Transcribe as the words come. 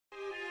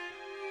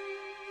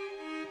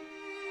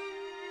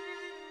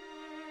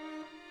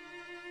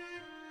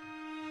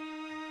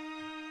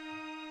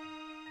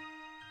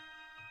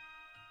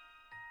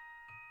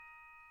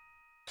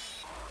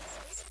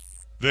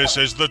This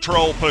is the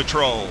Troll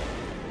Patrol,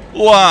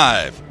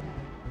 live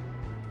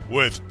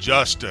with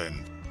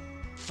Justin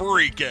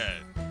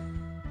Freakin'.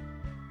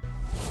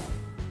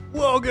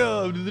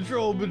 Welcome to the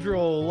Troll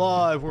Patrol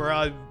live, where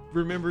I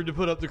remembered to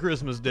put up the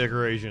Christmas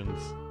decorations.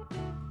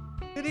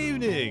 Good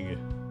evening.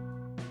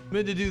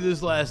 Meant to do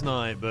this last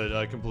night, but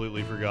I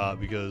completely forgot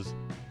because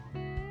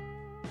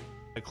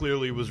I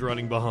clearly was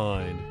running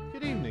behind.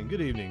 Good evening,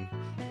 good evening.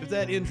 If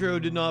that intro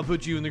did not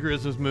put you in the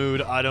Christmas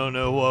mood, I don't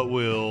know what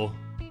will.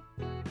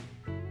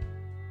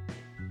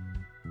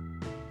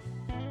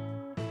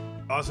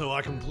 Also,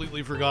 I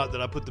completely forgot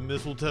that I put the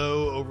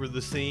mistletoe over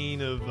the scene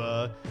of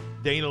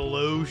Dana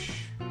Loesch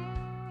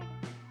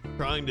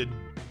trying to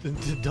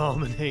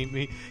dominate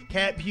me.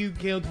 Cat puke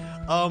counts.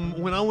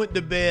 When I went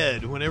to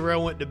bed, whenever I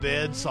went to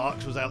bed,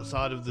 Socks was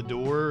outside of the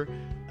door,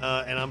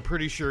 and I'm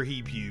pretty sure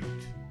he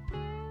puked.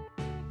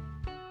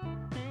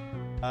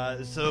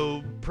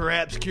 So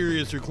perhaps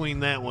Curiouser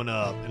cleaned that one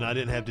up, and I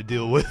didn't have to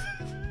deal with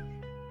it.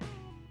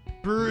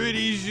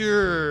 Pretty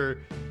sure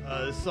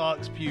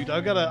Socks puked.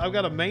 I've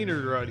got a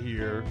Maynard right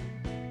here.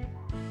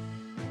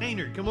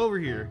 Maynard, come over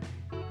here.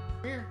 Come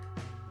here,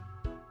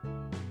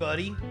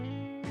 buddy.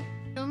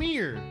 Come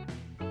here.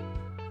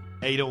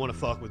 Hey, you don't want to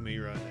fuck with me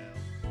right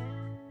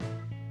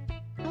now.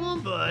 Come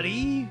on,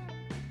 buddy.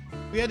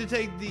 We had to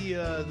take the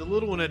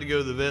little one had to go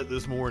to the vet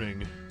this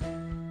morning,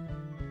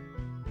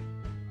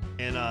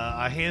 and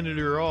I handed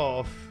her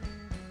off,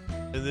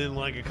 and then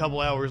like a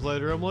couple hours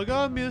later, I'm like,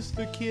 I missed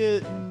the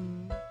kitten.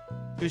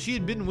 Because she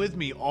had been with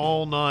me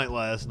all night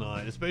last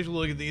night, especially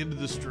like at the end of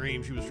the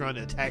stream, she was trying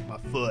to attack my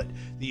foot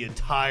the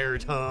entire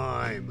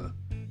time.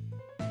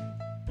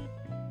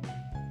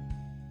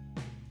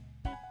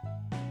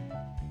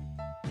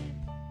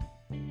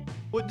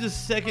 What does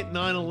second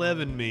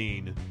 9/11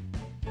 mean?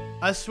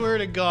 I swear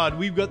to God,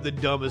 we've got the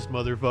dumbest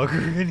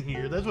motherfucker in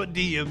here. That's what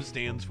DM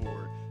stands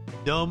for.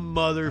 Dumb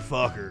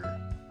motherfucker.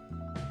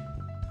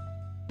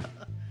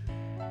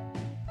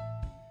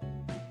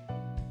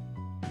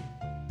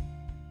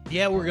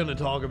 Yeah, we're going to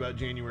talk about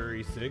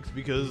January 6th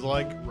because,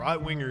 like,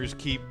 right-wingers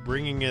keep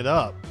bringing it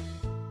up.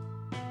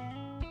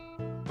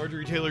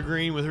 Marjorie Taylor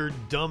Greene with her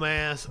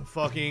dumbass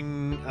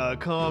fucking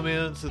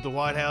comments that the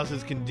White House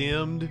is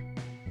condemned.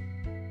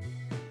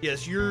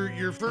 Yes,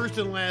 your first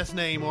and last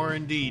name are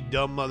indeed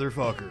dumb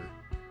motherfucker.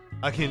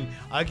 I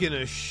can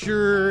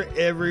assure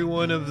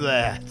everyone of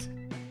that.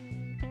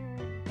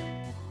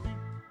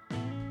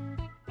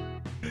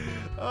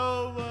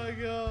 Oh my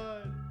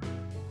God.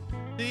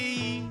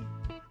 See?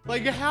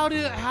 Like, how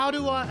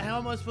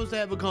am I supposed to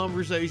have a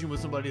conversation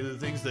with somebody that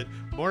thinks that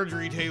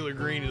Marjorie Taylor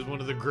Greene is one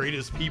of the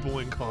greatest people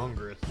in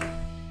Congress?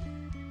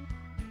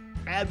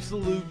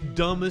 Absolute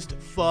dumbest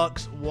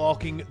fucks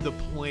walking the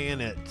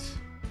planet.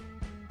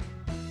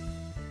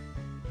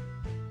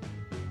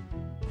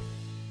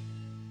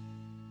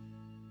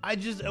 I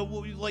just,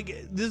 like,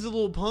 this is a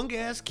little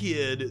punk-ass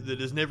kid that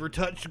has never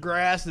touched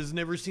grass, has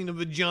never seen a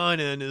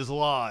vagina in his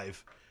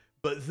life,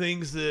 but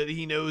thinks that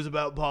he knows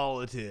about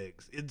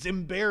politics. It's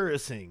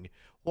embarrassing.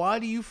 Why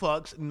do you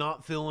fucks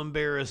not feel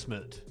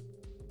embarrassment?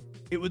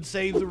 It would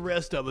save the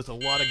rest of us a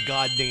lot of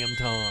goddamn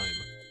time.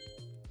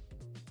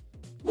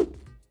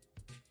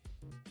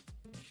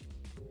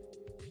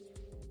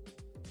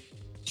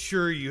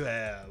 Sure you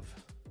have.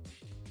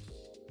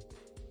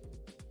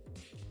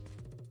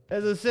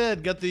 As I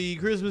said, got the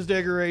Christmas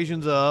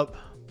decorations up.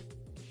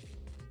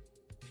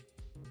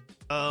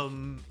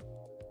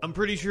 I'm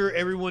pretty sure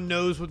everyone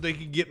knows what they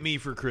could get me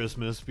for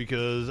Christmas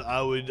because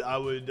I would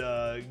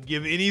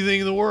give anything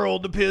in the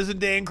world to piss in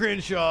Dan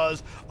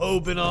Crenshaw's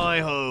open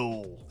eye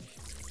hole.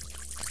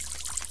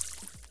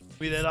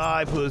 Be that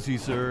eye pussy,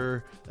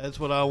 sir. That's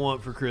what I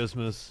want for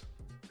Christmas.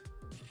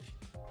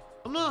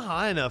 I'm not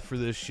high enough for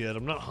this shit.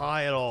 I'm not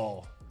high at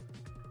all.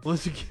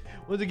 Once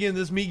again,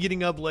 this me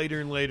getting up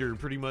later and later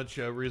pretty much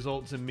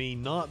results in me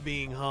not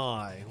being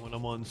high when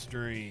I'm on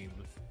stream.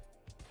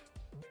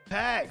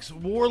 Pax,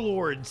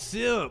 Warlord,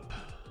 Simp,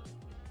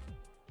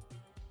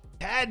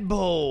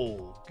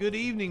 Tadpole. Good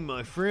evening,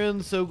 my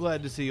friends. So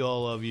glad to see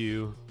all of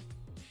you.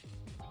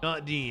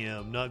 Not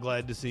DM, not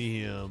glad to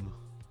see him.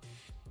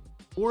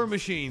 War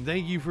Machine,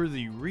 thank you for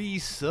the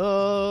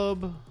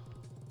resub.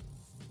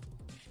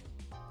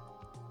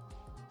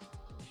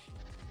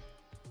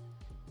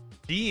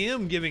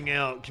 DM giving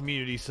out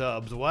community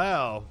subs.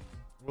 Wow.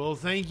 Well,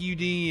 thank you,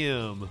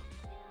 DM.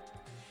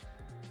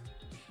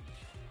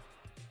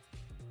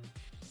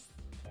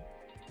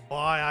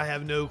 Why, I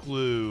have no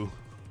clue.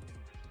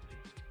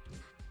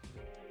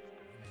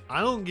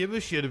 I don't give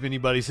a shit if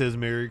anybody says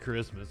Merry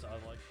Christmas.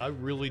 I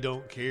really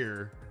don't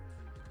care.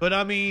 But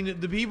I mean,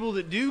 the people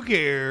that do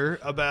care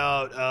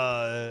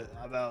about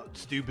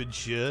stupid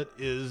shit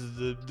is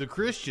the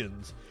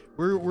Christians.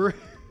 We're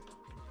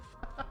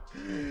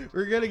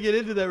gonna get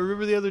into that.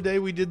 Remember the other day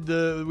we did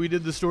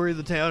the story of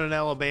the town in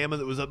Alabama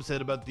that was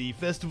upset about the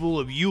Festival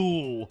of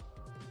Yule.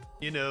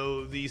 You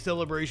know, the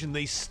celebration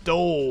they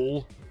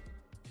stole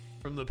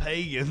from the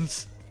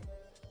pagans.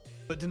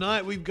 But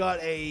tonight we've got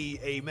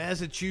a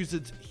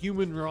Massachusetts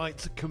human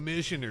rights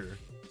commissioner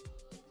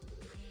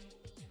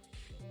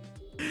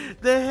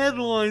The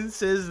headline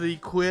says that he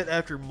quit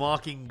after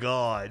mocking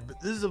God,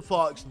 but this is a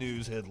Fox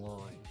News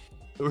headline.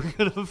 We're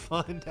gonna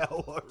find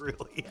out what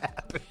really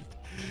happened.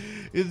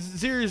 It's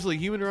seriously,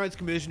 Human Rights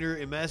Commissioner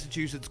in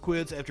Massachusetts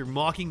quits after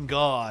mocking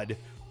God,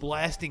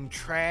 blasting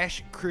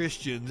trash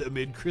Christians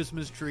amid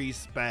Christmas tree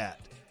spat.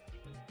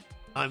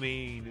 I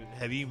mean,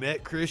 have you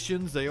met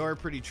Christians? They are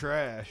pretty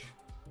trash.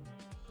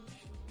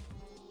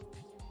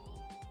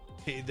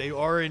 They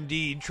are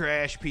indeed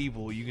trash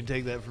people. You can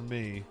take that from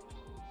me.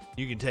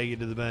 You can take it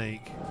to the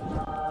bank.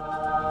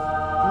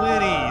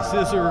 Lenny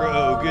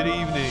Cicero, good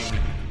evening.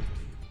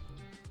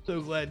 So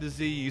glad to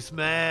see you.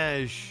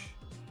 Smash.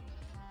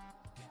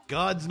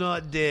 God's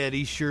not dead.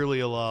 He's surely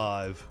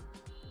alive.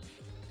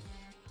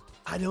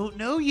 I don't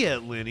know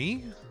yet,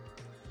 Lenny.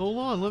 Hold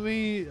on. Let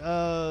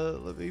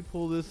me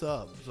pull this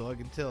up so I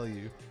can tell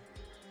you.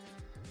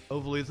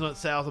 Hopefully it's not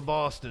south of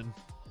Boston.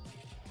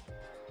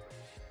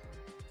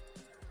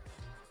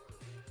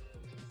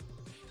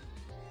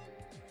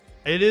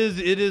 It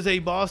is a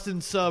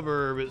Boston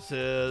suburb, it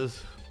says.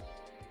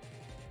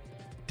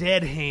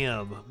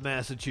 Dedham,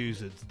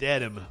 Massachusetts.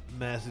 Dedham,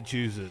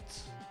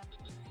 Massachusetts.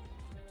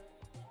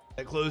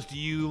 That close to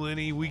you,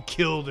 Lenny? We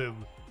killed him.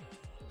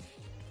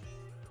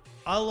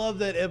 I love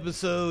that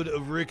episode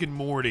of Rick and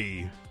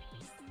Morty.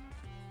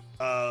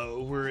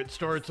 Where it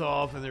starts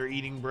off and they're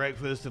eating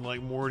breakfast and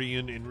like Morty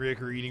and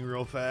Rick are eating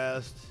real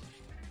fast.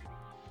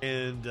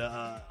 And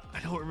I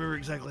don't remember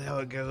exactly how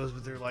it goes,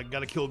 but they're like,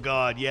 gotta kill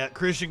God. Yeah,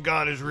 Christian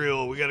God is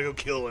real. We gotta go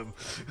kill him.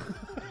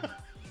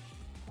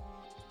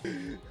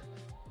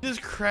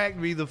 Just cracked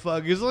me the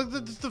fuck. It's like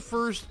the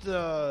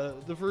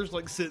first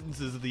like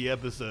sentences of the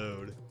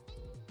episode.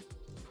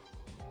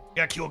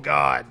 Gotta kill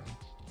God.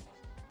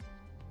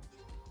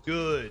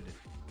 Good.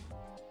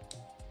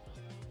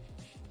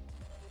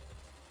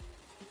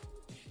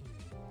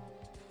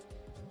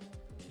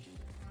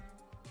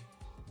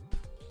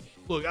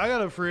 Look, I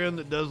got a friend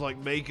that does like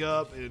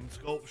makeup and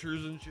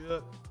sculptures and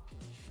shit.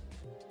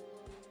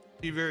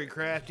 She's very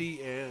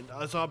crafty, and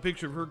I saw a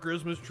picture of her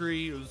Christmas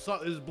tree. It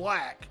was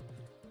black.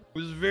 It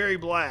was very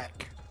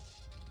black.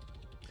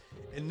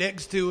 And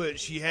next to it,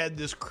 she had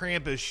this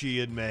Krampus she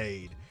had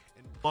made.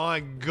 And my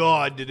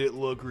God, did it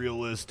look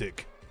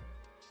realistic.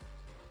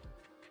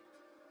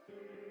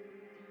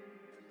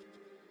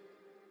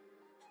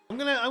 I'm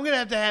gonna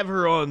have to have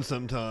her on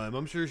sometime.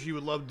 I'm sure she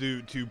would love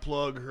to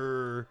plug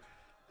her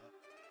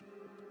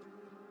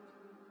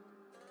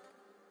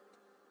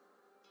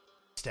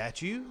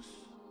statues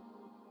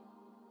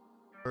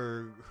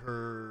or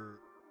her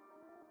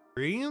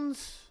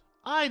Koreans.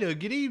 Ida,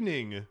 good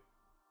evening.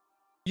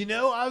 You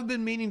know, I've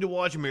been meaning to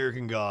watch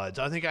American Gods.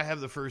 I think I have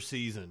the first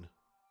season.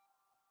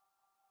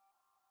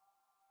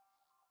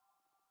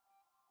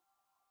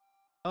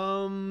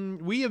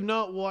 We have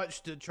not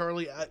watched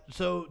Charlie.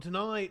 So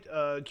tonight,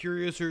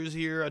 Curiouser is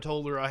here. I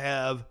told her I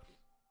have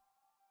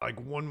like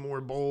one more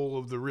bowl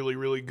of the really,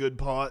 really good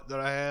pot that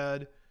I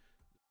had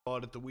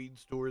bought at the weed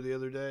store the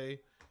other day.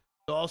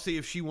 So I'll see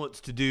if she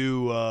wants to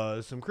do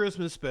some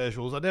Christmas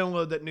specials. I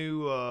downloaded that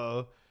new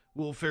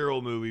Will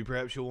Ferrell movie.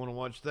 Perhaps you'll want to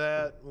watch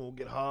that. We'll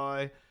get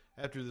high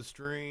after the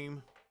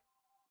stream.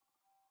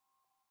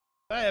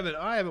 I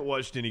haven't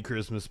watched any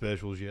Christmas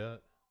specials yet.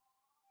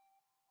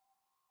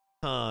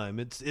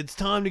 It's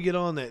time to get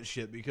on that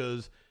shit,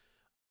 because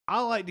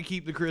I like to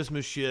keep the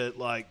Christmas shit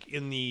like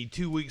in the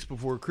 2 weeks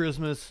before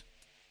Christmas.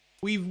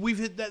 We've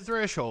hit that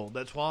threshold.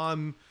 That's why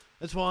I'm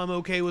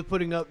okay with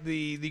putting up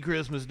the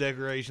Christmas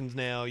decorations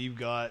now. You've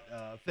got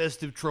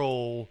Festive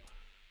Troll.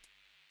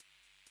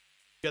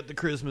 Got the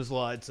Christmas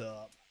lights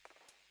up.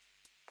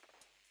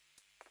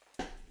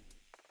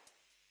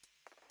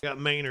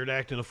 Got Maynard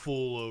acting a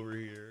fool over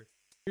here.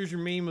 Here's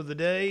your meme of the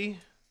day.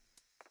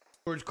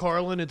 George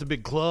Carlin, it's a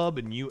big club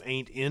and you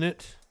ain't in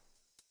it.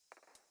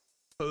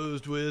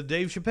 Posed with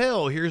Dave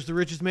Chappelle. Here's the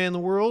richest man in the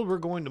world. We're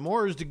going to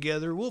Mars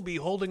together. We'll be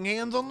holding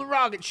hands on the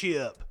rocket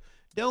ship.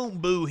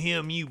 Don't boo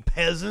him, you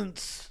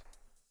peasants.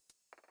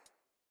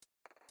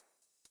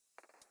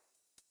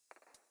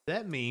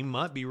 That meme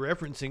might be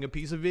referencing a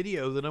piece of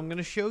video that I'm going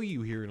to show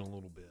you here in a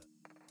little bit.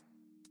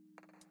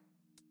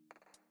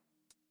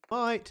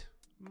 Might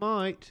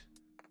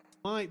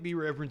be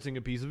referencing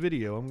a piece of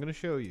video I'm going to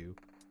show you.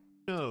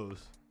 Who knows?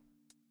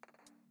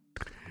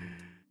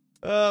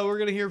 We're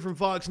going to hear from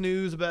Fox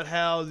News about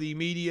how the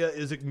media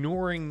is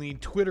ignoring the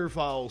Twitter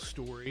Files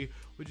story,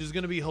 which is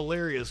going to be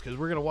hilarious because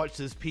we're going to watch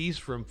this piece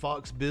from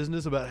Fox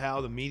Business about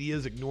how the media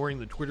is ignoring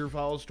the Twitter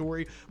Files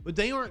story, but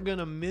they aren't going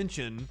to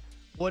mention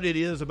what it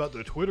is about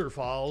the Twitter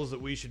Files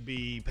that we should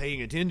be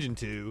paying attention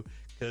to,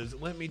 because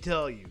let me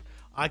tell you,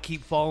 I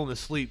keep falling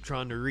asleep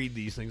trying to read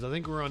these things. I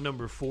think we're on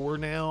number 4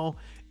 now,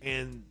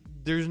 and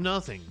there's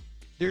nothing.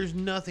 There's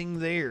nothing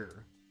there.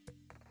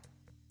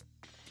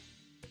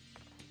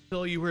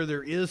 Tell you where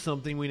there is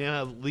something. We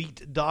now have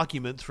leaked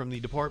documents from the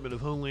Department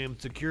of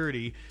Homeland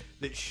Security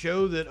that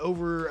show that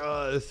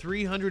over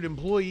 300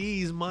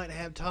 employees might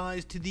have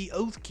ties to the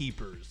Oath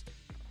Keepers.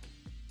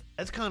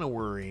 That's kind of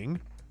worrying.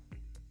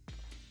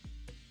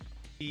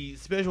 The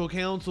special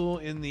counsel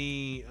in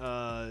the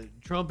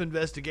Trump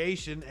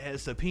investigation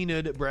has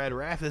subpoenaed Brad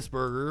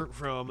Raffensperger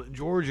from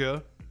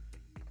Georgia,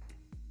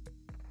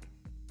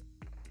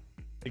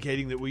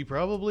 indicating that we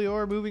probably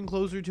are moving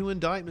closer to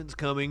indictments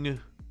coming.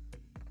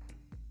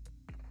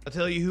 I'll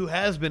tell you who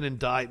has been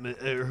indicted.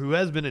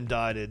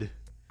 His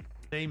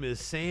name is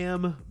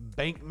Sam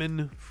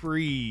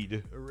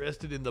Bankman-Fried,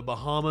 arrested in the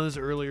Bahamas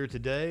earlier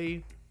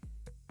today.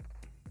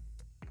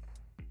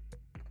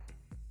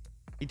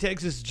 A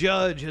Texas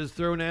judge has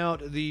thrown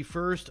out the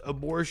first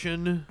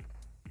abortion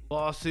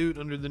lawsuit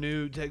under the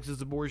new Texas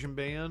abortion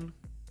ban.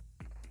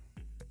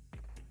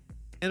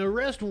 An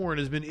arrest warrant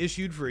has been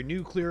issued for a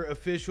nuclear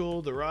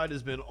official. The right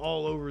has been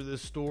all over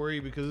this story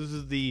because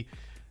this is the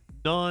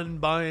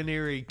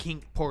non-binary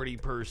kink party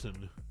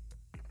person.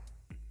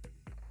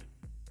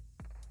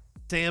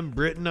 Sam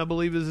Britton, I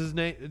believe is his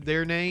name,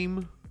 their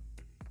name.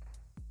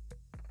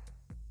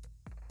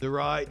 The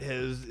right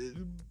has,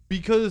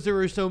 because there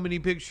were so many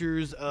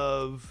pictures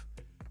of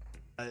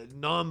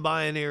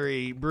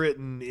non-binary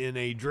Britain in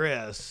a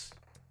dress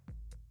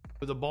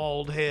with a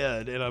bald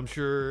head, and I'm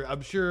sure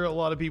a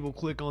lot of people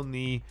click on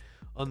the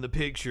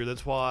picture.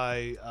 That's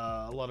why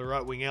a lot of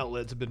right-wing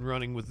outlets have been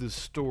running with this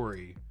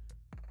story.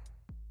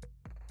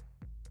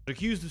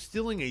 Accused of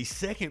stealing a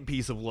second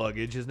piece of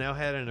luggage, has now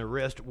had an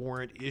arrest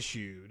warrant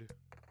issued.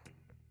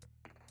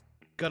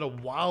 Got a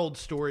wild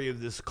story of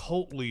this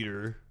cult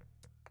leader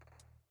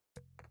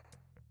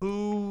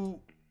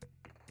who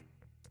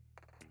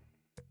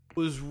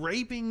was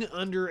raping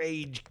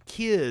underage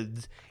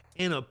kids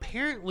and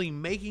apparently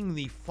making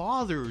the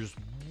fathers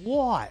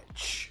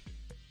watch.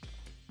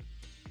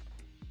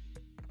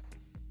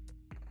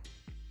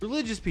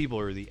 Religious people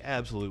are the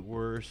absolute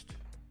worst.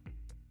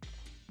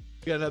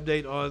 We got an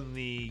update on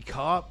the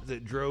cop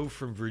that drove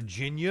from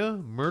Virginia,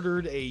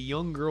 murdered a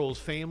young girl's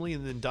family,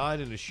 and then died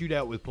in a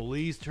shootout with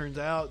police. Turns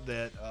out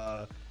that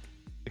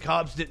the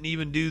cops didn't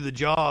even do the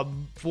job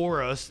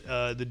for us.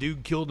 The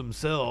dude killed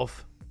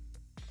himself.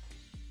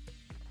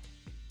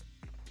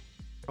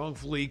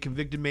 Wrongfully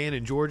convicted man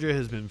in Georgia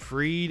has been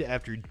freed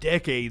after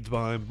decades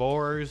behind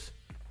bars.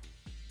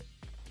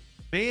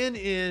 Man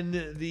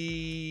in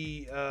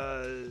the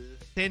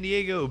San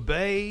Diego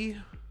Bay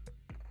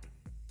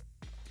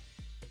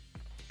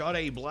shot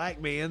a black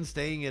man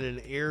staying at an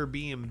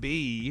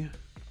Airbnb,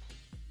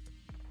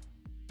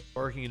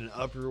 sparking an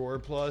uproar.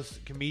 Plus,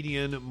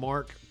 comedian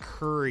Mark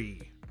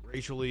Curry,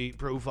 racially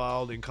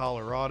profiled in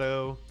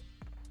Colorado.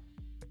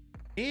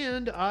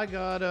 And I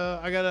got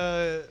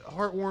a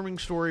heartwarming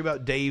story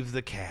about Dave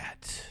the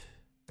cat.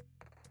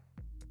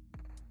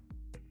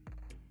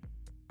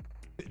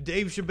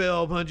 Dave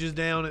Chappelle punches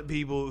down at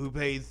people who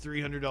paid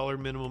 $300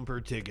 minimum per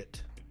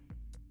ticket.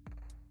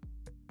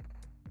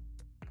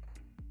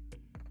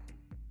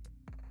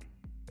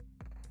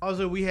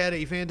 Also, we had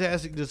a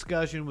fantastic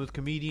discussion with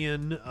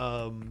comedian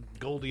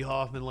Goldie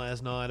Hoffman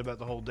last night about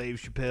the whole Dave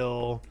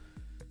Chappelle,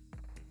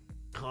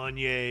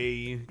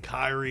 Kanye,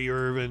 Kyrie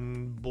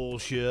Irving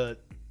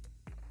bullshit.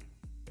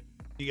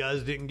 If you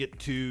guys didn't get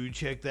to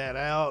check that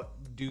out,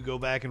 do go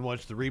back and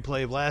watch the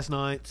replay of last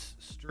night's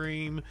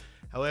stream.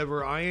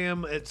 However, I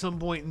am at some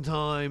point in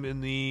time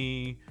in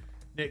the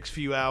next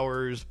few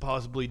hours,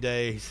 possibly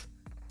days,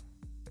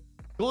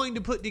 going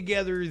to put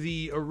together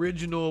the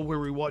original where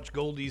we watch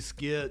Goldie's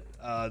skit,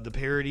 the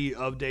parody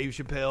of Dave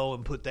Chappelle,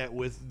 and put that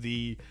with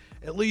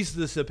at least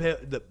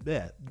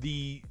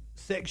the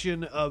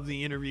section of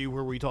the interview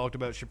where we talked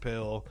about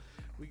Chappelle.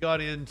 We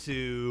got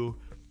into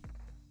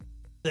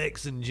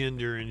sex and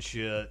gender and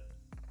shit.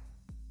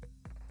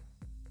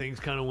 Things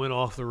kind of went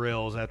off the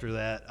rails after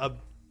that.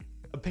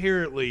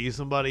 Apparently,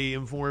 somebody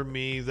informed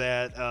me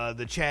that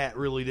the chat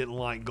really didn't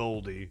like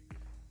Goldie.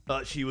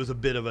 Thought she was a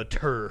bit of a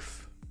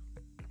turf.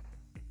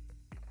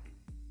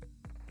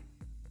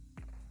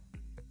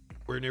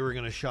 We're never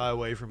going to shy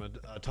away from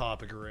a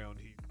topic around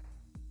here.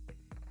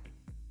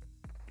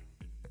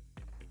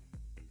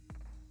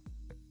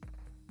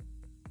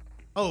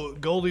 Oh,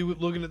 Goldie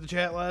looking at the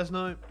chat last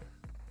night?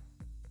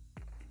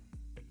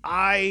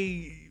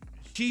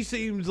 She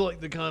seems like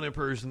the kind of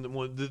person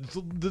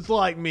that's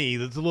like me,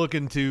 that's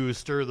looking to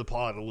stir the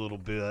pot a little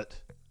bit.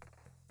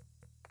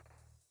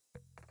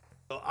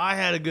 So I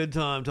had a good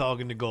time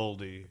talking to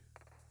Goldie.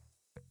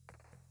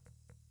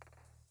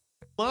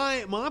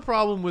 My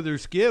problem with her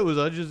skit was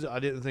I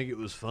didn't think it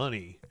was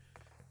funny.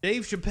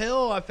 Dave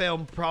Chappelle I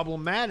found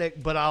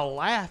problematic, but I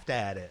laughed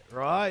at it,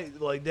 right?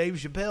 Like, Dave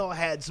Chappelle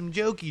had some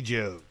jokey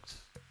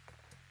jokes.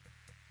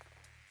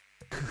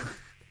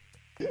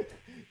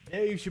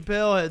 Dave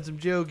Chappelle had some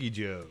jokey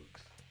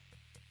jokes.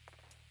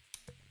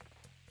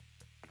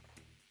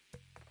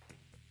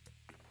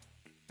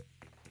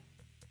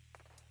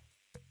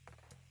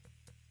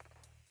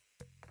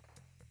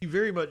 He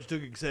very much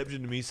took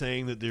exception to me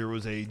saying that there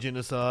was a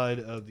genocide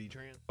of the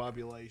trans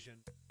population.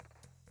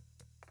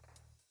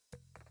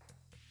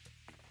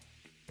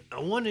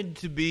 I wanted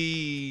to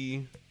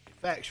be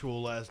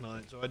factual last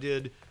night, so I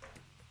did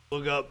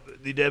look up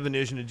the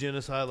definition of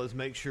genocide. Let's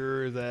make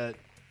sure that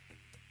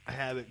I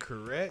have it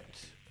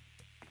correct.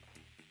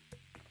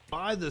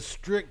 by the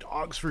strict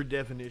Oxford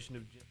definition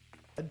of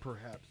genocide,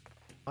 perhaps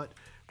not.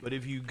 But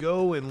if you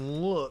go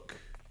and look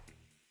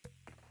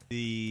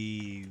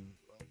the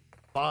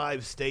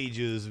 5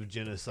 stages of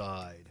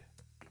genocide,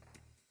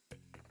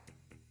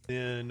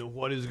 then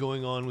what is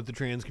going on with the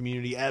trans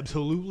community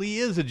absolutely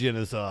is a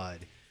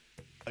genocide.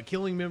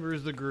 Killing members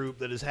of the group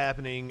that is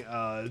happening,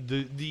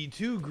 the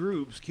 2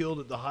 groups killed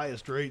at the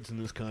highest rates in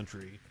this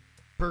country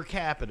per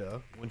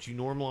capita, once you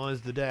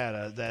normalize the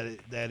data,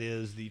 that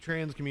is the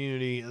trans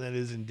community and that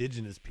is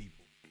indigenous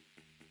people,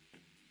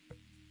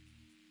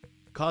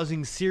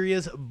 causing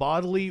serious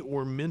bodily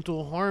or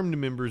mental harm to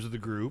members of the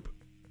group.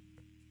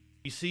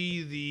 You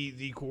see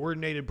the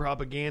coordinated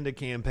propaganda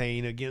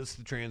campaign against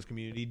the trans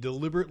community,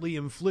 deliberately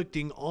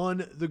inflicting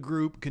on the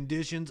group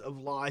conditions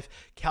of life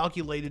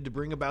calculated to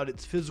bring about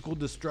its physical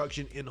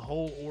destruction in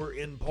whole or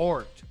in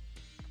part.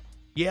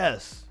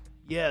 Yes,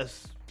 what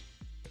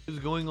is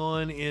going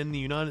on in the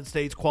United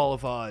States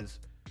qualifies.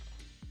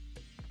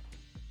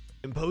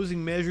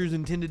 Imposing measures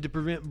intended to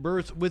prevent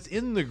births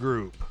within the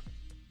group.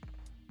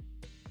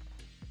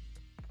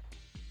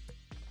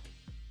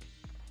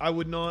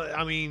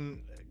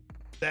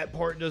 That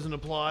part doesn't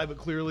apply, but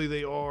clearly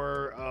they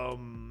are,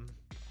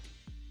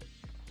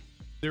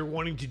 they're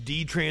wanting to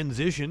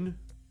detransition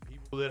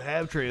people that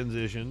have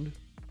transitioned,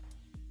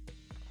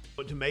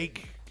 but to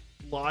make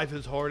life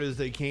as hard as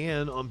they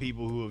can on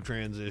people who have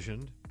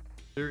transitioned.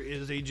 There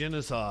is a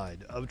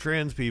genocide of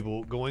trans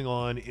people going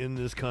on in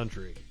this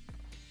country.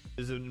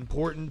 It is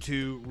important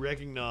to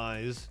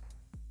recognize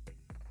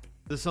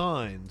the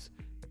signs,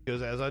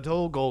 because as I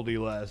told Goldie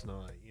last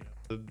night,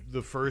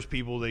 the first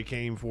people they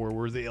came for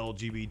were the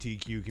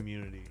LGBTQ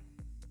community.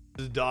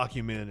 This is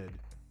documented.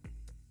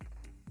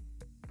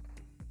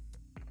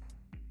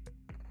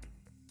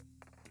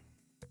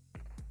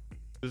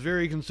 I was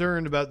very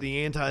concerned about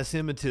the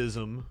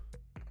anti-Semitism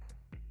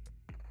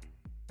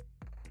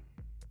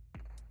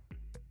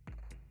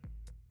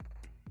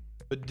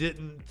but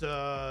didn't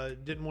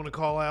want to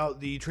call out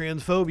the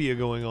transphobia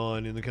going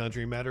on in the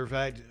country. Matter of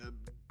fact,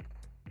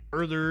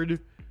 furthered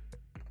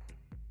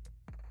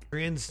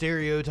trans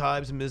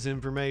stereotypes and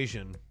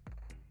misinformation.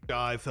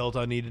 I felt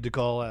I needed to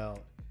call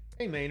out.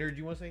 Hey Maynard, do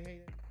you want to say hey?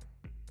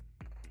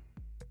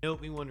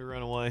 Nope, he wanted to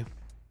run away.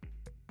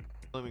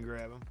 Let me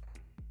grab him.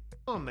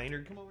 Come on,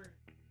 Maynard, come over here.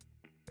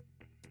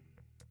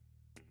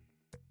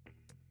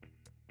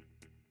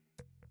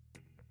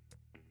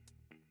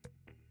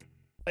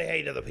 Say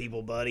hey to the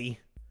people, buddy.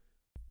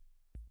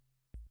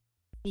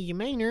 Hey,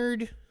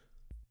 Maynard.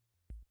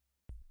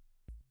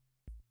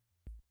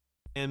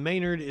 And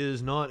Maynard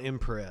is not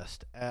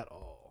impressed at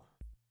all.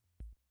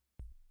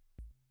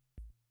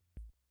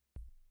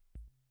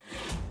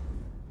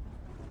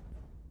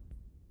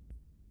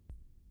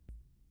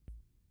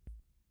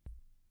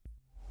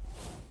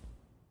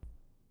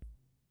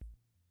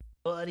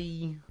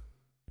 Buddy.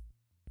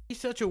 He's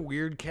such a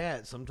weird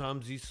cat.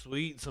 Sometimes he's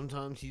sweet,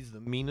 sometimes he's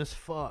the meanest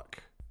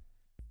fuck.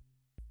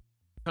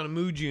 What kind of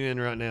mood you in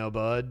right now,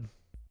 bud?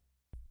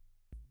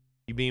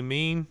 You being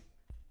mean?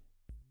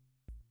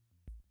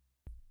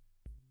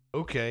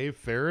 Okay,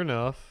 fair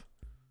enough.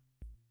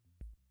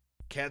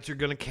 Cats are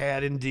gonna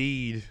cat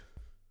indeed.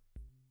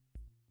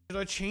 Should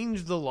I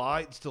change the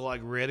lights to like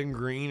red and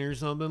green or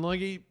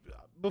something?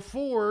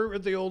 Before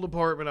at the old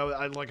apartment,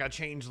 I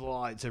changed the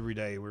lights every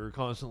day. We were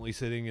constantly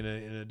sitting in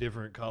a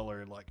different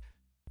color.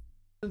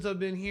 Since I've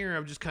been here,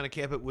 I've just kind of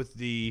kept it with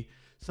the.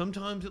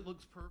 Sometimes it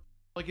looks perfect.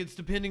 It's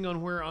depending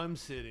on where I'm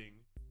sitting.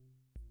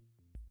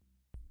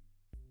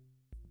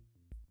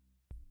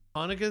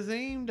 Hanukkah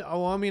themed?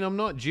 Oh, I'm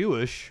not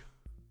Jewish.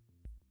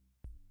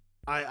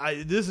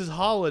 This is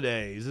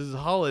holidays. This is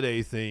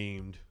holiday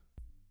themed.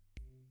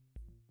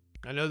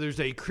 I know there's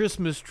a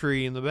Christmas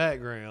tree in the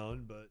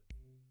background, but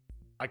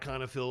I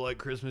kind of feel like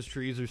Christmas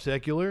trees are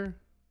secular.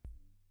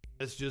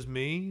 That's just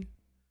me.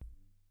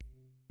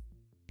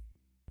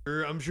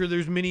 I'm sure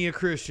there's many a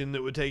Christian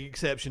that would take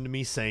exception to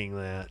me saying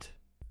that.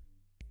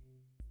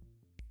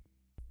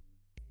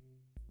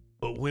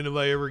 But when have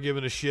I ever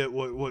given a shit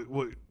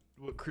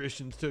what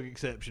Christians took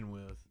exception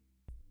with?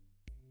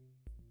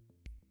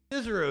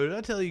 Cicero, did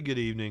I tell you good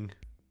evening?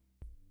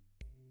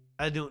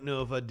 I don't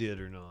know if I did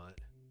or not.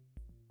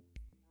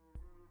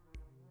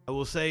 I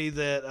will say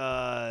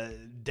that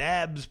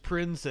Dabs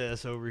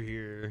Princess over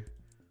here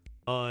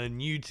on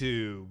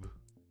YouTube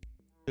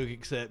took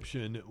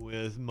exception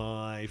with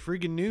my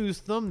freaking news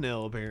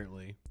thumbnail,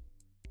 apparently.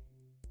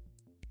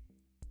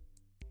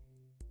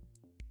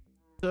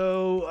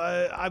 So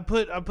I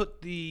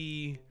put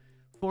the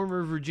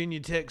former Virginia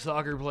Tech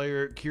soccer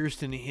player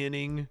Kirsten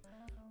Henning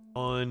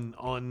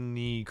on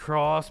the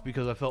cross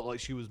because I felt like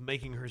she was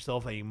making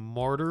herself a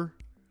martyr.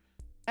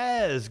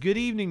 Good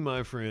evening,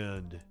 my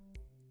friend.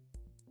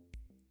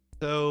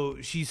 So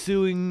she's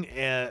suing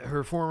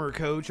her former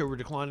coach over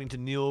declining to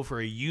kneel for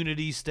a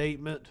unity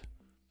statement.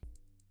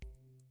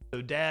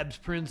 So Dabs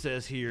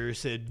Princess here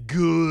said,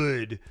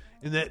 "Good.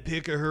 In that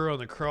pic of her on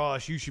the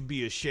cross, you should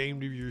be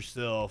ashamed of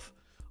yourself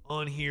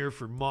on here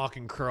for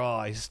mocking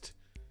Christ."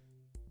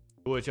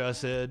 To which I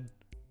said,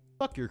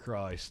 "Fuck your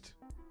Christ.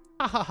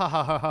 Ha ha ha ha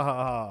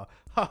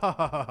ha ha ha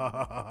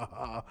ha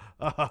ha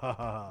ha ha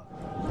ha.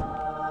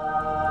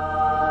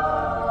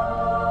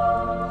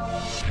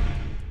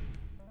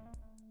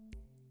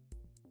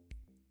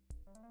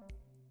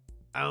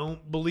 I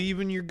don't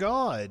believe in your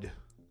God.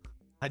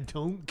 I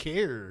don't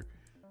care.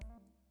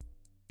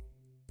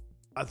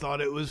 I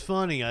thought it was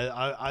funny.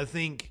 I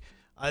think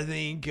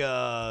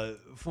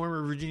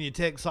former Virginia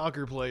Tech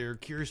soccer player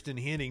Kirsten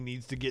Henning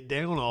needs to get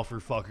down off her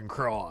fucking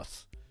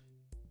cross.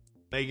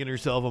 Making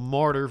herself a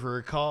martyr for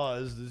a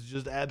cause that's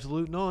just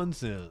absolute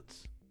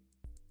nonsense.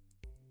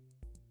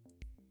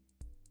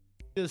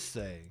 Just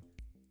saying.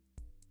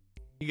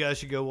 You guys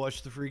should go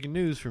watch the freaking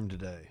news from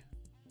today.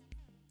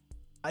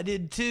 I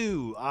did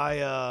too.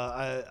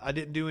 I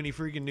didn't do any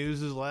freaking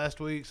newses last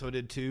week, so I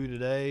did 2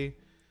 today.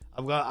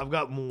 I've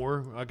got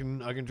more. I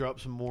can drop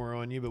some more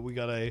on you, but we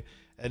got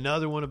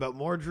another one about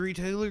Marjorie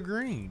Taylor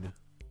Greene.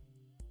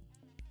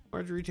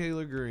 Marjorie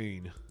Taylor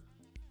Greene.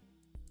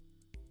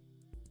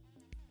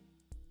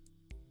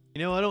 You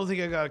know, I don't think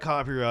I got a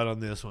copyright on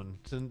this one.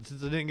 Since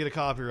I didn't get a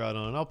copyright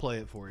on it, I'll play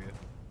it for you.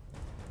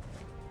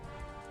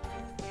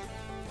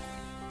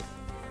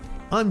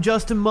 I'm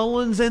Justin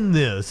Mullins, and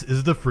this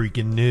is the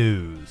freaking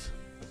news.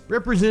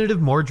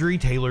 Representative Marjorie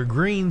Taylor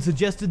Greene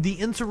suggested the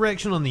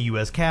insurrection on the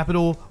U.S.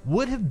 Capitol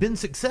would have been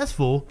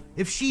successful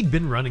if she'd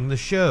been running the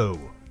show.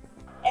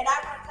 And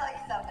I want to tell you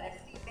something,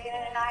 if Steve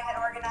Bannon and I had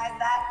organized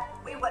that,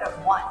 we would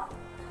have won.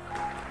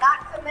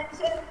 Not to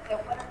mention,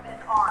 it would have been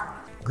armed.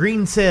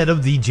 Greene said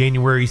of the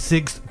January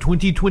 6,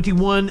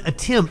 2021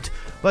 attempt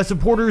by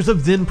supporters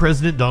of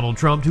then-President Donald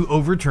Trump to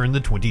overturn the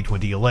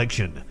 2020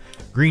 election.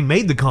 Greene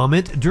made the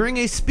comment during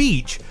a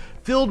speech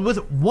filled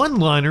with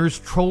one-liners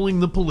trolling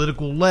the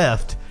political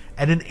left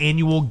at an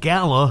annual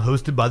gala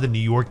hosted by the New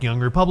York Young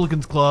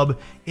Republicans Club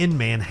in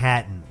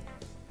Manhattan.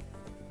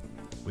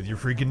 With your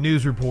freaking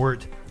news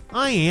report,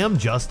 I am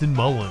Justin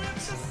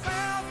Mullins.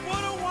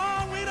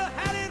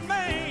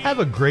 Have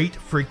a great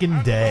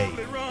freaking day.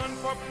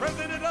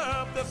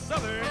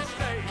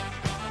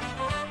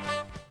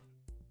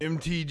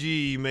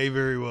 MTG may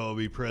very well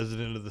be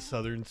president of the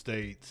Southern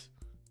States.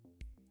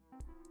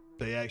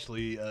 They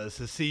actually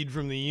secede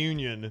from the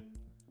Union.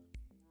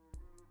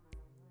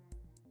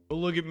 But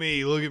look at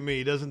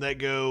me. Doesn't that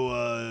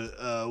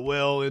go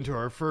well into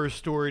our first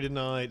story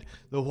tonight?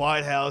 The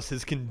White House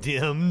has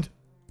condemned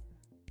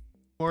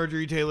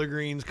Marjorie Taylor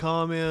Greene's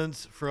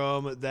comments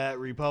from that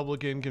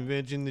Republican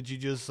convention that you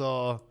just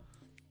saw.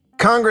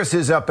 Congress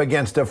is up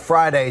against a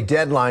Friday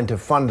deadline to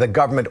fund the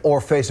government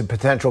or face a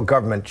potential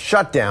government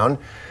shutdown.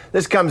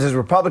 This comes as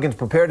Republicans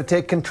prepare to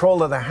take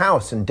control of the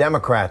House and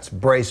Democrats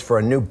brace for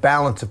a new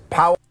balance of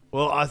power.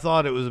 Well, I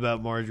thought it was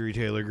about Marjorie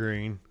Taylor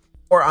Greene.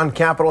 Or on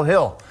Capitol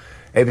Hill.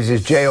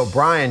 ABC's Jay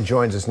O'Brien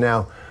joins us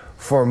now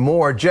for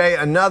more. Jay,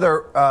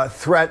 another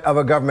threat of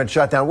a government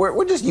shutdown.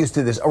 We're just used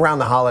to this around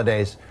the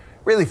holidays,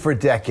 really for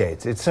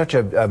decades. It's such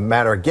a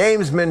matter of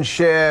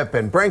gamesmanship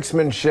and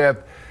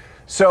brinksmanship.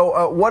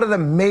 So what are the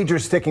major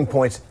sticking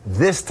points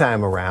this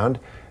time around,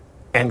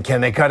 and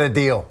can they cut a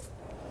deal?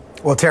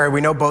 Well, Terry,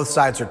 we know both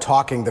sides are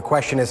talking. The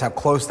question is how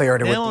close they are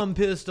to... Now I'm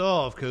pissed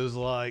off because,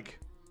 like,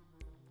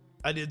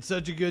 I did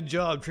such a good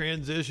job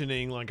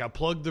transitioning. Like, I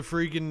plugged the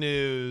freaking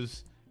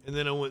news, and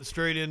then I went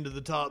straight into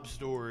the top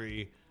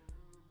story.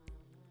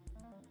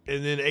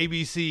 And then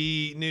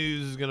ABC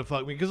News is going to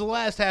fuck me because the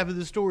last half of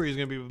the story is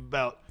going to be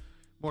about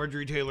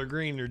Marjorie Taylor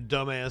Greene and her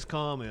dumbass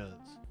comments.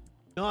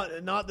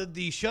 Not that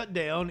the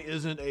shutdown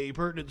isn't a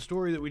pertinent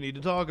story that we need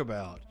to talk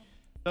about.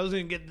 I was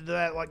going to get to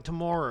that like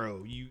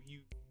tomorrow. You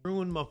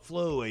ruined my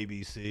flow,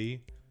 ABC.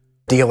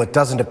 Deal. It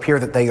doesn't appear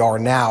that they are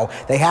now.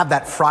 They have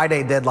that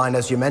Friday deadline,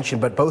 as you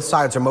mentioned, but both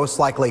sides are most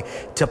likely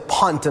to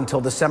punt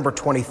until December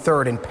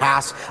 23rd and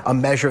pass a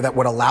measure that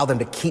would allow them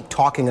to keep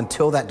talking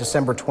until that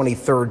December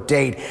 23rd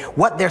date.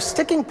 What their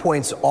sticking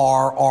points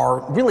are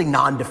really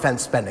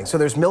non-defense spending. So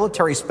there's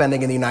military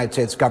spending in the United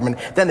States government.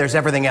 Then there's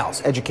everything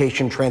else,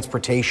 education,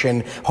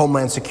 transportation,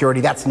 homeland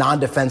security. That's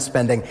non-defense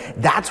spending.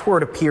 That's where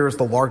it appears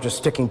the largest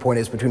sticking point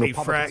is between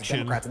Republicans and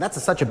Democrats. And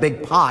that's such a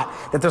big pot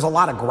that there's a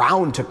lot of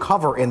ground to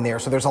cover in there.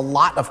 So there's a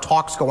lot of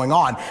talks going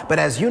on. But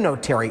as you know,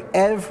 Terry,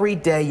 every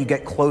day you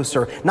get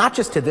closer, not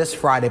just to this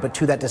Friday, but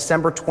to that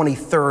December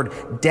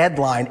 23rd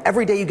deadline.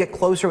 Every day you get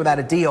closer without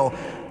a deal,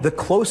 the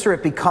closer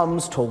it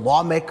becomes to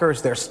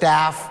lawmakers, their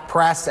staff,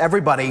 press,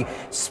 everybody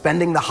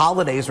spending the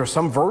holidays or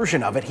some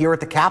version of it here at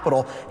the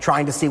Capitol,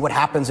 trying to see what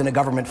happens in a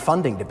government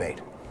funding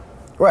debate.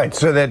 Right,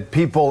 so that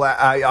people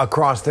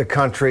across the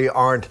country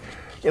aren't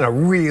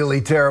really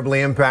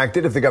terribly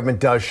impacted if the government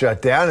does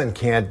shut down and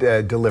can't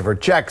deliver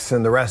checks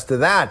and the rest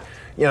of that.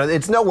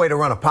 It's no way to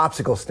run a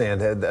popsicle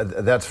stand,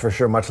 that's for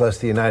sure, much less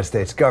the United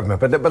States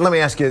government. But let me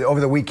ask you, over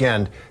the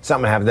weekend,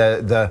 something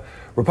happened. The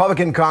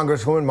Republican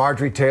Congresswoman,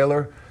 Marjorie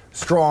Taylor,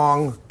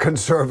 strong,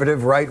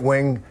 conservative,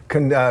 right-wing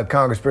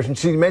congressperson,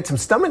 she made some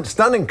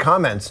stunning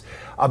comments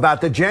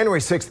about the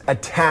January 6th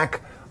attack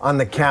on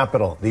the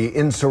Capitol, the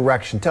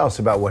insurrection. Tell us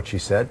about what she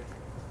said.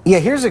 Yeah,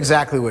 here's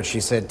exactly what she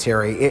said,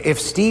 Terry. If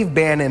Steve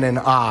Bannon and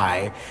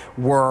I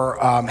were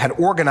had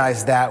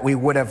organized that, we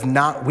would have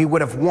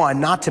won.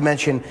 Not to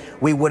mention,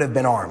 we would have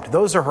been armed.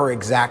 Those are her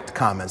exact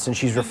comments, and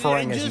she's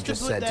referring, as you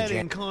just said, to Just to put that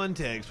in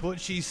context, what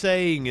she's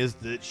saying is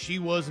that she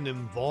wasn't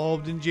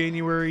involved in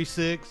January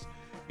 6th,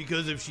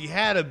 because if she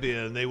had have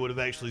been, they would have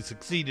actually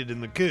succeeded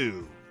in the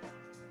coup.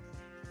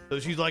 So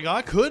she's like,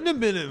 I couldn't have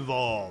been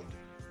involved.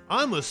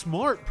 I'm a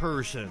smart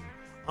person.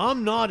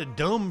 I'm not a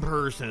dumb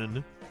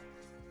person.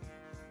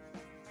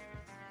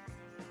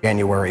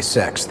 January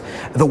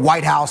 6th. The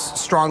White House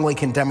strongly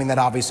condemning that,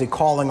 obviously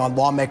calling on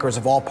lawmakers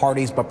of all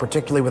parties, but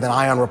particularly with an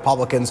eye on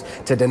Republicans,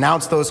 to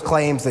denounce those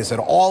claims. They said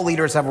all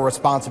leaders have a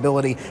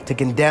responsibility to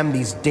condemn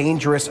these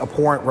dangerous,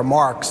 abhorrent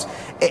remarks.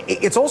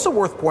 It's also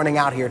worth pointing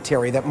out here,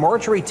 Terry, that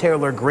Marjorie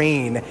Taylor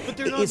Greene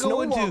is no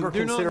longer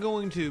They're not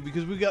going to,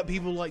 because we've got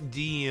people like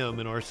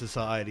DM in our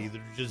society that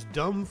are just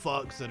dumb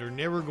fucks that are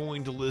never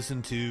going to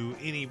listen to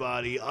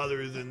anybody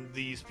other than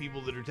these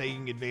people that are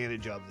taking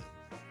advantage of them.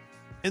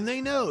 And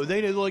they know,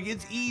 like,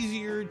 it's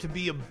easier to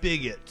be a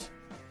bigot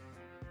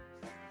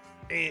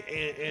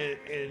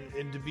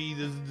and to be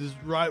this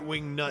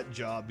right-wing nut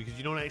job, because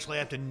you don't actually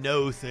have to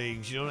know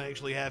things. You don't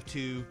actually have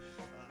to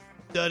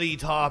study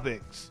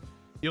topics.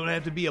 You don't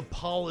have to be a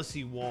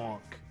policy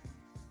wonk.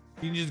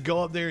 You can just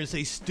go up there and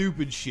say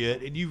stupid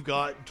shit, and you've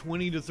got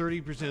 20 to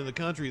 30% of the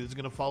country that's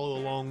going to follow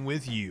along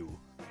with you.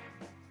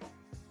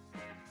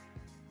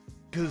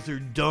 Because they're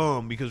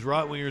dumb, because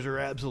right-wingers are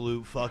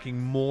absolute fucking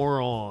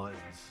morons.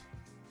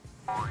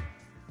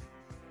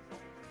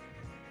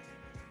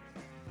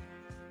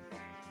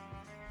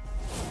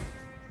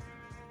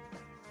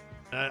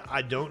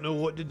 I don't know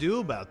what to do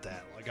about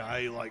that.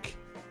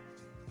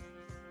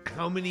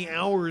 How many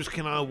hours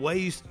can I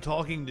waste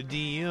talking to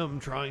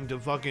DM trying to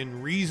fucking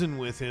reason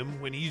with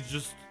him when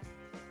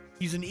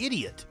he's an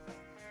idiot?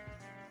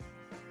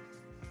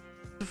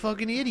 He's a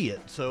fucking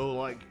idiot. So,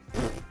 like,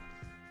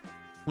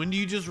 when do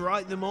you just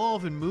write them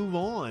off and move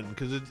on?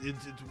 Because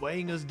it's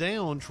weighing us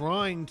down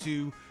trying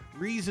to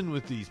reason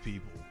with these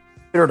people.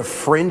 Considered a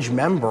fringe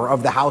member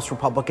of the House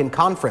Republican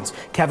Conference.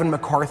 Kevin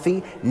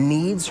McCarthy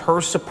needs her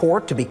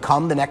support to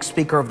become the next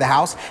Speaker of the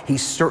House. He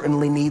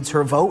certainly needs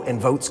her vote, and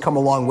votes come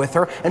along with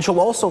her. And she'll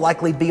also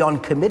likely be on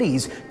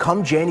committees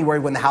come January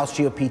when the House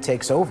GOP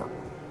takes over.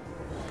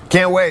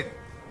 Can't wait.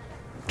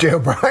 Jay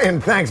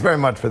O'Brien, thanks very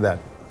much for that.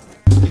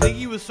 I think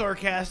he was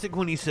sarcastic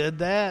when he said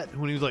that,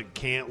 when he was like,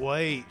 can't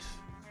wait.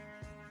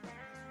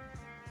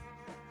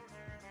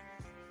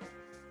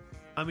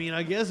 I mean,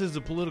 I guess as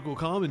a political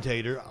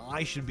commentator,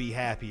 I should be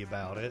happy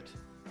about it.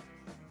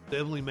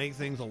 Definitely make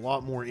things a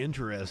lot more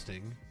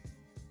interesting.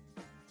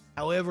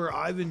 However,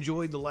 I've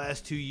enjoyed the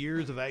last 2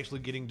 years of actually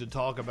getting to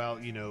talk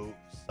about,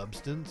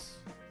 substance.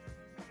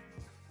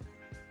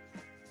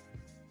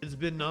 It's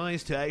been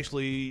nice to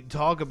actually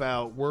talk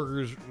about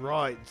workers'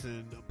 rights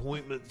and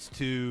appointments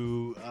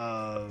to,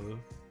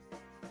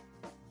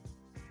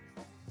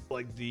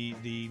 like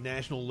the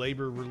National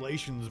Labor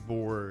Relations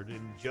Board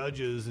and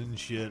judges and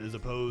shit, as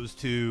opposed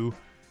to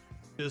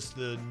just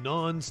the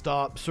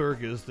non-stop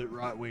circus that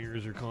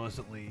right-wingers are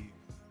constantly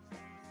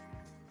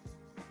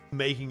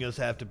making us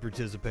have to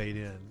participate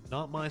in.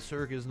 Not my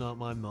circus, not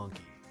my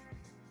monkey.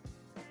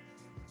 I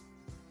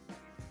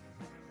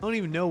don't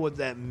even know what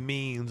that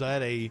means. I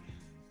had a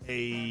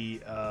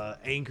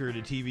anchor at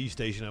a TV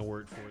station I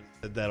worked for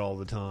that said that all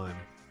the time.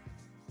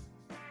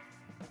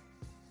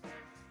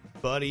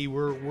 Buddy,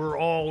 we're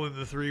all in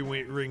the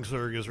three-ring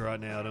circus right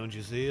now, don't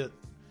you see it?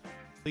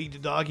 Leaked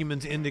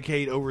documents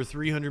indicate over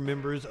 300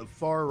 members of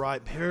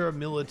far-right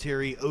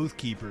paramilitary Oath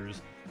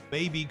Keepers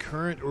may be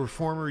current or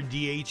former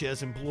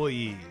DHS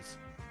employees.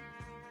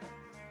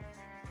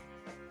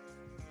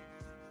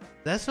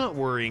 That's not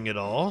worrying at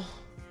all.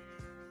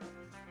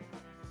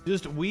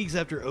 Just weeks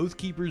after Oath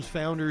Keepers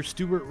founder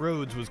Stuart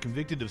Rhodes was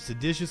convicted of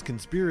seditious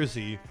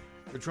conspiracy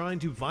for trying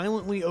to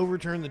violently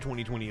overturn the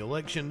 2020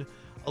 election,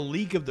 a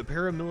leak of the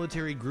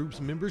paramilitary group's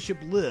membership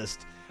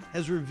list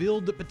has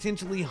revealed that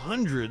potentially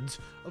hundreds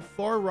of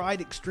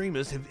far-right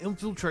extremists have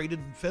infiltrated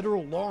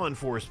federal law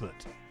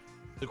enforcement,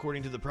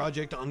 according to the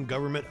Project on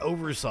Government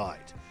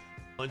Oversight.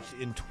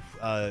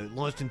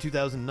 Launched in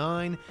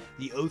 2009,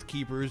 the Oath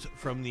Keepers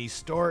from the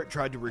start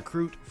tried to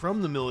recruit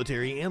from the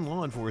military and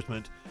law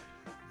enforcement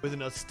with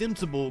an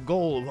ostensible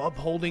goal of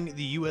upholding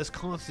the U.S.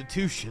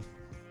 Constitution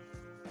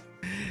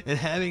and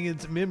having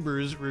its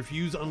members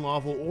refuse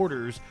unlawful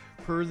orders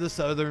per the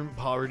Southern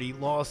Poverty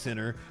Law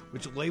Center,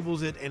 which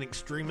labels it an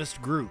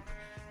extremist group.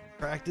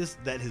 Practice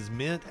that has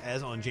meant,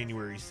 as on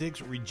January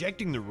 6,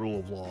 rejecting the rule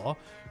of law,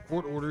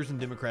 court orders, and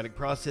democratic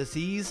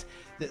processes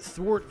that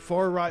thwart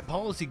far-right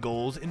policy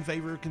goals in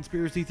favor of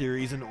conspiracy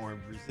theories and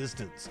armed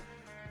resistance.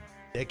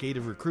 A decade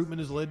of recruitment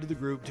has led to the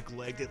group to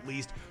collect at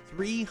least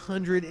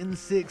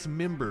 306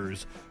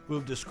 members who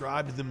have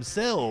described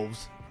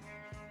themselves.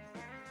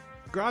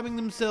 Describing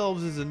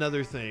themselves is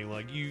another thing.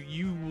 Like,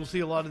 you will see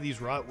a lot of these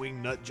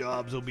right-wing nut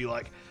jobs. They'll be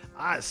like,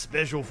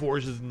 special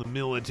forces in the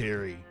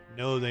military.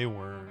 No, they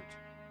weren't.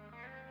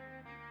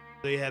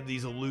 They have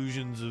these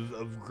illusions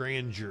of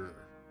grandeur.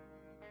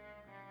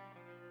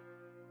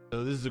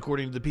 So this is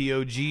according to the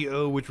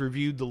POGO, which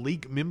reviewed the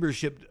leaked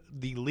membership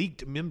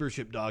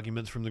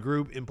documents from the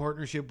group in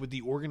partnership with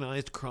the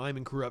Organized Crime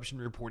and Corruption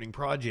Reporting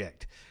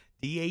Project.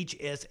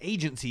 DHS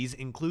agencies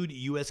include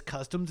U.S.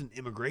 Customs and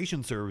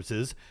Immigration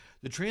Services,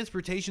 the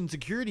Transportation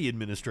Security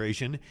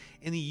Administration,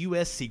 and the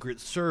U.S. Secret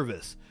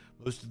Service.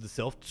 Most of the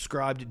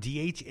self-described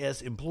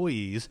DHS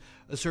employees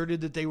asserted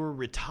that they were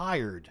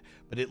retired,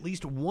 but at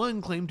least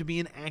one claimed to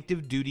be an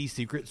active duty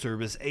Secret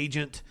Service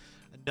agent.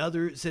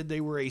 Another said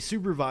they were a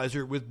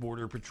supervisor with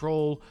Border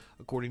Patrol,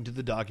 according to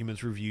the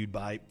documents reviewed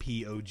by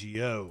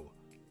POGO.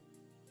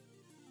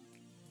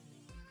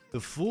 The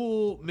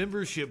full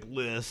membership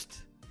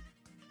list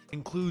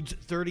includes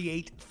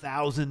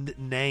 38,000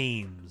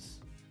 names.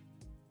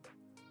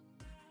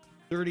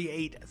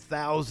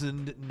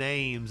 38,000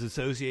 names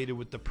associated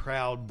with the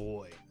Proud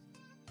Boy.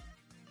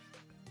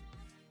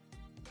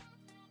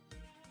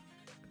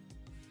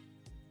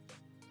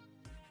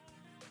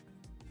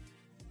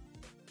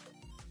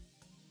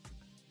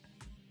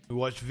 We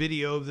watched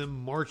video of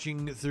them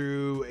marching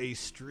through a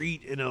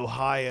street in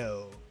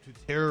Ohio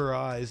to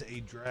terrorize a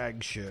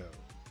drag show.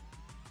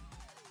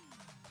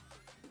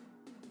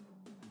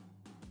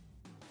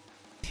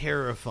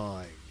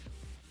 Terrifying.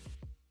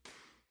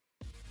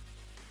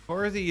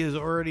 McCarthy has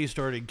already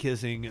started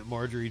kissing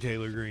Marjorie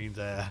Taylor Greene's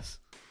ass.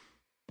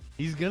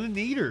 He's gonna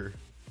need her.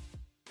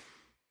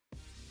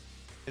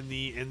 And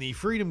the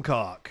freedom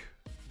cock.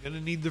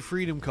 Gonna need the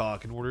freedom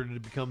cock in order to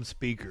become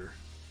speaker.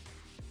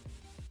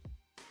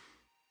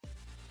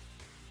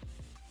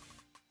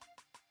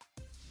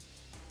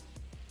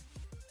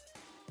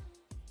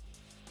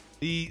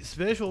 The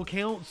special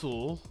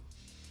counsel,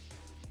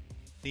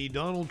 the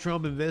Donald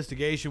Trump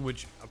investigation,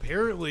 which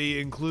apparently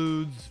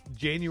includes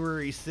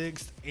January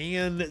 6th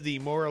and the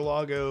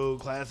Mar-a-Lago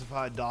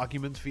classified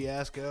documents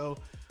fiasco,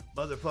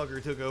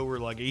 motherfucker took over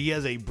like he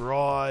has a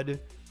broad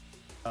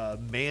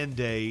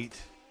mandate.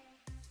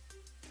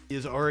 He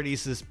has already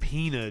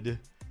subpoenaed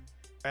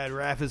Brad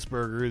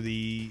Raffensperger,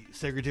 the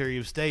Secretary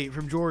of State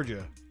from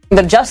Georgia.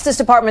 The Justice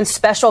Department's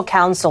special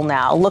counsel,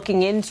 now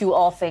looking into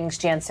all things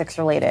Jan 6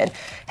 related,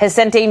 has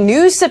sent a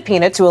new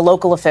subpoena to a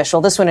local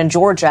official, this one in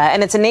Georgia,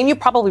 and it's a name you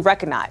probably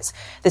recognize,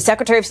 the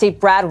Secretary of State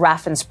Brad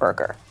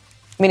Raffensperger.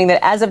 Meaning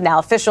that as of now,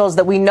 officials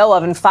that we know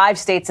of in 5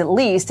 states at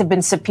least have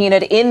been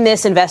subpoenaed in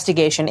this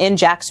investigation, in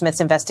Jack Smith's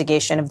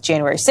investigation of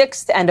January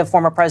 6th and of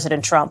former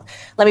President Trump.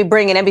 Let me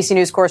bring in NBC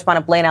News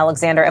correspondent Blaine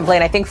Alexander. And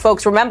Blaine, I think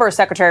folks remember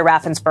Secretary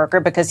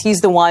Raffensperger because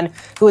he's the one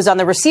who was on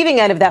the receiving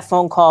end of that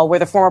phone call where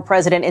the former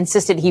president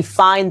insisted he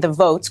find the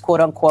votes, quote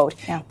unquote,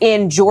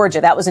 in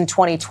Georgia. That was in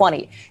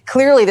 2020.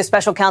 Clearly, the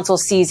special counsel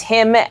sees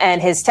him and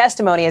his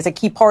testimony as a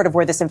key part of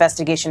where this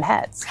investigation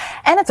heads.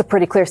 And it's a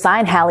pretty clear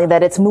sign, Hallie,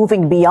 that it's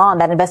moving beyond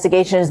that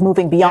investigation. Is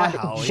moving beyond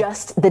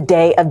just the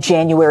day of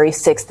January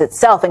 6th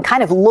itself and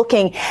kind of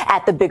looking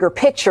at the bigger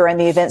picture and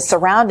the events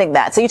surrounding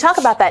that. So you talk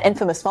about that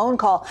infamous phone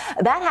call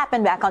that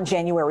happened back on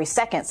January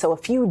 2nd. So a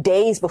few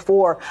days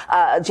before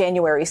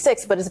January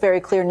 6th, but it's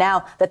very clear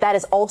now that that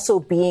is also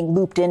being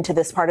looped into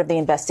this part of the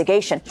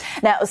investigation.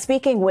 Now,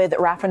 speaking with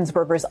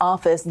Raffensperger's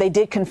office, they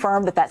did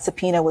confirm that that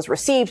subpoena was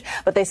received,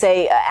 but they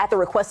say at the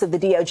request of the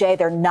DOJ,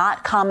 they're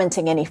not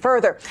commenting any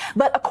further.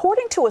 But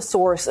according to a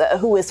source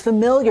who is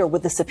familiar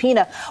with the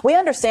subpoena,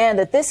 we understand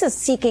that this is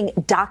seeking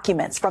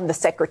documents from the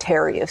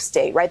Secretary of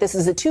State, right? This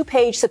is a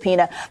 2-page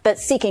subpoena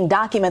that's seeking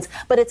documents,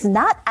 but it's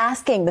not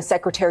asking the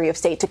Secretary of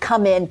State to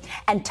come in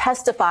and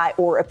testify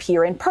or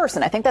appear in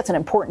person. I think that's an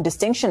important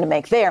distinction to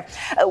make there.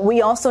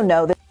 We also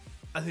know that.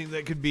 I think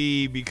that could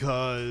be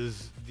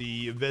because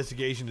the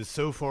investigation is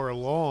so far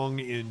along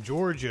in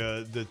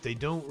Georgia that they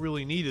don't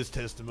really need his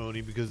testimony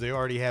because they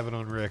already have it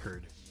on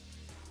record.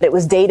 It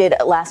was dated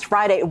last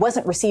Friday. It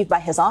wasn't received by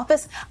his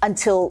office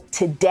until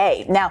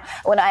today. Now,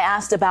 when I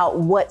asked about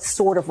what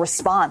sort of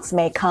response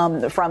may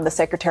come from the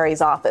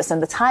Secretary's office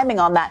and the timing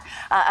on that,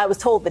 I was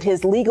told that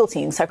his legal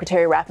team,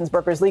 Secretary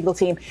Raffensperger's legal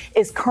team,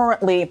 is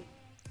currently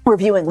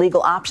reviewing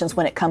legal options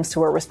when it comes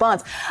to a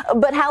response.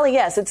 But Hallie,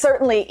 yes, it's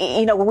certainly,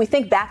 when we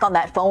think back on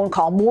that phone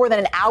call, more than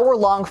an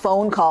hour-long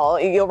phone call,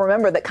 you'll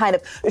remember that kind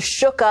of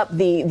shook up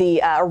the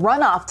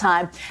runoff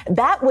time.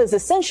 That was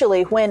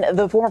essentially when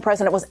the former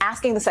president was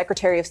asking the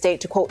Secretary of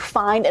State to, quote,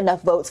 find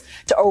enough votes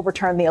to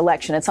overturn the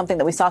election. It's something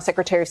that we saw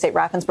Secretary of State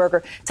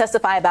Raffensperger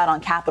testify about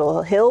on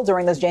Capitol Hill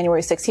during those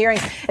January 6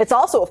 hearings. It's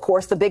also, of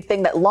course, the big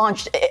thing that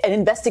launched an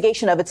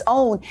investigation of its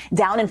own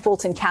down in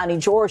Fulton County,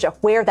 Georgia,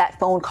 where that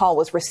phone call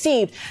was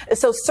received.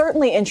 So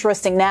certainly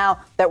interesting now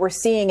that we're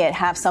seeing it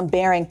have some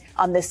bearing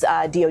on this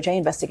DOJ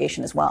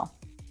investigation as well.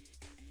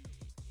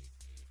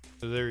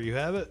 So there you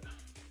have it.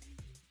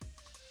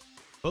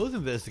 Both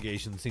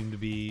investigations seem to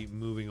be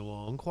moving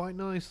along quite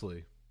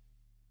nicely.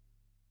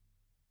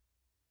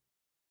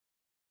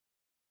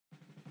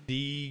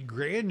 The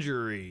grand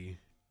jury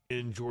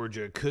in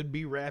Georgia could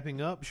be wrapping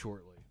up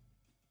shortly.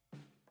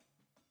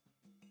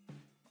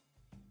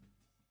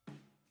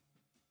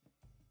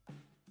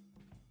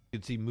 You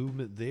could see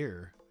movement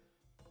there.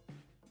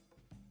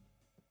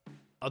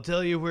 I'll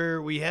tell you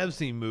where we have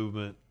seen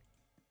movement.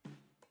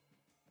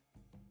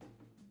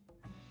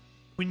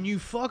 When when you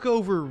fuck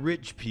over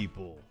rich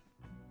people,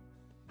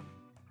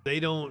 they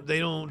don't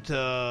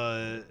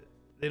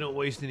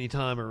waste any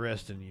time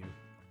arresting you.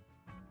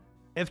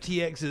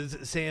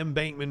 FTX's Sam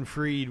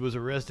Bankman-Fried was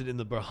arrested in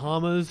the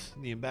Bahamas.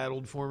 The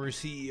embattled former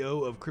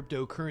CEO of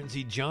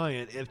cryptocurrency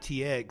giant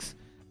FTX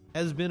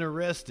has been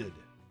arrested.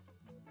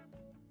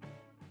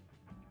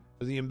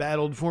 The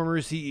embattled former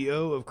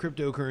CEO of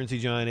cryptocurrency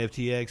giant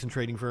FTX and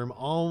trading firm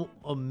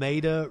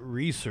Alameda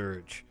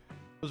Research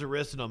was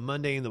arrested on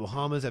Monday in the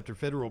Bahamas after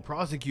federal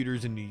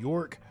prosecutors in New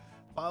York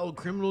filed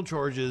criminal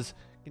charges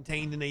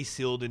contained in a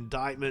sealed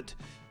indictment.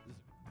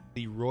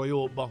 The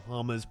Royal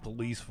Bahamas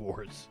Police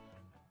Force.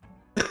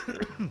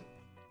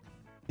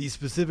 These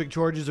specific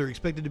charges are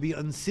expected to be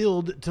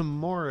unsealed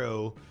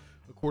tomorrow,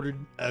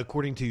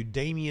 according to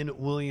Damian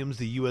Williams,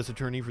 the U.S.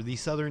 Attorney for the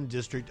Southern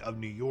District of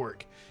New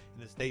York.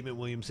 In a statement,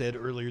 Williams said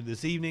earlier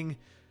this evening,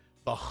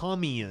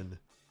 Bahamian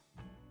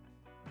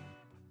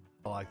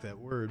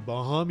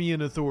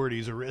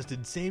authorities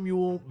arrested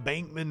Samuel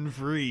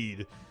Bankman-Fried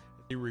at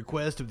the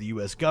request of the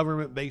U.S.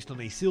 government based on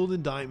a sealed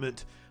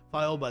indictment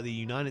filed by the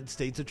United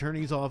States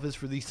Attorney's Office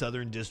for the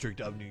Southern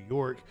District of New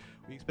York.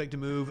 We expect to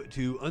move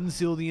to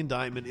unseal the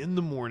indictment in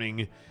the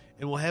morning,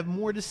 and we'll have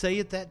more to say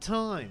at that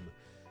time.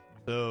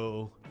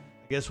 So,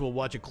 I guess we'll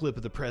watch a clip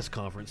of the press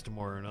conference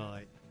tomorrow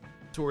night.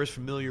 A source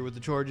familiar with the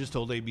charges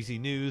told ABC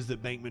News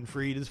that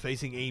Bankman-Fried is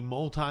facing a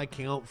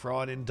multi-count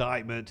fraud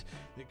indictment.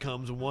 It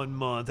comes 1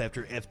 month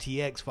after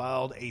FTX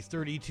filed a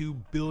 $32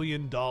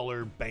 billion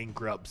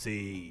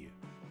bankruptcy.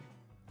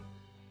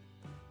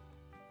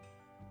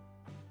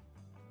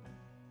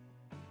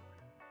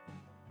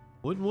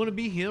 Wouldn't want to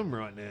be him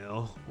right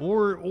now,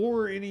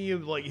 or any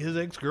of like his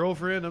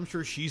ex-girlfriend. I'm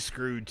sure she's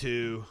screwed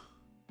too.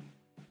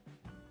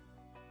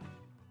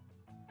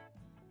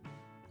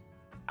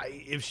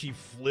 If she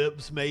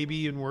flips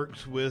maybe and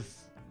works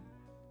with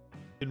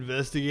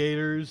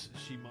investigators,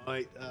 she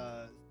might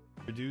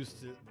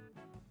reduce it.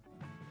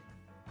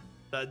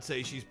 I'd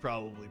say she's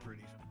probably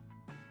pretty.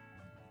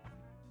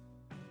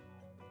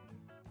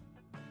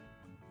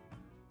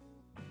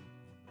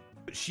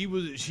 She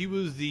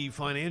was the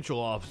financial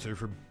officer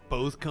for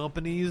both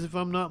companies, if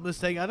I'm not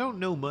mistaken. I don't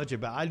know much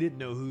about. I didn't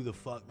know who the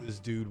fuck this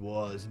dude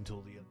was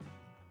until the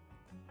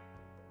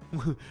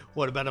other.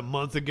 What, about a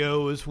month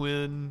ago is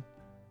when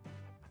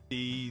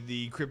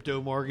the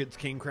crypto markets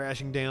came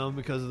crashing down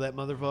because of that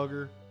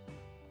motherfucker.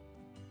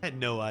 I had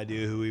no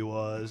idea who he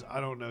was.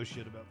 I don't know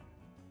shit about him.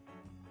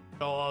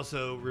 I'll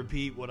also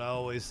repeat what I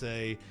always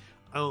say.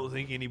 I don't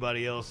think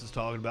anybody else is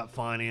talking about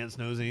finance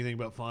knows anything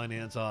about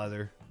finance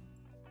either.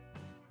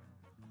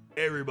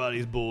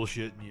 Everybody's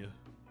bullshitting you.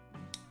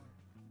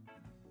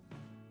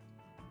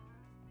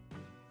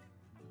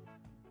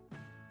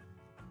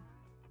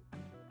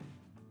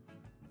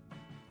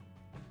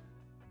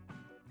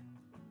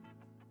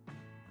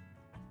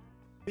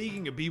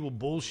 Speaking of people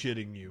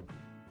bullshitting you,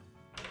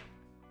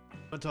 I'm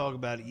going to talk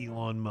about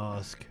Elon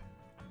Musk.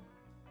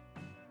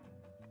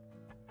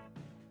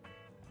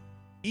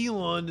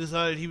 Elon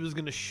decided he was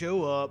going to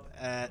show up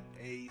at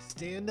a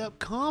stand-up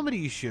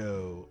comedy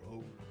show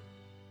over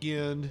the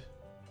weekend,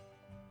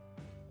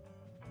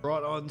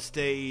 brought on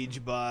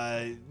stage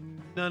by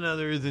none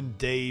other than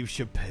Dave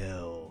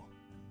Chappelle.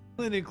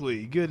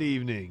 Clinically, good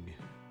evening.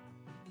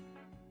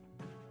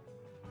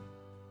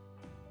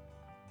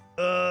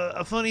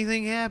 A funny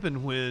thing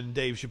happened when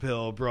Dave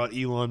Chappelle brought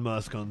Elon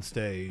Musk on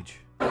stage.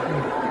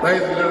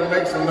 Ladies and gentlemen,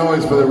 make some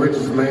noise for the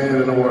richest man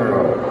in the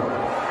world.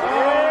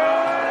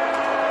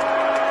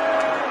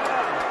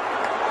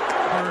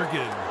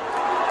 Bergen.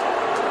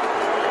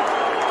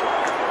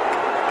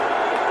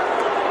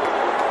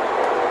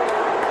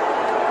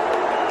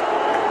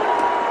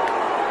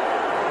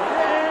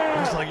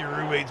 Looks like your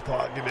roommate's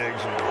pot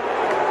connection.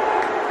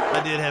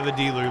 I did have a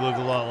dealer look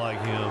a lot like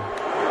him.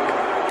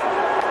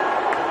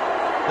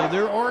 So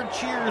there are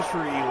cheers for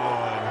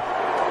Elon.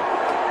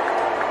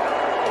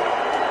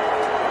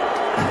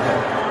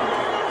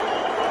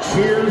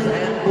 Cheers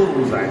and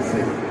booze, I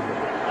see.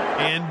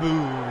 And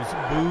booze.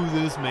 Boo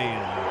this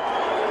man.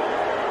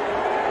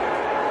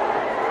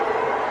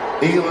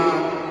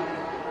 Elon.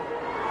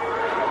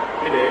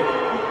 Hey, Dave.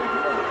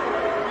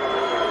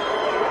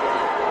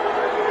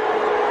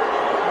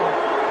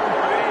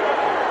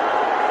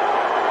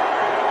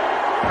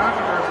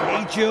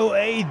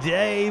 HOA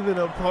Dave and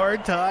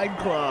Apartheid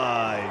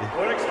Clyde.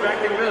 Weren't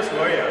expecting this,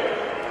 were you?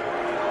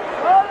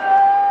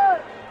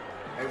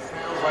 It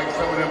sounds like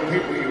some of them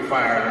people you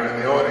fired are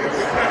in the audience.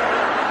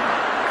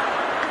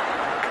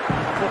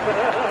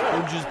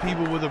 Or just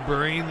people with a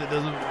brain that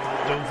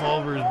don't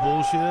fall for his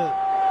bullshit.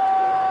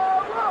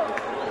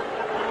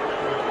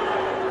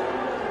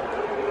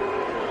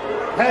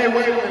 Hey,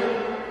 wait a minute.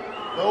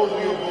 Those of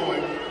you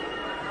booing.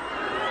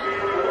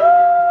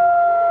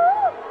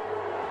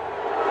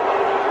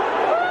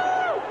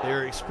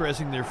 They're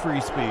expressing their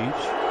free speech.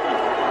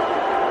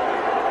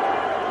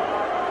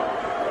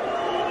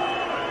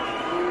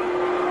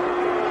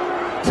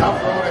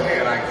 Tough road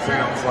ahead, it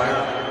sounds like.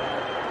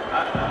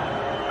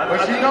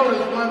 But you notice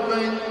one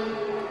thing,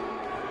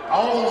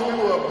 all those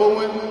people are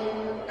booing,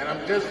 and I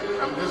I'm just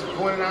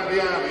pointing out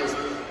the obvious.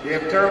 You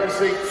have terrible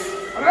seats.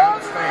 I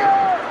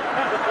understand.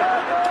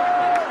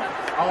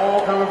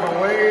 All coming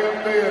from way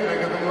up there,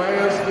 nigga, the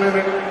last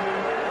minute.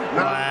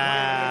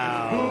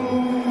 Wow.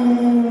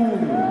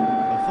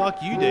 Well,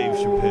 fuck you, Dave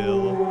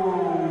Chappelle.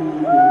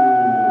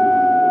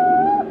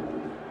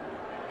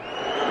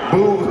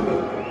 Boo.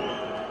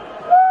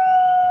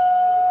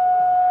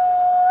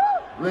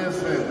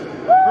 Listen.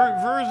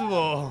 First of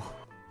all,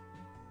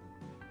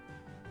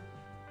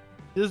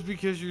 just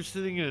because you're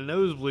sitting in a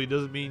nosebleed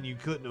doesn't mean you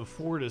couldn't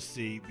afford a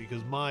seat,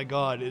 because my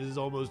God, it is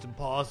almost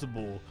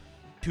impossible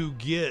to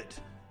get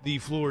the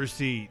floor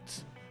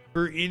seats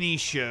for any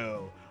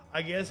show.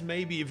 I guess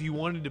maybe if you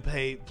wanted to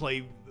pay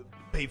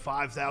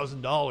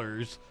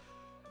 $5,000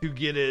 to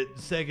get it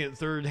second,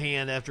 third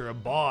hand after a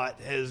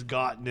bot has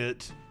gotten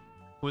it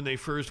when they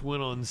first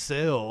went on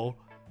sale.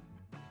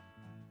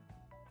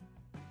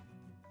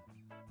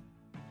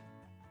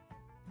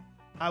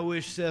 I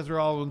wish Seth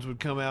Rollins would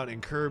come out and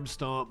curb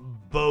stomp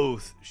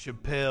both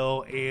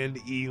Chappelle and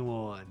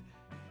Elon.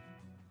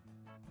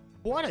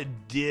 What a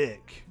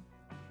dick.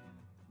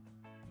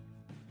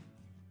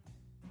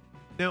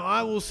 Now,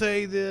 I will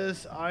say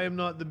this. I am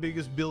not the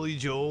biggest Billy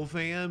Joel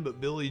fan, but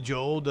Billy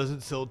Joel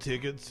doesn't sell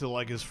tickets to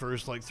like his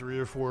first like 3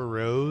 or 4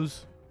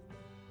 rows.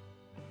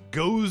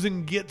 Goes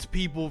and gets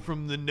people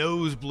from the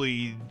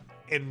nosebleed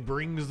and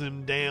brings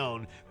them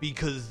down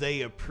because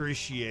they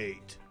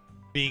appreciate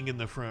being in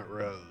the front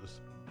rows.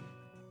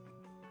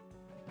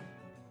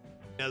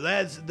 Now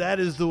that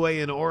is the way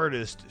an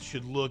artist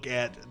should look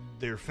at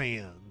their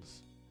fans.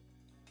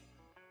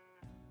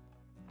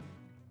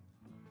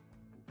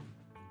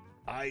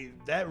 I've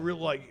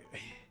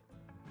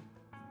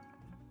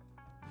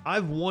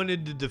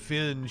wanted to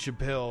defend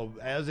Chappelle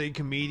as a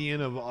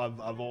comedian.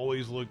 I've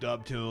always looked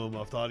up to him.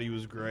 I thought he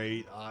was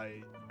great.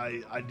 I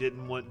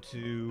didn't want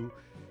to,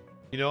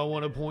 I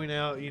want to point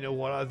out,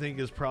 what I think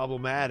is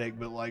problematic.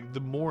 But like the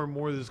more and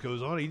more this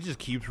goes on, he just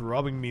keeps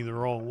rubbing me the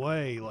wrong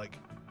way. Like,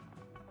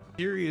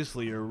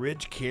 seriously, a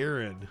rich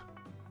Karen.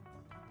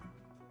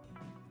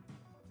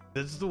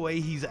 That's the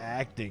way he's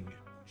acting.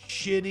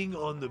 Shitting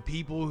on the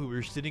people who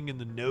are sitting in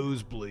the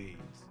nosebleeds.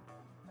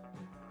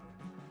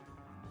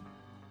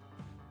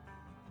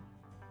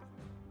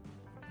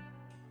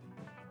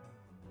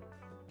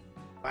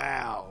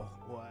 Wow.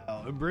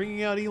 And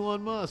bringing out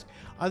Elon Musk.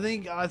 I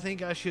think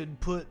I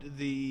should put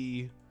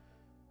the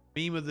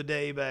meme of the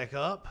day back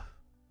up.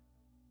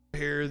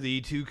 Compare the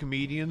two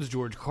comedians,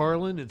 George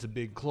Carlin, It's a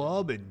Big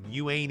Club, and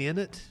You Ain't in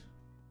It.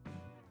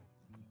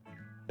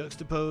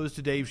 Juxtaposed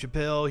to Dave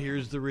Chappelle,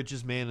 Here's the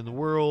Richest Man in the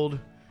World.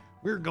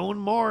 We're going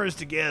to Mars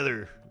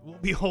together. We'll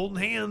be holding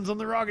hands on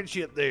the rocket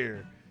ship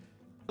there.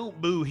 Don't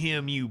boo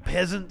him, you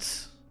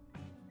peasants.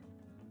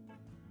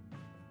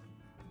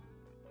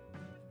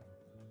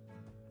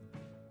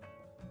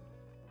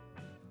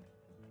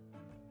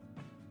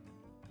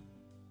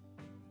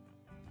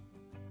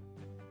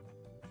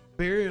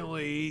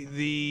 Apparently,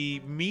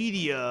 the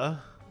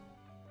media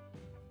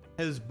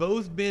has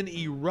both been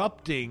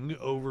erupting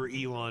over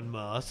Elon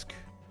Musk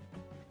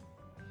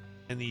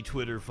and the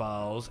Twitter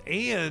files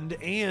and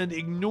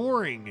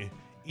ignoring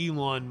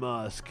Elon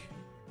Musk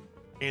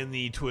and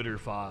the Twitter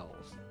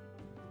files.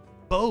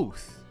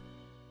 Both.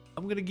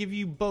 I'm going to give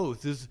you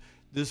both.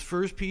 This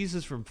first piece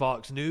is from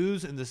Fox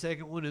News and the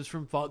second one is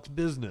from Fox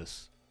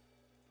Business.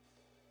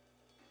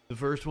 The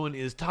first one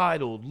is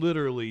titled,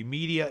 literally,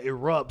 Media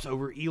Erupts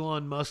Over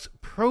Elon Musk's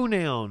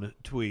Pronoun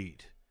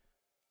Tweet.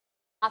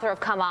 Author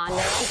of Come On,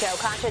 Joe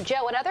Concha.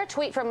 Joe, another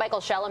tweet from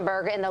Michael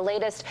Schellenberg in the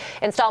latest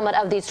installment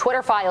of these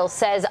Twitter files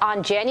says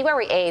on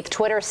January 8th,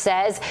 Twitter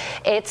says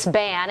its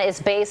ban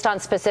is based on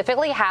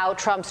specifically how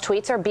Trump's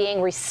tweets are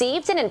being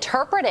received and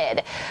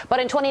interpreted. But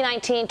in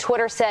 2019,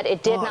 Twitter said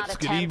it did not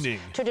attempt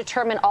to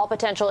determine all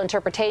potential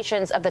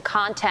interpretations of the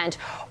content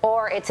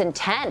or its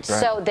intent. Right.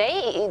 So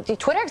the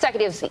Twitter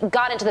executives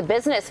got into the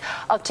business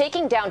of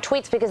taking down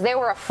tweets because they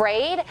were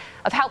afraid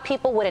of how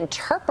people would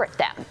interpret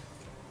them.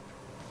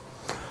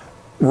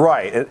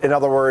 Right. In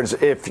other words,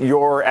 if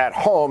you're at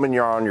home and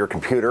you're on your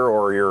computer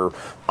or you're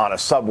on a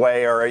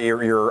subway or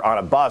you're on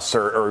a bus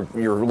or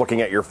you're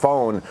looking at your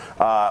phone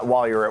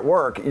while you're at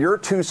work, you're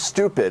too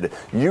stupid.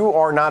 You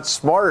are not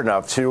smart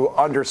enough to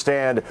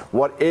understand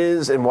what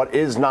is and what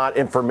is not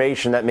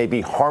information that may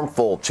be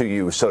harmful to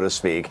you, so to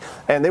speak.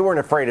 And they weren't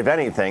afraid of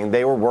anything.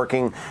 They were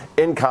working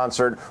in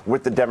concert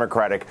with the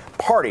Democratic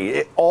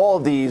Party. All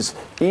of these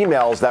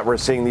emails that we're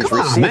seeing, these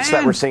receipts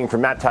that we're seeing from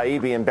Matt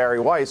Taibbi and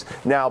Barry Weiss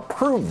now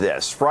prove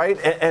this.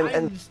 Right, and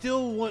I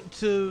still want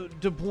to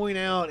point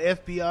out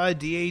FBI,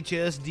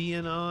 DHS,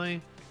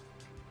 DNI.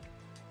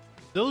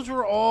 Those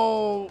were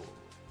all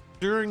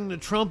during the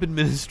Trump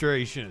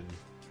administration,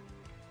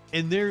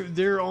 and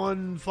they're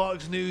on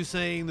Fox News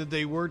saying that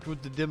they worked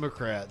with the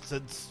Democrats.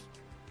 That's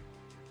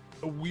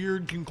a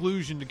weird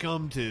conclusion to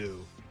come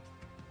to.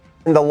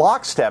 in the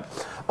lockstep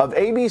of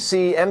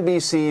ABC,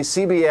 NBC,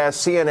 CBS,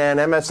 CNN,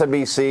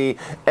 MSNBC,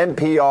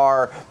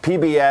 NPR,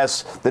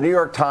 PBS, the New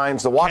York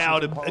Times, the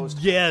Washington Post.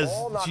 Yes,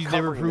 she's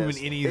never proven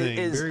anything.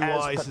 Is Barry as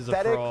Weiss is a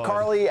pathetic, fraud.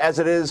 Carly, as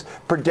it is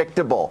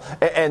predictable.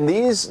 And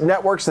these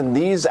networks and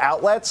these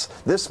outlets,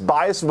 this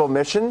bias of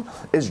omission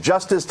is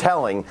just as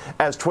telling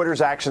as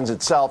Twitter's actions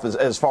itself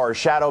as far as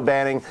shadow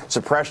banning,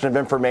 suppression of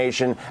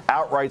information,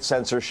 outright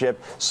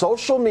censorship.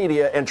 Social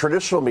media and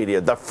traditional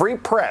media, the free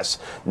press,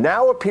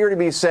 now appear to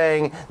be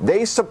saying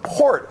they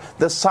support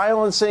the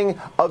silencing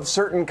of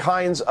certain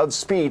kinds of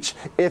speech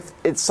if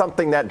it's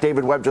something that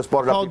David Webb just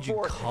brought up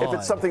before. If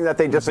it's something that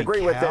they disagree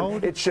with,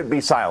 then it should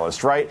be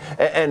silenced, right?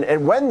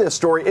 And when this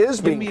story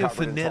is being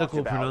covered and talked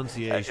about,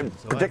 pronunciation,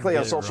 particularly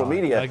on social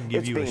media, I can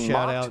give it's you a being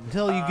shout mocked, out and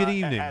tell you good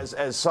evening.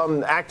 as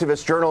some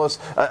activist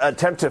journalists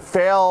attempt to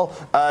fail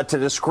to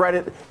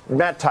discredit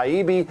Matt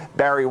Taibbi,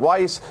 Barry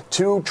Weiss,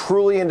 two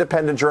truly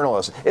independent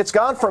journalists. It's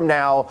gone from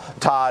now,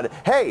 Todd,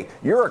 hey,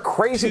 you're a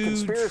crazy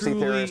conspiracy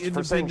theorist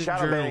for saying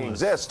shadow banning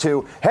exists,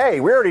 to, hey,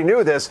 we already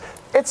knew this.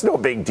 It's no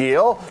big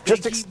deal.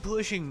 Just keep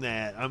pushing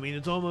that. I mean,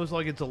 it's almost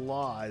like it's a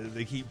lie that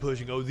they keep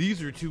pushing. Oh,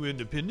 these are two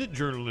independent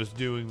journalists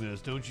doing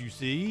this. Don't you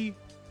see?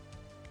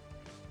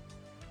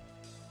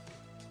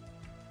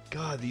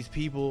 God, these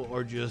people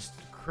are just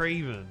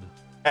craven.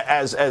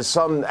 As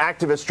some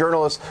activist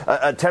journalists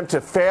attempt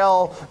to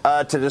fail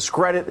to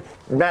discredit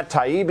Matt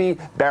Taibbi,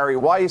 Barry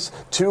Weiss,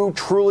 two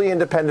truly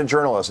independent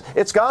journalists.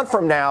 It's gone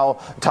from now,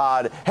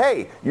 Todd,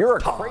 hey, you're a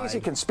crazy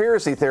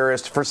conspiracy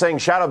theorist for saying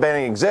shadow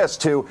banning exists,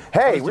 to,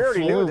 hey, we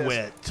already knew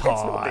this. It's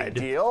no big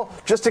deal.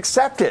 Just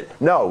accept it.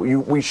 No,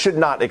 we should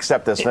not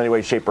accept this in any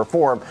way, shape, or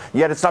form,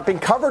 yet it's not being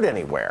covered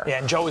anywhere. Yeah,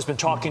 and Joe has been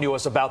talking to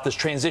us about this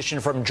transition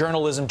from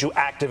journalism to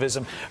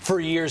activism for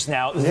years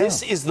now. Yeah.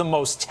 This is the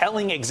most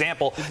telling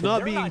example. It's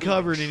not being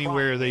covered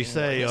anywhere, they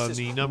say, on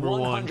the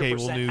 #1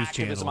 cable news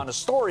channel. On a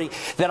story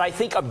that I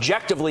think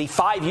objectively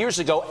 5 years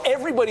ago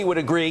everybody would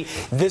agree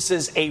this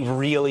is a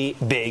really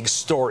big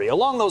story.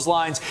 Along those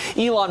lines,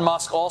 Elon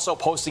Musk also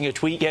posting a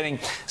tweet getting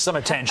some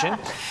attention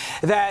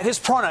that his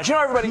pronouns, you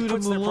know, everybody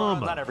puts their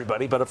pronouns, not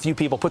everybody, but a few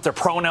people put their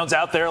pronouns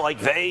out there like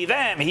they,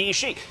 them, he,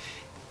 she.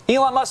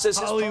 Elon Musk says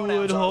his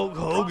pronouns are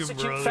prosecute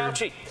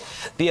Fauci.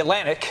 The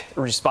Atlantic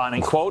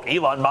responding, quote,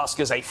 Elon Musk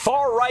is a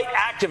far-right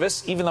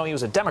activist, even though he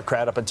was a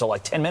Democrat up until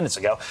like 10 minutes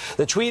ago.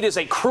 The tweet is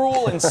a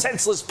cruel and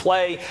senseless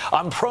play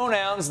on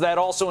pronouns that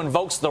also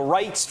invokes the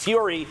right's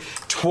fury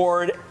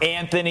toward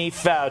Anthony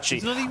Fauci.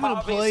 It's not even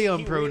a play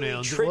on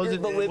pronouns. Really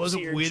it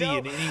wasn't witty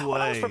in any way.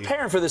 When I was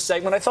preparing for this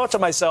segment, I thought to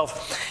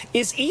myself,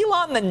 is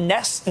Elon the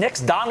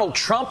next Donald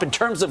Trump in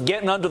terms of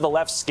getting under the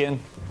left's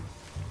skin?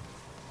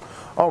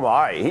 Oh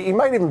my, he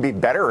might even be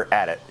better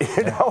at it.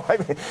 You know, I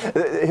mean,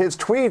 his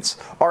tweets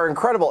are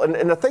incredible.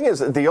 And the thing is,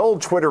 the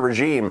old Twitter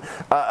regime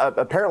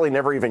apparently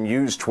never even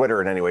used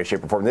Twitter in any way,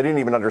 shape, or form. They didn't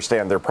even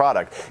understand their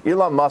product.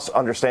 Elon must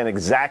understand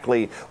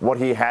exactly what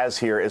he has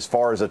here as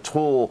far as a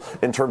tool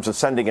in terms of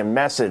sending a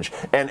message.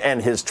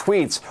 And his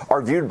tweets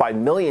are viewed by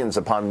millions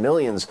upon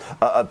millions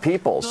of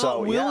people.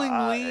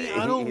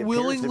 I don't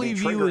willingly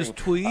view his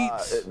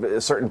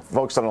tweets. Certain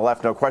folks on the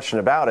left, no question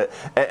about it.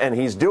 And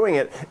he's doing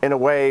it in a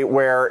way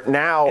where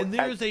now... And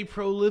there's a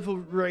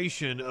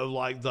proliferation of,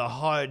 like, the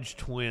Hodge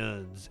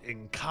twins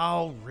and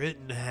Kyle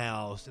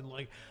Rittenhouse. And,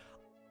 like,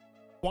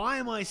 why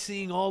am I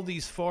seeing all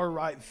these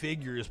far-right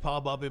figures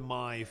pop up in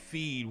my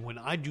feed when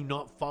I do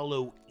not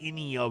follow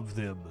any of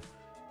them?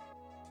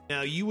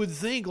 Now, you would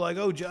think, like,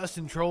 oh,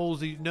 Justin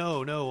trolls.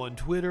 No, on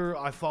Twitter,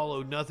 I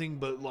follow nothing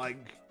but,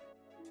 like,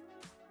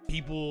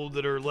 people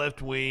that are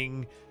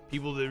left-wing,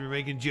 people that are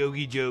making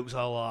jokey jokes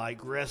I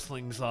like,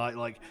 wrestling site.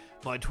 Like,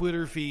 my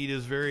Twitter feed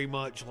is very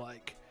much,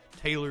 like,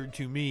 tailored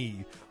to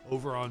me.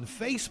 Over on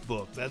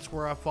Facebook, that's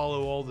where I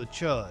follow all the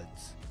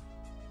chuds.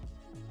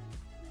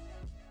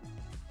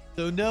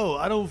 So no,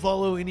 I don't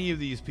follow any of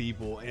these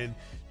people. And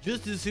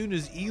just as soon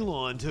as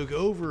Elon took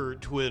over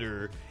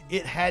Twitter,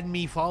 it had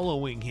me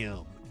following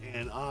him.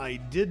 And I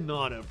did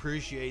not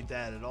appreciate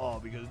that at all,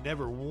 because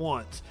never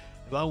once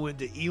if I went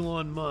to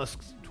Elon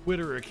Musk's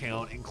Twitter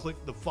account and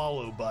clicked the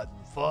follow button,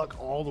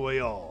 fuck all the way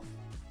off.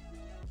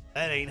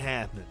 That ain't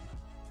happening.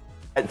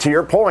 To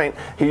your point,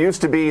 he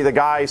used to be the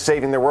guy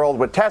saving the world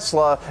with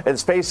Tesla and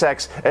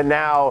SpaceX, and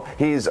now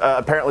he's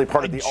apparently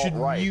part of the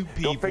alt-right.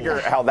 Go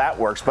figure how that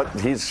works, but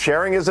he's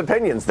sharing his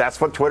opinions.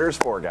 That's what Twitter's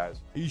for, guys.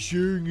 He's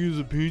sharing his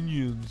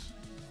opinions.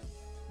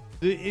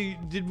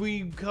 Did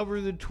we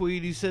cover the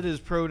tweet? He said his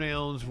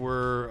pronouns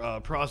were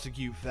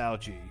prosecute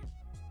Fauci.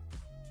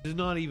 This is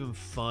not even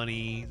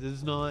funny. This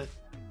is not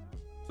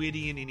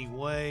witty in any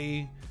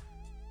way.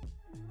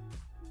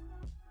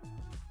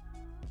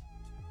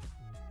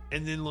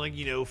 And then, like,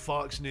 you know,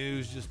 Fox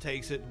News just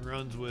takes it and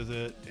runs with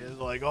it. And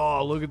like,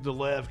 oh, look at the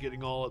left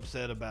getting all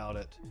upset about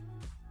it.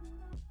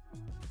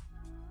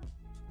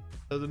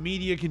 So the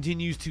media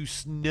continues to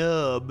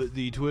snub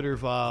the Twitter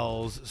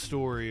Files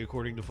story,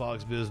 according to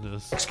Fox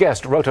Business. Next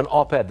guest wrote an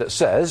op-ed that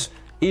says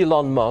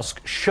Elon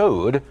Musk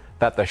showed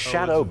that the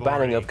shadow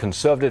banning of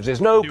conservatives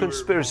is no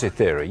conspiracy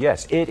theory.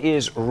 Yes, it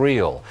is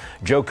real.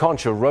 Joe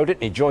Concha wrote it,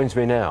 and he joins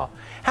me now.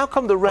 How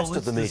come the rest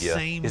of the media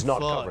is not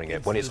covering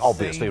it when it's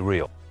obviously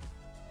real?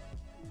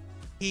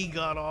 He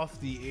got off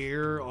the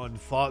air on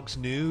Fox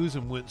News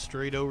and went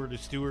straight over to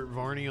Stuart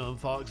Varney on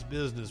Fox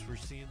Business. We're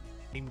seeing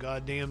the same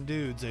goddamn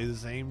dude say the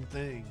same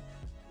thing.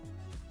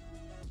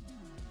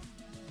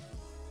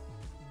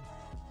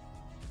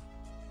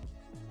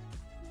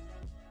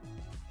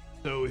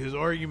 So his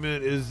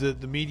argument is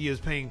that the media is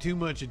paying too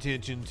much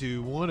attention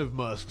to one of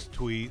Musk's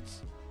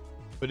tweets,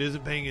 but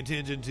isn't paying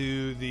attention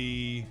to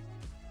the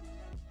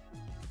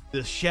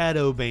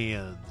shadow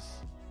bans.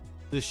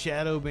 The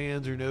shadow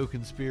bans are no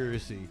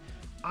conspiracy.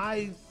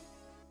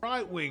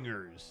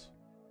 Right-wingers.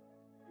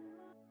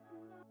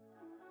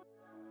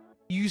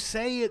 You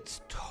say it's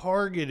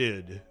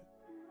targeted.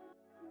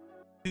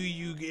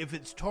 If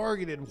it's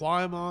targeted,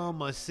 why am I on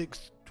my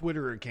 6th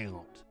Twitter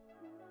account?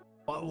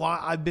 Why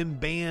I've been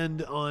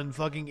banned on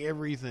fucking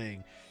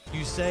everything.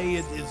 You say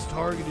it's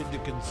targeted to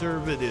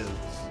conservatives,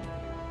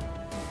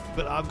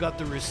 but I've got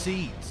the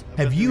receipts.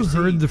 Have you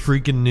heard the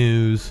freaking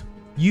news?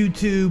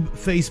 YouTube,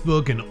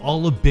 Facebook, and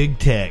all of big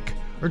tech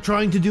are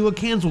trying to do a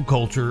cancel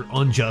culture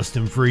on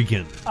Justin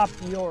Freakin. Up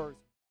yours.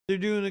 They're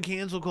doing a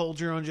cancel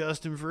culture on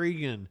Justin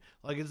Freakin.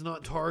 Like it's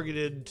not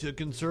targeted to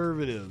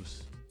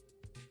conservatives.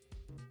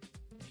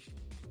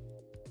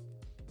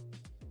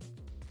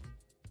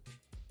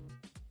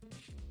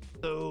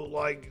 So,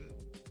 like,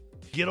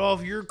 get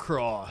off your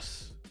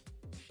cross.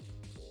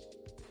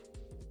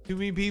 Too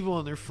many people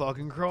on their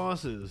fucking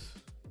crosses.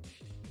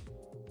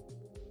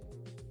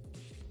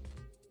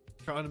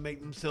 Trying to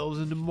make themselves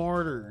into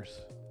martyrs.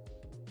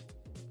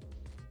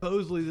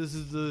 Supposedly this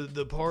is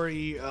the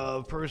party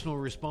of personal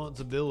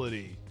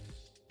responsibility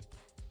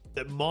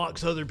that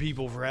mocks other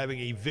people for having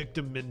a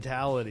victim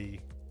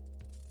mentality.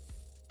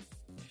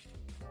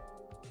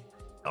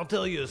 I'll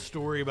tell you a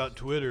story about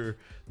Twitter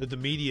that the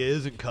media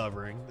isn't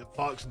covering, that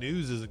Fox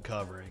News isn't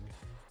covering.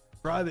 A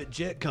private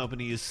jet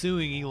company is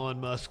suing Elon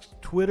Musk's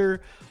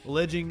Twitter,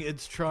 alleging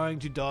it's trying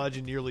to dodge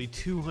a nearly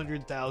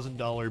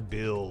 $200,000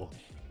 bill.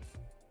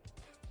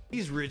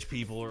 These rich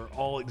people are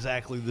all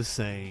exactly the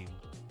same.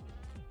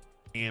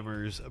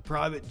 Scammers. A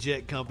private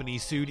jet company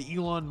sued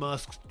Elon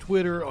Musk's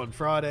Twitter on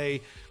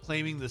Friday,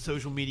 claiming the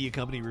social media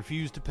company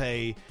refused to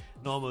pay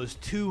an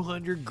almost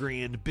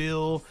 $200,000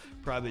 bill.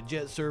 Private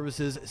jet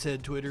services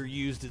said Twitter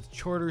used its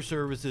charter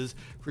services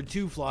for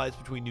 2 flights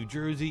between New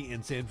Jersey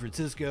and San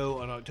Francisco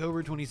on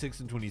October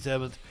 26th and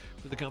 27th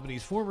for the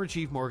company's former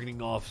chief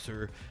marketing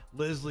officer,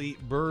 Leslie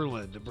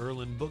Berland.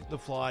 Berland booked the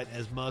flight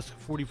as Musk's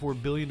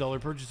 $44 billion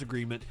purchase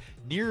agreement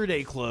neared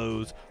a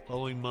close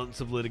following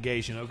months of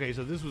litigation. Okay,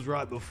 so this was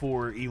right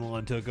before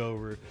Elon took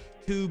over.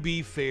 To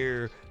be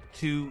fair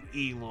to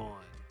Elon.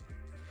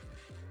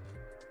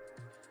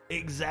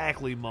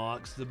 Exactly,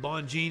 Mox. The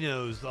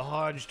Bonginos, the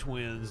Hodge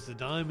twins, the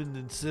Diamond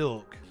and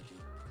Silk.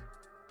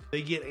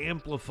 They get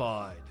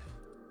amplified.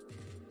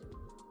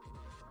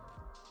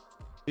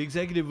 The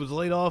executive was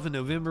laid off in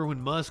November when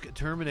Musk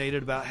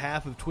terminated about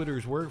half of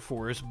Twitter's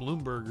workforce.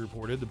 Bloomberg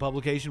reported the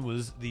publication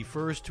was the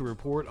first to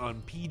report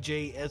on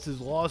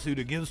PJS's lawsuit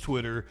against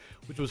Twitter,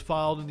 which was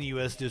filed in the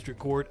U.S. District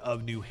Court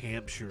of New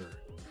Hampshire.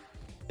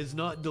 It's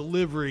not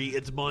delivery,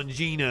 it's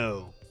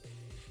Bongino.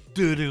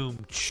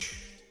 Doo-doom.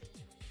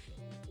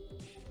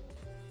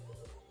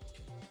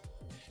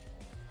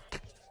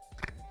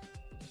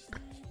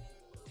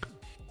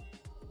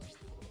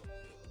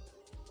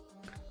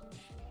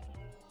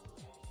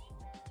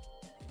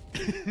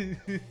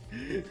 It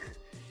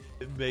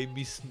made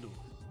me snort.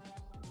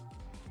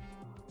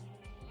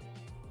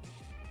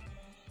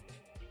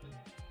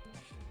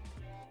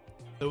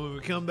 So when we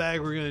come back,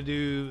 we're gonna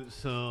do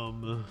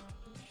some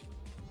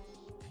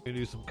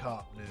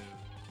cop news.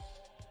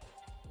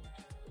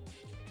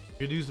 We're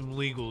gonna do some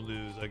legal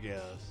news, I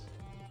guess.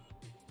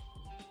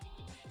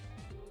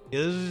 Yeah,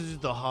 this is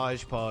just a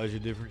hodgepodge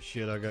of different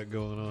shit I got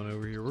going on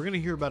over here. We're gonna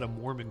hear about a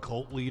Mormon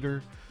cult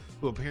leader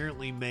who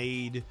apparently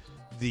made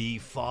the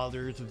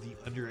fathers of the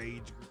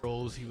underage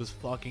girls he was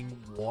fucking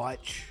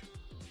watch.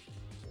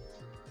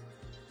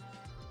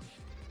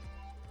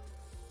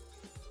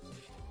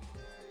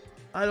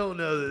 I don't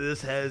know that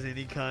this has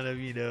any kind of,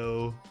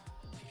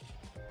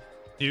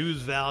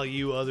 news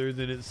value other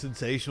than its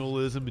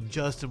sensationalism, and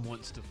Justin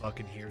wants to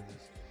fucking hear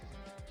this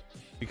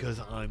because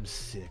I'm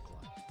sick.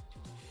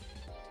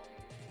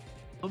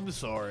 I'm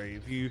sorry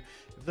if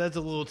that's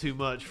a little too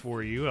much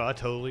for you. I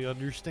totally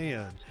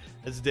understand.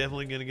 It's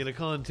definitely going to get a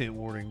content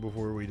warning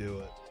before we do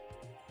it.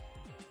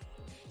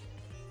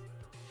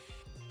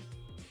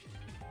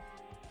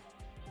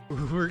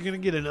 We're going to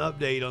get an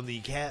update on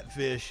the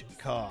catfish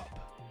cop.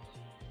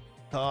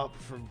 Cop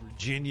from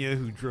Virginia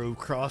who drove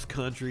cross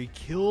country,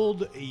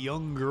 killed a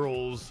young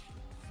girl's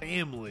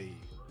family,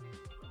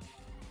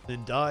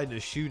 then died in a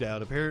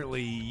shootout.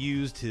 Apparently he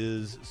used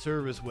his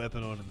service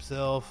weapon on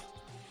himself.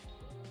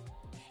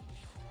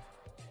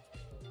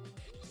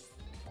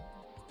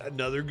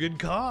 Another good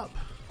cop.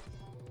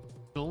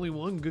 Only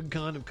one good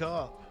kind of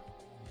cop.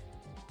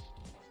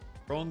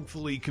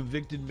 Wrongfully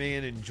convicted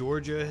man in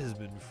Georgia has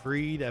been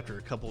freed after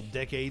a couple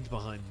decades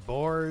behind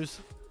bars.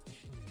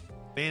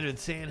 Man in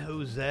San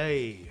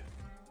Jose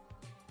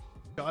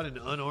shot an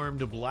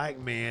unarmed black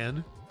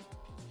man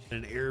in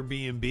an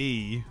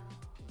Airbnb.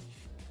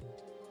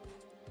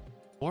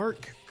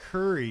 Mark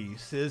Curry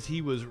says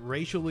he was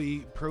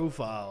racially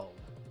profiled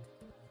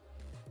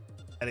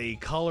at a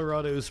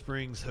Colorado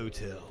Springs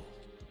hotel.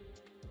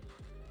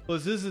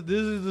 Plus, this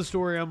is the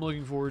story I'm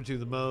looking forward to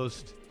the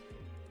most.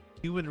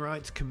 Human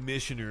Rights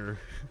Commissioner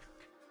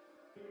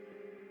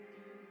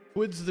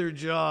quits their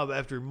job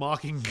after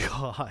mocking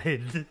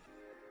God.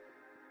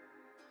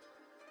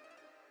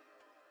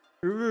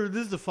 Remember,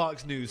 this is a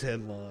Fox News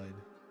headline.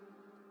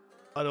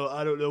 I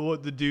don't know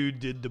what the dude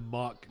did to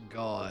mock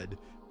God,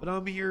 but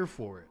I'm here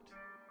for it.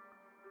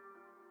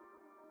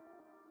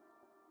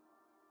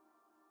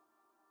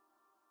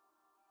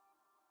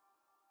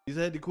 He's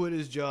had to quit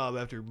his job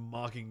after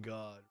mocking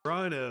God.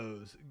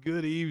 Rhinos,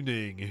 good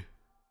evening.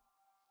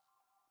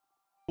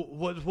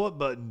 What's what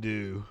button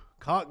do?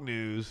 Cock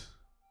News.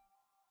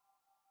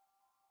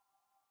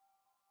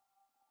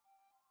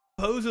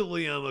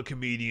 Supposedly I'm a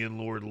comedian,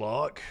 Lord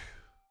Locke.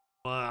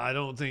 I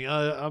don't think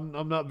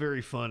I'm not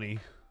very funny.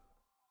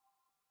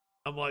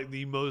 I'm like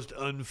the most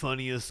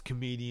unfunniest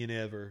comedian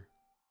ever.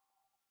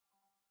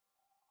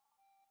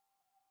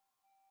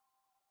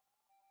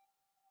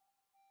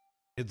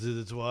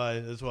 That's why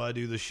I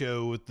do the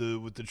show with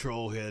the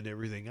troll head and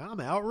everything. I'm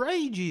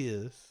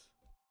outrageous.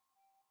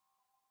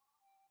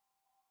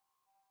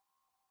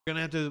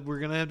 We're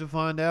gonna have to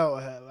find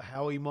out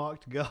how he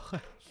mocked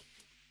God.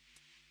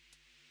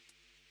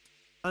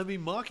 I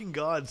mean, mocking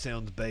God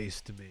sounds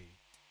base to me.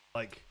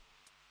 Like,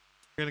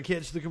 we're gonna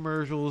catch the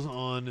commercials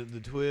on the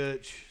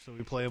Twitch, so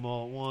we play them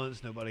all at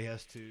once. Nobody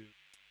has to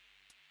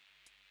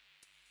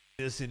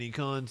miss any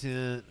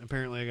content.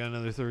 Apparently, I got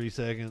another 30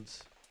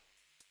 seconds.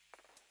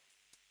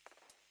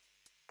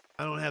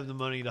 I don't have the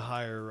money to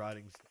hire a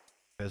writing staff,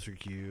 Professor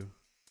Q.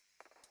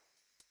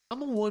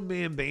 I'm a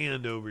one-man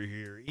band over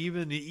here.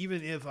 Even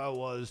if I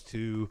was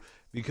to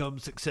become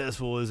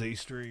successful as a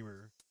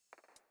streamer,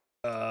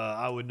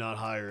 I would not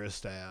hire a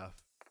staff.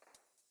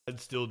 I'd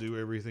still do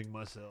everything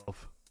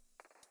myself.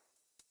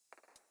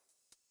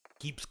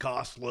 Keeps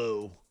costs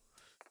low.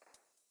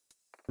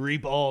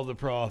 Reap all the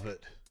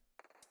profit.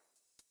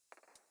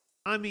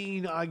 I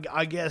mean,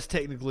 I guess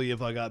technically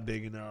if I got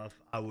big enough,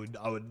 I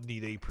would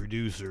need a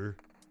producer.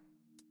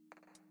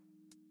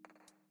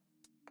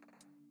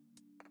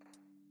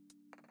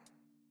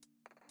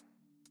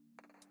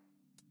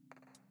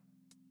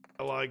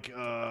 I like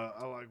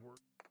work.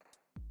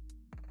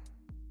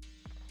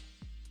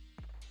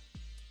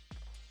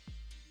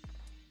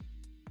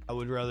 I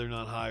would rather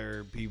not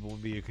hire people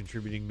and be a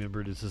contributing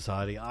member to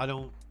society. I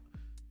don't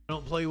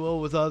play well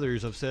with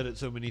others. I've said it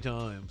so many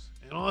times.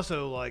 And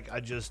also, like,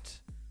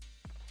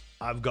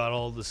 I've got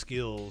all the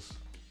skills.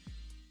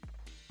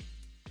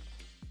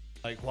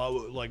 Like,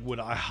 would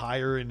I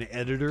hire an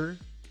editor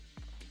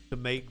to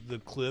make the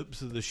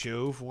clips of the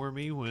show for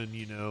me when,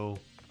 you know,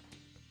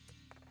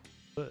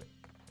 but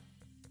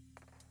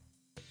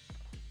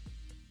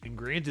and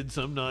granted,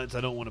 some nights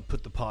I don't want to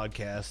put the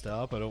podcast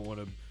up. I don't want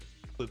to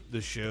clip the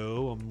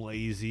show. I'm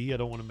lazy. I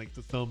don't want to make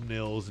the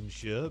thumbnails and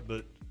shit,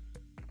 but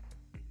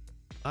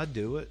I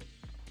do it.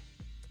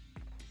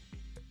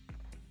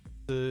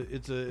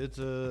 It's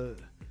a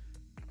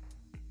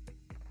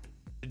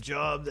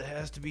job that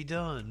has to be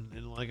done,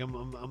 and like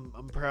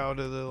I'm proud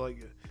of the like.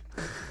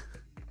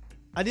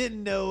 I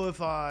didn't know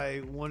if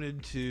I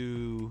wanted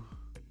to.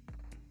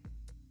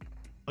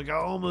 Like, I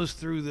almost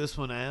threw this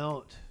one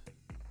out.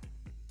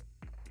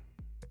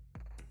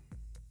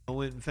 I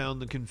went and found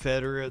the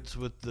Confederates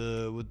with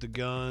the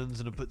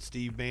guns, and I put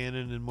Steve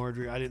Bannon and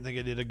Marjorie. I didn't think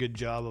I did a good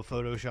job of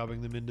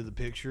photoshopping them into the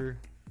picture.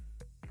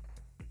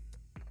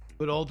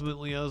 But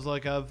ultimately, I was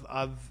like,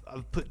 I've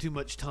put too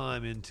much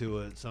time into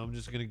it, so I'm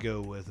just gonna go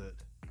with it.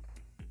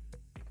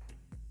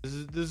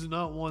 This is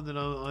not one that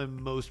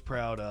I'm most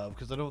proud of,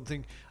 because I don't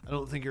think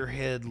her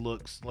head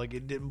looks like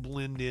it didn't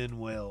blend in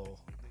well.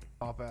 They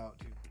pop out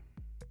too.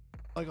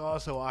 Like,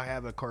 also, I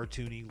have a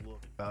cartoony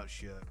look about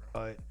shit,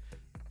 right?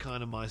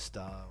 Kind of my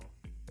style.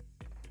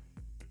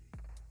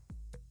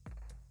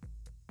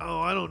 Oh,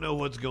 I don't know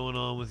what's going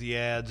on with the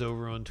ads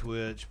over on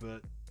Twitch,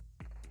 but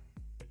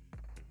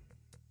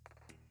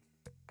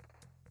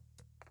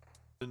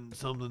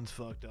something's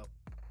fucked up.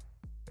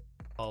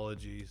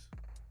 Apologies.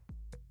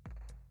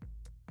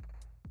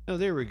 Oh,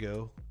 there we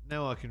go.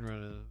 Now I can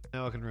run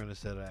a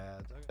set of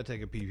ads. I gotta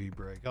take a pee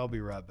break. I'll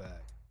be right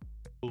back.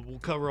 We'll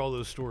cover all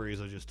those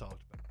stories I just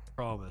talked about.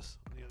 Promise.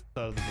 On the other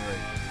side of the break.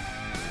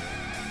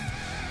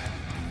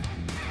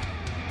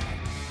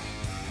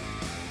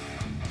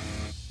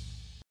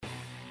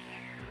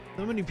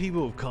 So many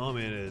people have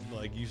commented,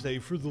 like, you say,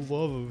 for the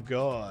love of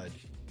God.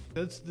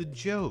 That's the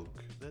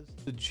joke. That's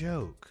the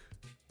joke.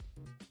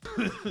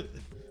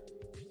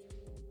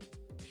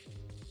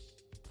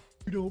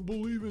 You don't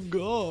believe in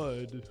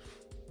God.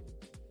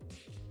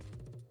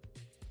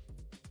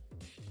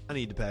 I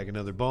need to pack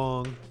another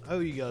bong. I owe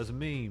you guys a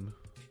meme.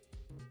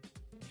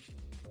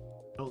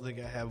 don't think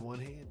I have one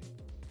handy.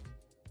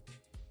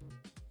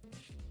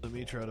 Let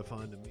me try to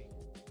find a meme.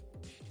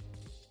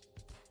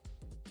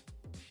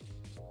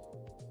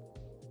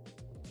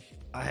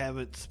 I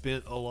haven't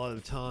spent a lot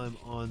of time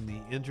on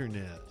the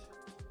internet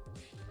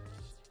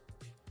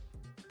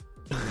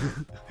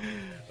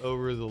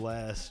over the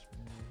last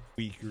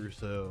week or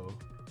so.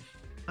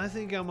 I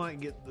think I might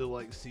get the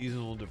like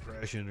seasonal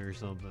depression or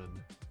something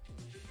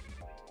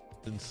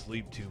and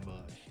sleep too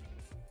much.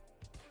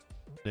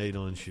 Nate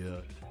on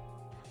shit.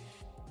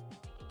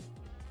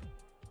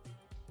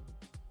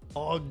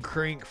 Og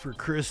crank for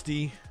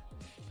Christy.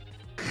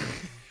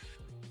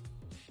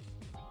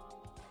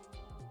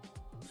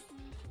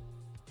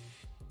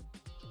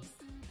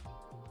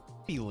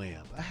 Happy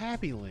lamp. A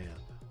happy lamp.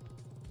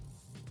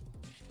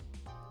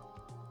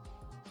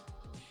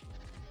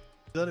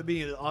 Let it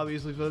be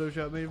obviously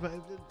Photoshop made.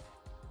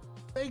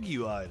 Thank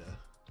you, Ida.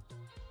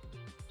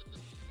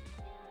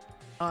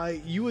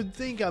 You would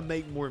think I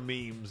make more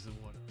memes than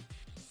one.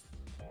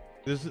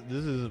 This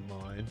isn't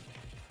mine.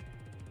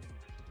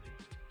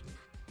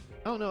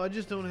 I don't know. I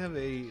just don't have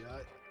I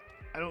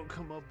don't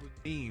come up with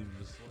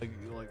memes like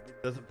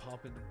it doesn't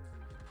pop in.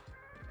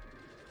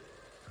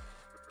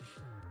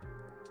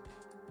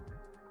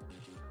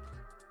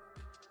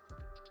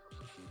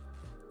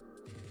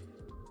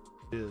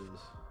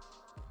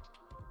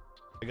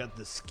 I got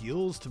the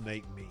skills to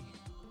make memes.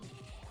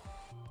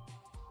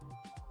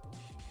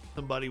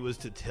 Somebody was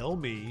to tell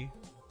me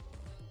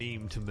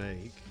meme to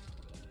make.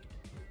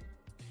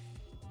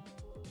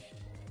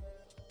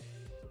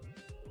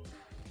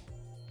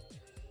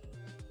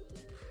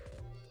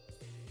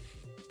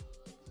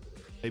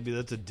 Maybe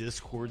that's a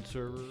Discord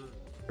server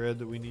thread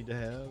that we need to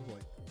have,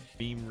 like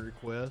meme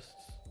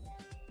requests.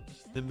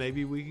 Then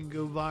maybe we can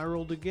go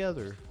viral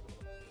together.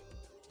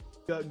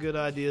 Got good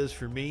ideas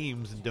for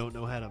memes and don't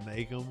know how to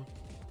make them.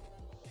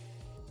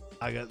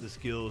 I got the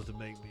skills to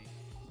make memes.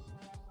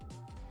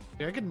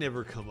 I could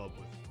never come up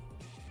with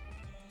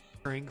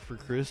prank for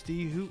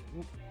Christy. Who?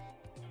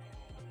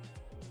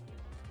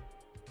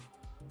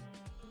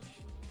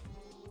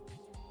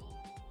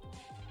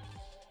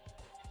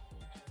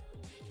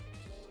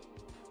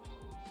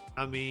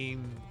 I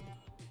mean,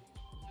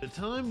 the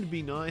time to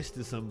be nice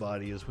to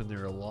somebody is when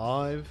they're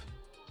alive.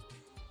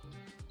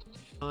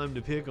 Time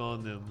to pick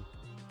on them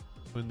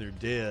when they're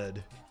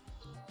dead.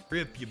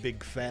 Rip, you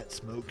big fat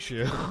smoke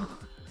show.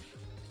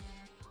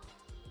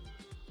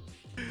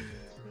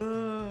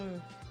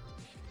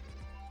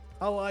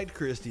 I liked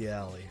Christy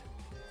Alley.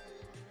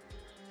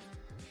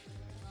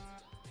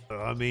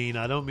 I mean,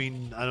 I don't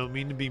mean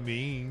to be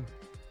mean.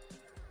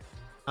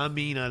 I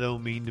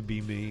don't mean to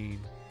be mean.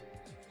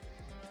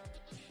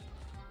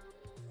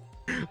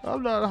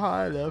 I'm not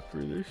high enough for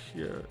this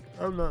shit.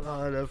 I'm not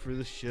high enough for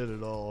this shit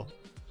at all.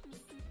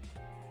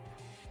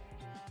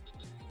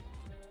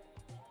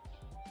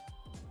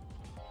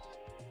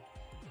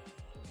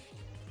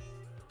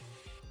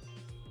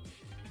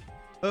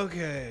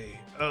 Okay,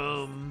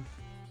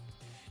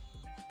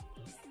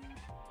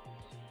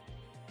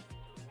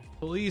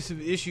 police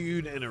have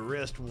issued an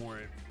arrest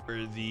warrant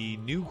for the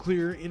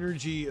nuclear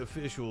energy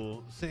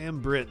official Sam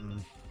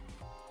Brinton.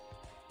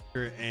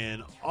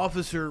 An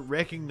officer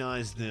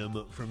recognized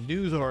them from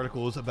news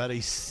articles about a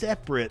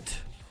separate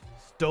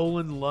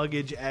stolen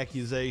luggage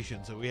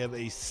accusation. So we have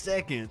a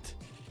second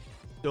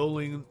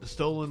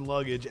stolen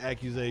luggage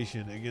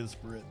accusation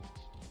against Brinton.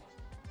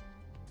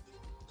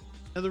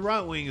 Now, the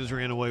right wing has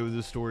ran away with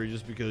this story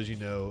just because, you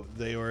know,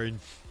 they are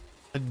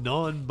a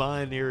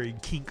non-binary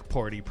kink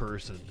party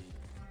person.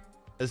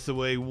 That's the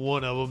way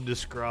one of them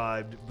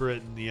described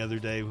Brinton the other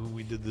day when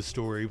we did the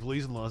story.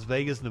 Police in Las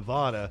Vegas,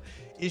 Nevada,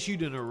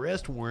 issued an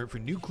arrest warrant for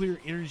nuclear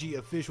energy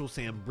official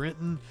Sam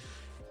Brinton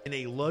in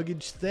a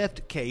luggage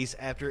theft case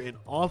after an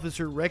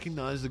officer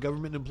recognized the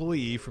government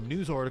employee from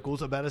news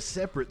articles about a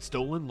separate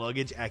stolen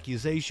luggage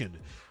accusation.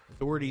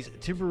 Authorities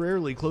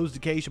temporarily closed a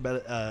case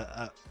about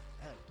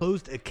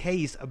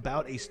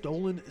a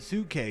stolen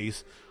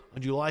suitcase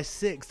on July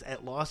 6th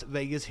at Las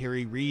Vegas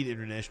Harry Reid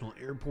International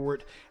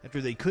Airport after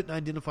they couldn't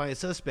identify a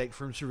suspect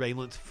from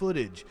surveillance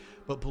footage.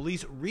 But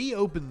police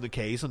reopened the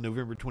case on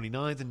November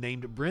 29th and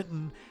named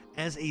Brinton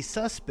as a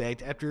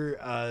suspect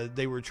after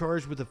they were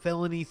charged with a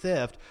felony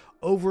theft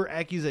over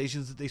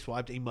accusations that they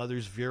swiped a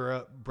mother's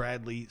Vera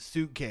Bradley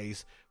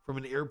suitcase from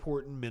an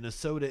airport in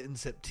Minnesota in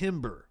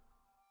September.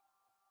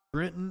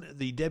 Brinton,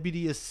 the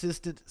Deputy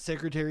Assistant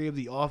Secretary of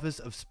the Office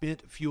of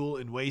Spent Fuel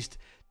and Waste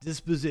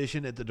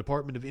Disposition at the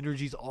Department of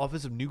Energy's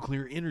Office of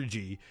Nuclear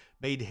Energy,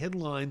 made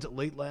headlines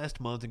late last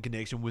month in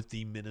connection with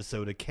the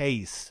Minnesota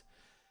case.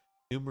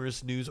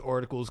 Numerous news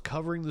articles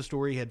covering the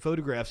story had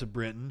photographs of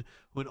Brinton,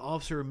 who an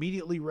officer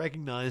immediately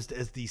recognized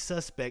as the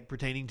suspect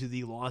pertaining to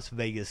the Las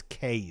Vegas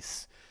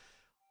case.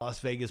 Las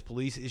Vegas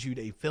police issued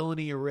a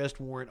felony arrest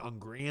warrant on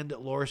grand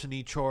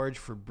larceny charge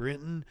for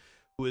Brinton,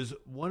 who is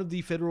one of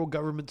the federal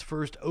government's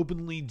first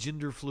openly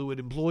gender-fluid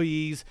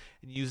employees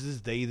and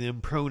uses they-them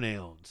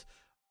pronouns.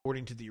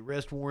 According to the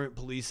arrest warrant,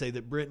 police say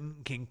that Britton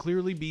can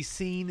clearly be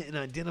seen and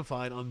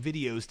identified on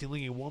video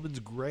stealing a woman's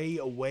gray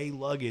away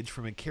luggage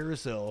from a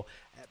carousel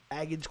at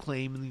baggage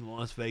claim in the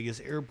Las Vegas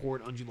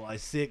airport on July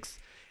 6th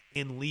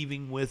and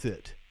leaving with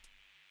it.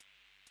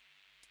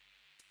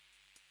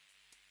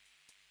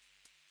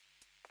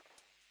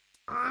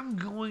 I'm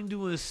going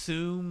to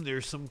assume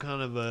there's some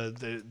kind of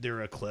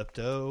they're a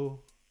klepto.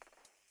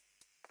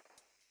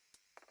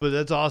 But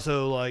that's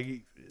also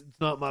like, it's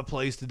not my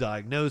place to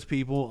diagnose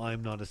people.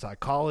 I'm not a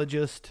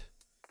psychologist.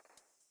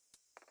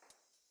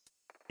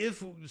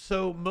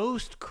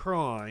 Most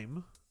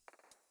crime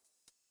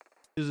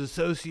is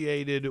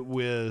associated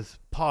with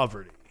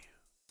poverty.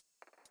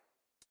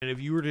 And if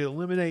you were to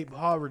eliminate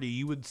poverty,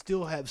 you would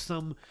still have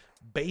some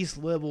base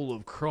level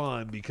of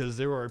crime, because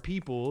there are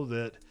people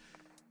that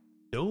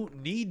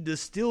don't need to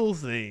steal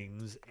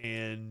things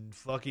and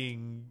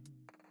fucking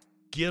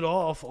get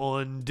off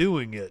on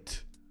doing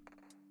it.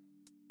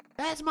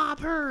 That's my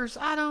purse.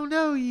 I don't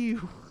know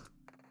you.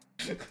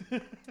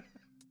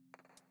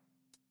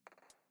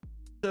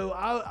 So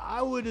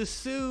I would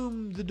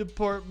assume the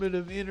Department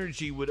of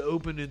Energy would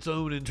open its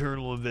own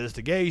internal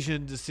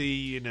investigation to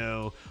see,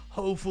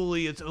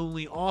 hopefully it's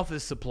only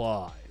office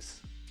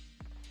supplies.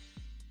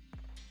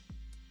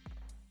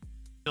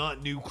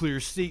 Not nuclear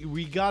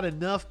we got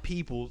enough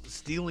people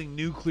stealing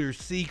nuclear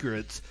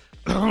secrets.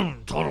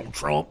 Donald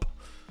Trump.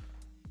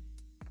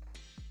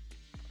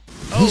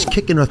 He's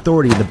kicking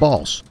authority in the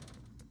balls.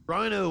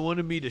 Rhino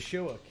wanted me to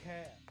show a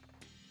cat.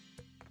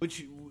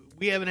 Which,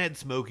 we haven't had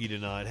Smokey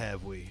tonight,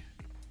 have we?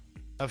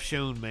 I've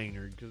shown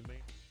Maynard, because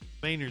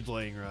Maynard's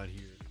laying right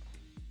here.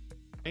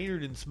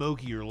 Maynard and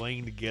Smokey are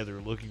laying together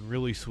looking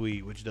really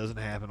sweet, which doesn't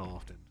happen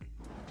often.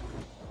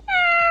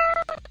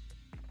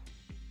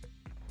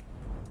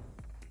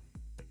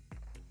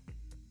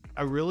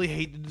 I really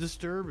hate to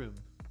disturb him.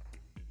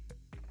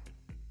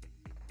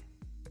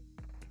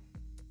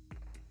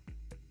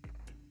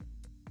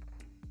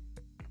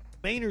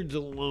 Maynard's a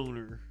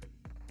loner.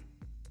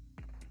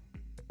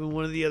 When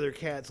one of the other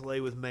cats lay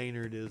with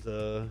Maynard is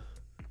a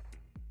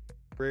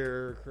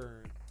rare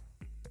occurrence.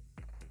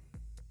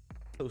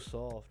 So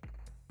soft.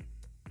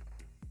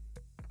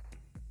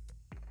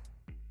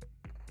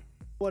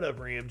 What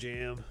up, Ram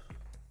Jam?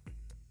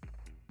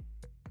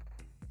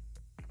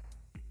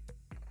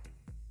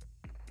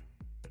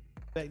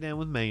 Back down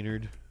with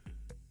Maynard.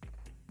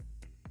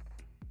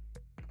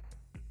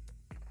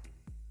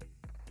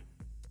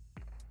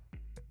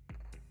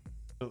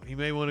 Oh, he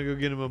may want to go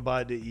get him a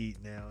bite to eat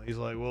now. He's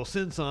like, well,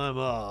 since I'm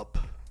up,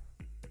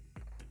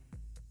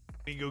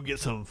 let me go get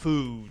some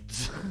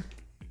foods.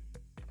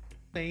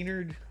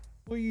 Maynard,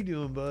 what are you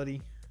doing,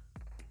 buddy?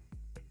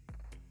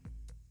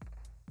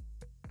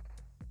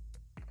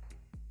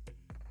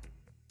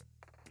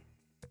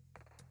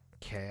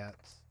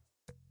 Cats.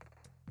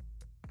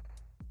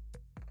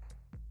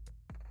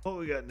 What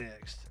we got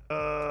next?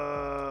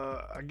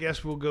 I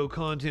guess we'll go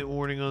content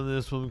warning on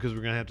this one, because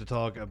we're going to have to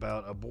talk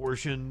about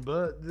abortion,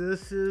 but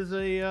this is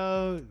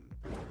a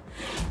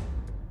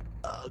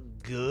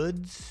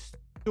good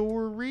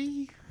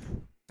story.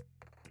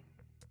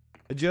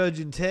 A judge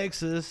in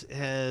Texas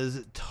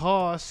has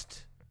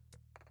tossed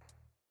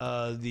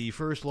the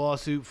first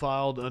lawsuit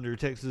filed under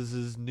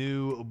Texas's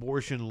new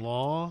abortion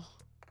law.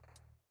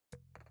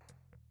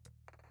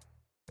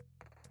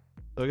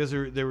 So I guess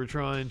they were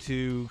trying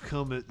to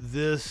come at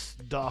this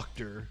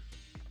doctor.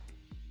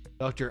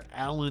 Dr.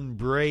 Alan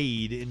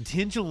Braid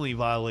intentionally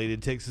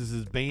violated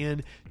Texas's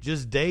ban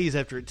just days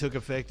after it took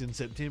effect in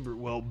September.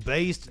 Well,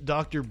 based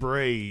Dr.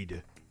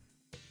 Braid.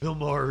 Bill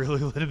Maher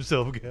really let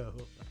himself go.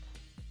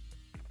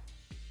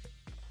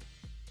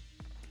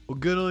 Well,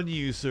 good on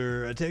you,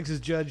 sir. A Texas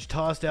judge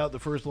tossed out the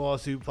first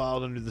lawsuit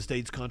filed under the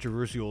state's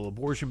controversial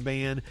abortion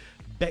ban.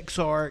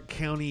 Bexar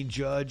County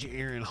Judge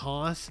Aaron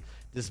Haas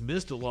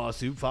dismissed a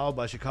lawsuit filed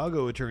by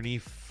Chicago attorney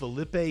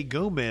Felipe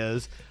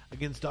Gomez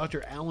against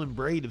Dr. Alan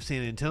Braid of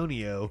San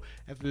Antonio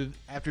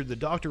after the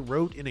doctor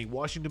wrote in a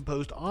Washington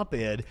Post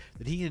op-ed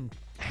that he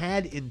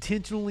had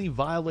intentionally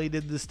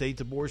violated the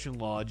state's abortion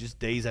law just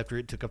days after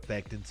it took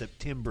effect in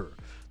September.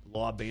 The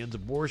law bans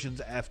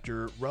abortions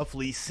after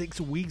roughly 6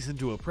 weeks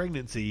into a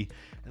pregnancy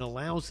and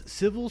allows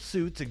civil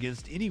suits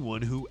against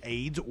anyone who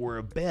aids or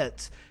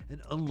abets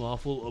an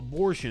unlawful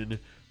abortion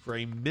for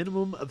a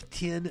minimum of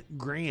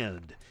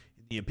 $10,000.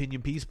 The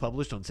opinion piece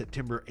published on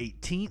September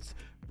 18th,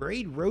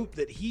 Braid wrote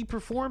that he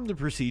performed the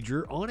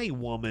procedure on a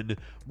woman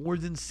more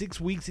than 6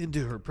 weeks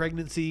into her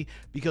pregnancy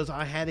because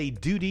I had a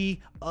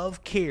duty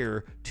of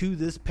care to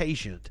this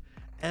patient,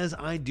 as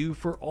I do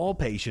for all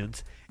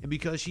patients, and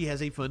because she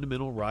has a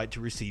fundamental right to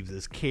receive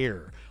this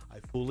care. I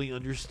fully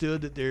understood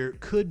that there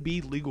could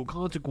be legal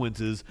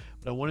consequences,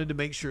 but I wanted to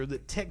make sure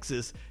that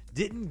Texas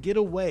didn't get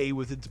away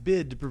with its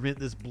bid to prevent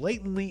this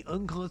blatantly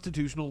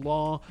unconstitutional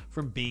law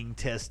from being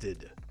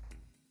tested.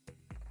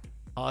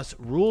 Haas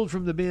ruled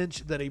from the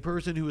bench that a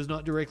person who was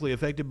not directly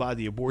affected by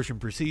the abortion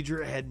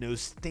procedure had no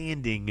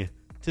standing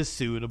to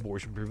sue an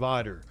abortion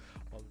provider.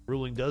 While While the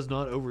ruling does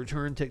not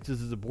overturn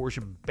Texas's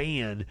abortion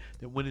ban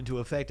that went into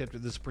effect after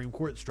the Supreme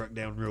Court struck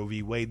down Roe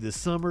v. Wade this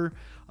summer,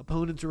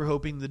 opponents are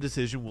hoping the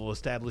decision will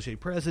establish a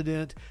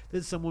precedent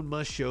that someone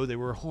must show they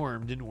were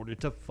harmed in order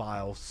to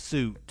file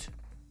suit.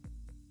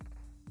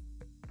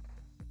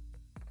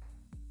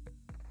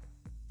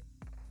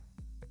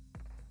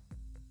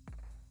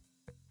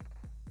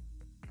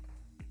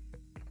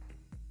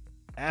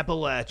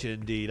 Appalachia,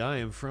 indeed. I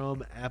am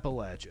from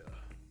Appalachia.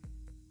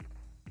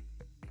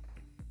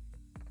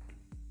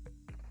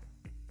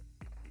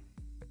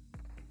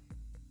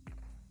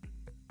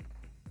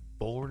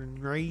 Born and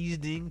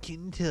raised in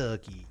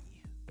Kentucky.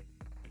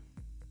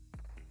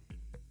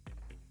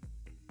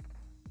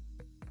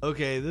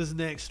 Okay, this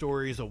next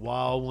story is a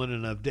wild one,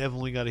 and I've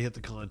definitely got to hit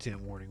the content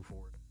warning for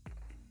it.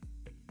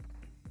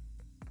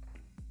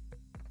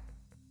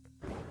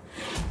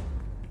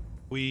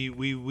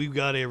 We've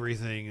got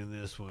everything in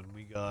this one.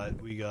 We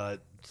got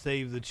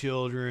Save the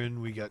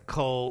Children, we got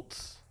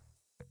cults.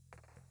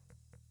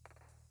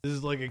 This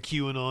is like a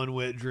QAnon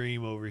wet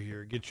dream over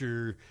here. Get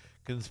your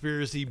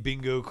conspiracy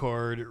bingo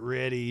card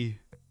ready.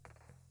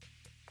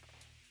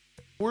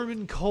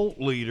 Mormon cult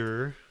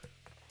leader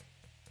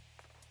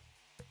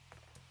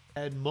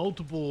had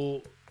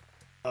multiple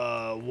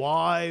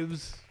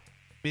wives,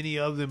 many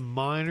of them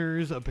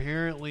minors,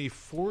 apparently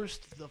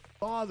forced the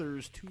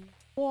fathers to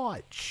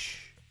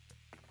watch.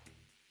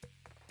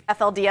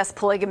 FLDS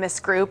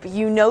polygamist group,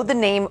 you know the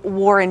name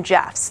Warren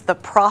Jeffs, the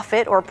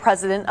prophet or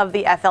president of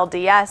the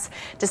FLDS,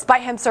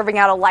 despite him serving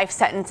out a life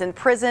sentence in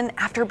prison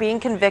after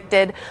being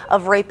convicted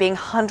of raping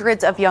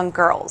hundreds of young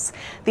girls.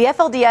 The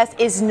FLDS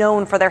is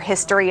known for their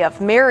history of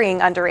marrying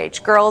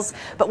underage girls,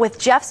 but with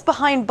Jeffs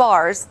behind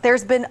bars,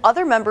 there's been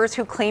other members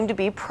who claim to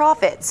be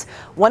prophets.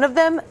 One of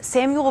them,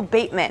 Samuel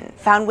Bateman,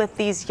 found with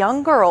these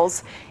young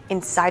girls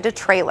inside a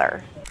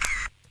trailer.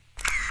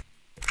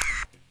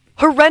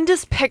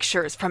 Horrendous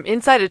pictures from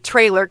inside a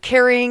trailer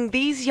carrying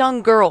these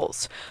young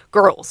girls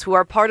who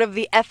are part of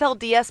the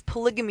FLDS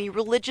polygamy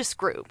religious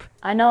group.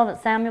 I know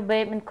that Samuel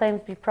Bateman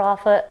claims to be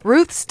prophet.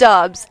 Ruth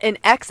Stubbs, an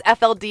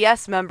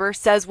ex-FLDS member,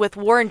 says with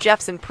Warren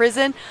Jeffs in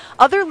prison,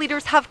 other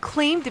leaders have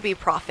claimed to be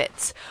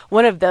prophets,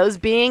 one of those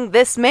being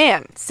this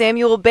man,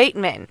 Samuel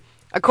Bateman.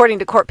 According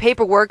to court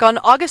paperwork, on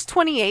August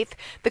 28th,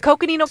 the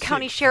Coconino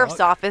County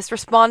Sheriff's Office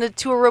responded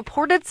to a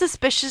reported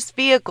suspicious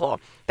vehicle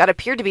that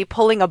appeared to be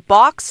pulling a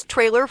box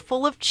trailer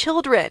full of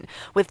children,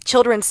 with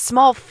children's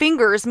small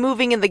fingers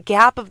moving in the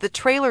gap of the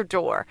trailer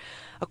door.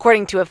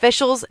 According to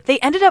officials, they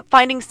ended up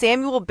finding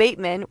Samuel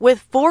Bateman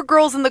with 4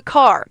 girls in the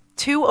car,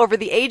 2 over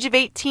the age of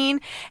 18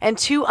 and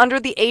 2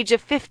 under the age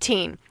of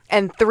 15,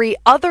 and 3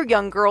 other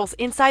young girls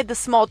inside the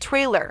small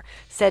trailer,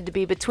 said to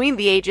be between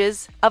the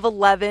ages of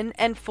 11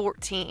 and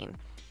 14.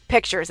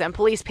 Pictures and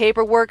police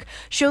paperwork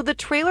show the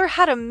trailer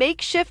had a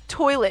makeshift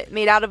toilet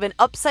made out of an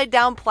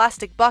upside-down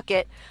plastic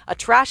bucket, a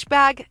trash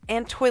bag,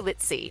 and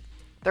toilet seat.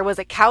 There was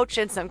a couch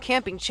and some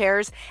camping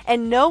chairs,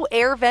 and no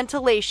air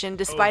ventilation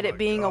despite it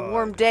being a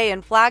warm day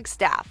in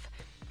Flagstaff.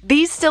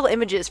 These still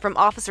images from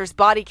officers'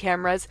 body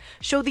cameras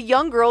show the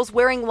young girls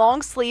wearing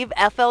long-sleeve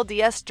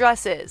FLDS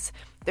dresses.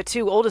 The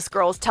 2 oldest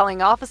girls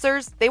telling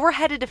officers they were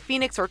headed to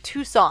Phoenix or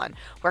Tucson,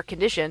 where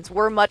conditions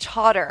were much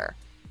hotter.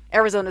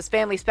 Arizona's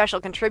family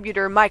special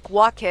contributor Mike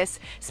Watkis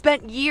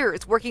spent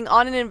years working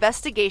on an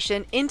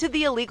investigation into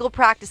the illegal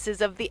practices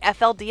of the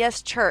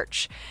FLDS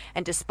Church.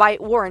 And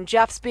despite Warren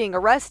Jeffs being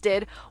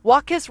arrested,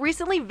 Watkis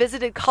recently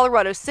visited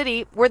Colorado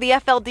City, where the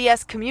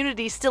FLDS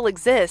community still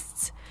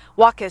exists.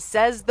 Watkis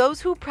says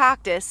those who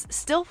practice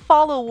still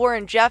follow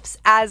Warren Jeffs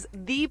as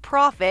the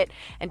prophet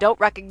and don't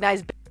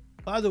recognize.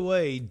 By the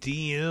way,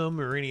 DM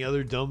or any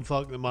other dumb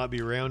fuck that might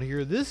be around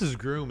here, this is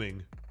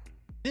grooming.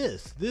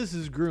 This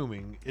is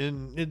grooming,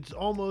 and it's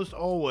almost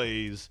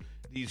always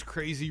these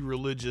crazy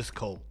religious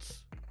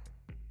cults.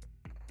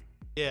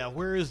 Yeah,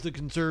 where is the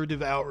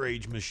conservative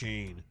outrage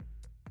machine?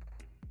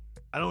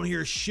 I don't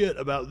hear shit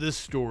about this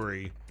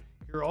story.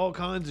 I hear all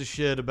kinds of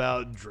shit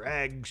about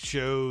drag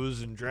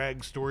shows and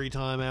drag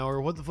storytime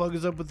hour. What the fuck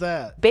is up with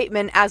that?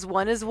 Bateman as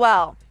one as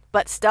well.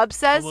 But Stubbs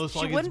says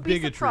she wouldn't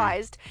be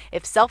surprised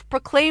if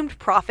self-proclaimed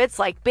prophets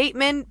like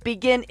Bateman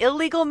begin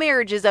illegal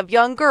marriages of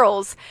young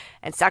girls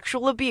and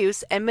sexual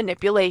abuse and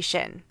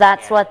manipulation.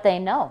 That's what they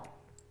know.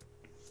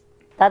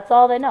 That's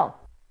all they know.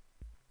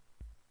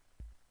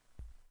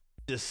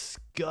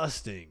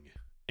 Disgusting.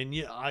 And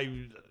yeah,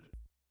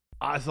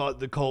 I thought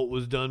the cult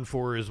was done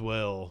for as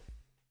well.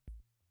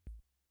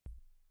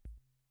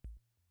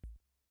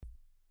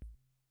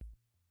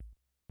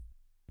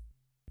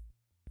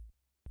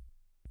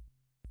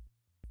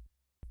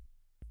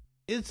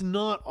 It's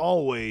not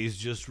always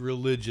just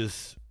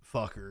religious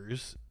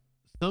fuckers.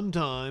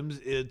 Sometimes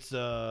it's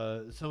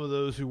some of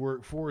those who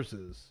work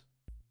forces.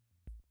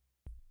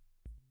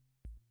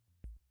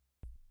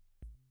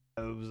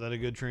 Was that a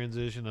good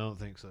transition? I don't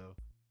think so.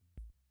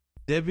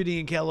 Deputy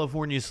in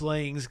California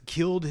slayings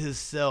killed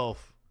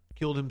self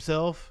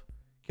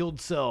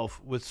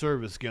with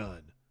service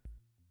gun.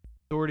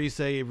 Authorities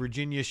say a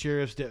Virginia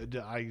sheriff's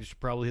I should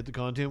probably hit the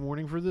content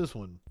warning for this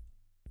one.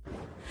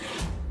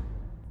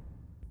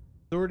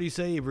 Authorities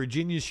say a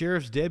Virginia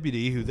sheriff's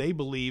deputy who they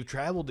believe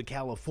traveled to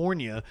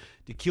California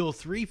to kill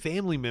 3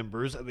 family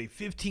members of a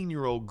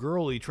 15-year-old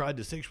girl he tried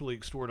to sexually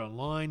extort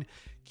online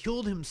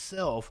killed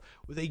himself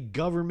with a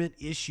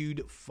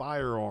government-issued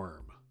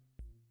firearm.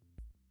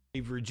 A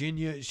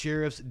Virginia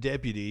sheriff's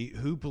deputy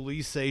who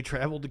police say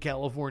traveled to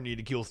California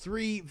to kill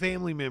 3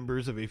 family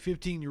members of a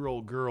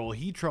 15-year-old girl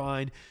he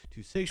tried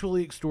to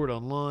sexually extort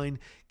online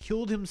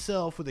killed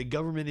himself with a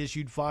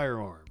government-issued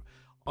firearm.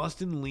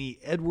 Austin Lee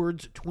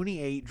Edwards,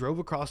 28, drove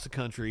across the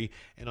country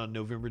and on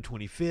November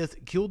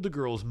 25th killed the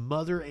girl's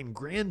mother and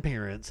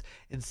grandparents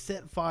and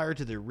set fire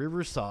to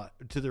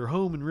their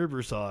home in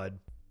Riverside,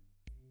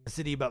 a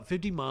city about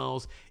 50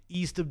 miles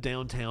east of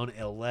downtown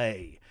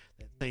LA.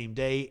 That same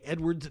day,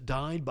 Edwards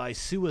died by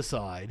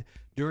suicide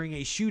during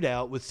a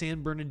shootout with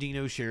San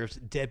Bernardino Sheriff's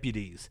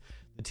deputies.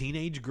 The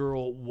teenage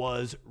girl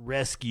was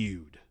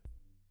rescued.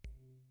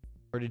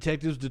 Our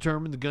detectives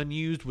determined the gun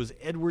used was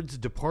Edwards'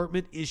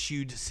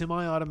 department-issued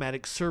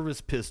semi-automatic service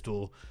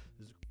pistol.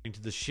 This is according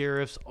to the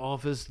sheriff's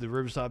office, the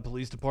Riverside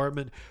Police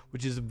Department,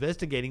 which is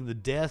investigating the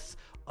deaths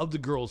of the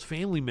girl's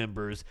family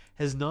members,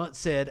 has not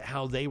said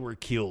how they were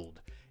killed.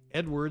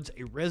 Edwards,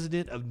 a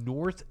resident of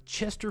North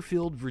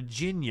Chesterfield,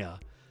 Virginia,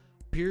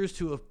 appears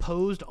to have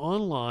posed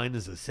online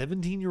as a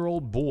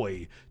 17-year-old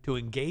boy to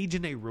engage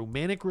in a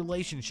romantic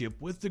relationship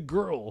with the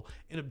girl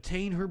and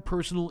obtain her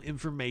personal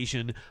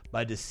information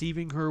by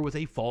deceiving her with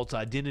a false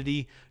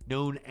identity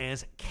known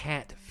as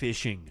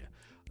catfishing.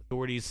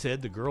 Authorities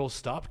said the girl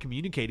stopped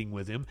communicating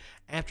with him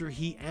after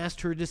he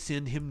asked her to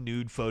send him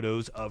nude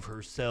photos of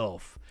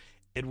herself.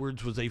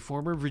 Edwards was a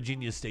former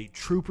Virginia state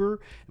trooper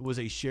and was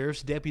a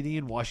sheriff's deputy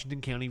in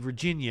Washington County,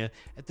 Virginia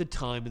at the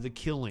time of the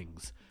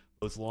killings.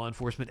 Both law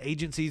enforcement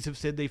agencies have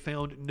said they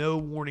found no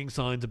warning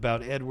signs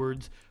about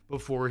Edwards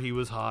before he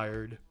was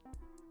hired.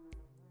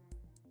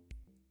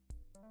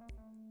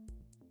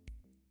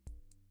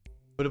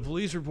 But a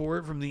police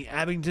report from the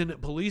Abington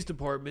Police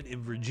Department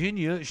in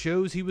Virginia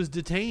shows he was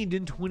detained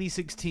in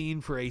 2016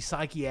 for a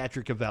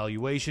psychiatric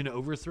evaluation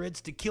over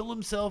threats to kill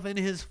himself and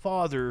his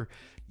father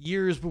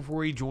years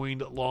before he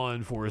joined law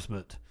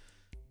enforcement.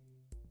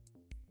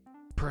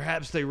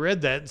 Perhaps they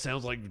read that and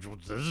sounds like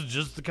this is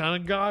just the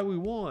kind of guy we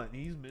want.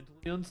 He's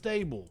mentally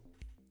unstable.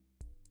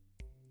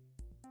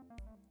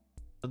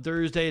 On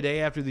Thursday, a day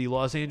after the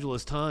Los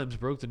Angeles Times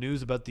broke the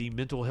news about the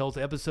mental health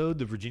episode,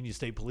 the Virginia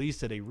State Police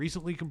said a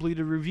recently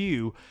completed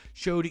review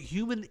showed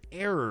human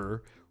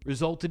error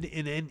resulted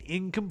in an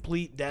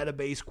incomplete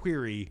database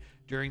query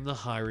during the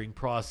hiring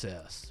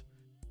process.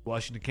 The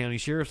Washington County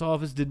Sheriff's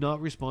Office did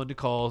not respond to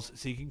calls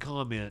seeking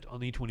comment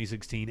on the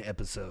 2016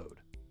 episode.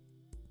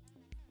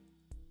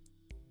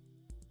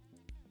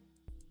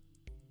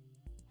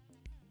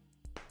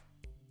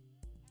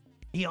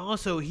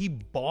 He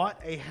bought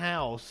a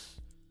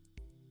house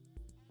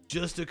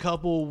just a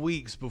couple of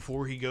weeks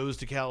before he goes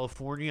to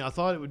California. I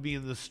thought it would be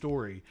in the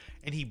story.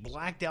 And he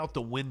blacked out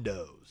the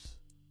windows.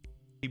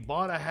 He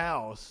bought a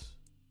house,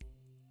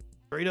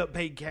 straight up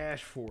paid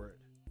cash for it,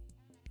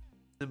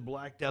 and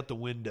blacked out the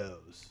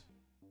windows.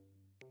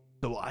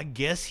 So I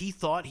guess he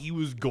thought he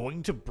was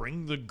going to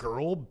bring the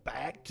girl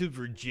back to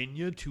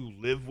Virginia to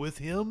live with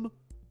him.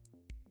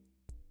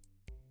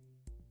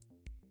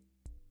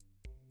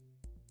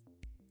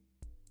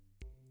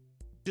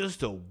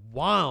 Just a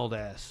wild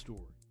ass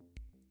story.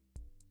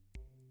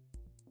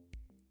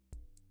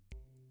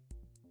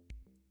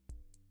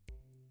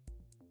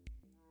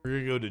 We're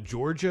going to go to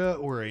Georgia,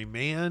 where a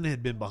man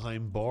had been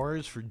behind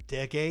bars for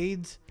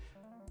decades,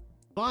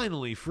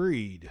 finally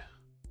freed.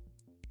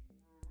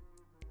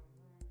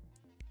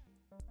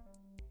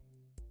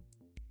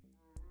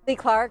 Lee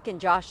Clark and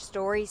Josh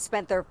Story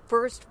spent their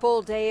first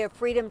full day of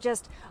freedom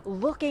just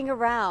looking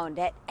around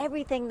at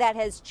everything that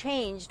has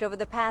changed over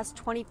the past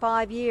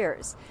 25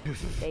 years.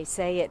 They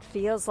say it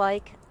feels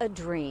like a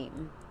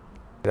dream.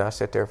 I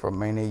sat there for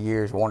many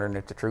years wondering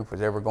if the truth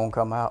was ever going to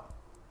come out.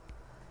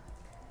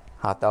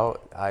 I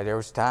thought there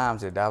was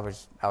times that I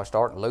was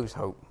starting to lose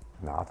hope.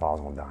 No, I thought I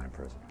was going to die in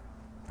prison.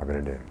 I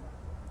really did.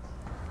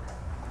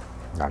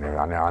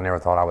 I never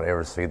thought I would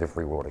ever see the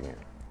free world again.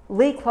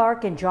 Lee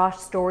Clark and Josh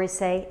Story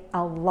say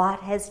a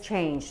lot has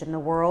changed in the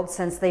world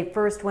since they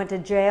first went to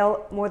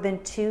jail more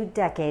than 2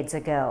 decades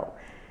ago.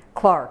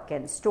 Clark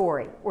and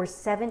Story were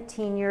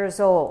 17 years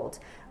old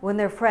when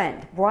their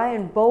friend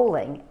Brian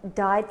Bowling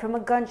died from a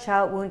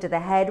gunshot wound to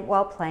the head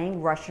while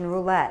playing Russian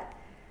roulette.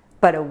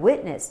 But a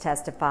witness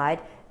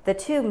testified the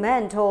 2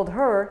 men told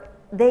her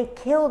they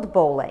killed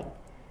Bowling.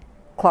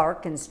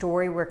 Clark and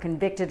Story were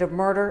convicted of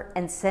murder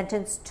and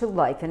sentenced to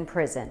life in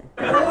prison.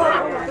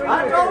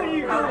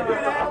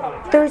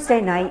 Thursday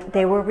night,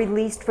 they were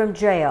released from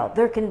jail,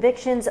 their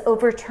convictions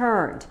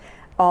overturned.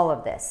 All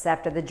of this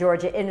after the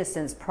Georgia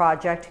Innocence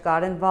Project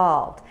got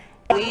involved.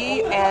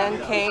 Lee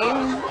and Kane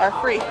are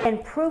free.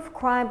 And Proof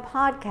Crime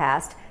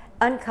podcast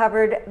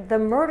uncovered the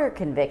murder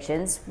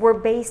convictions were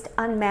based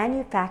on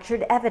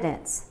manufactured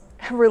evidence.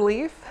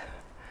 Relief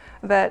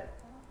that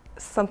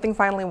something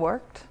finally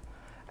worked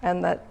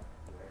and that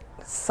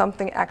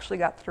something actually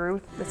got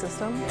through the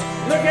system.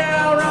 Look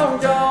out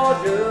on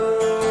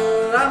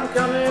Georgia. I'm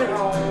coming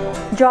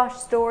home. Josh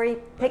Story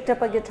picked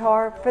up a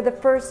guitar for the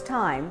first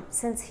time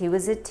since he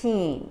was a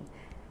teen.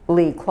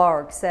 Lee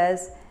Clark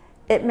says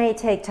it may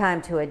take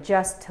time to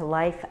adjust to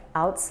life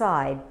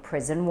outside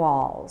prison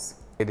walls.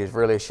 It is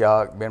really a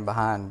shock, been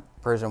behind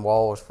prison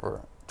walls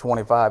for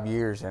 25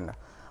 years and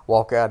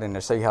walk out and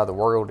to see how the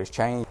world has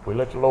changed. We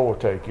let the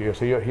Lord take you,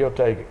 so he'll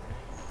take it.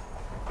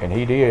 And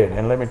he did.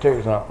 And let me tell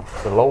you something,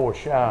 the Lord's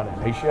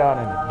shining. He's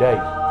shining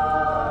today.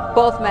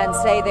 Both men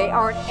say they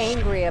aren't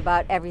angry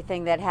about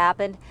everything that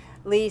happened.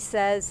 Lee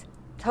says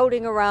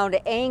toting around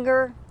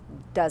anger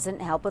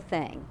doesn't help a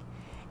thing.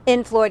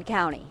 In Floyd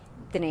County,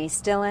 Denise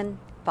Dillon,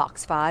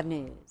 Fox 5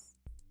 News.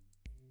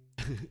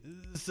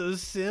 So,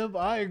 Simp,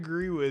 I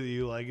agree with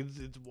you. Like,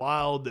 it's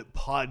wild that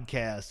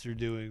podcasts are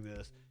doing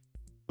this.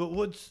 But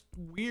what's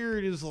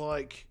weird is,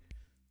 like,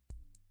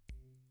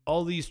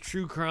 all these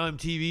true crime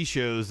TV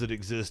shows that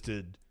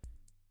existed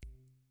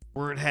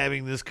weren't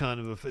having this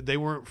kind of effect. They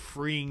weren't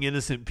freeing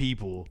innocent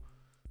people.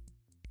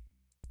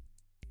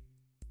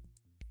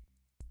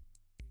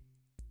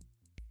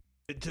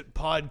 It took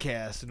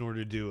podcasts in order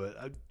to do it.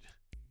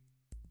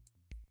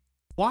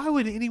 Why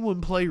would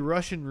anyone play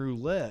Russian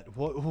roulette?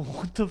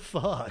 What the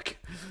fuck?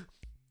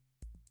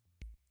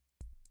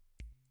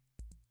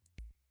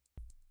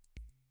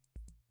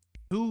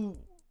 Who?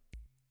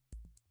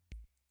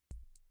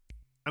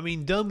 I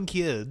mean, dumb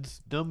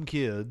kids.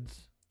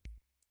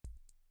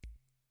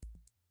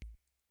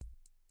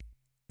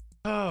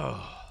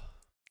 Oh.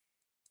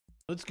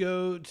 Let's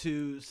go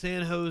to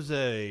San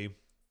Jose,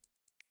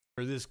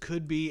 where this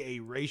could be a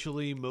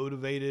racially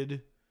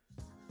motivated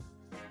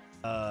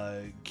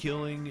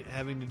killing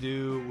having to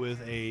do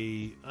with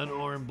a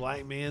unarmed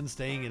black man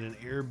staying in an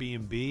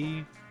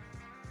Airbnb.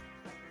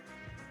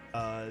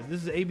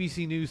 This is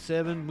ABC News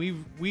 7.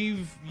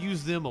 We've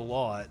used them a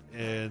lot,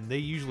 and they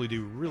usually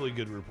do really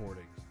good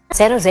reporting.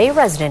 San Jose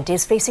resident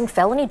is facing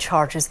felony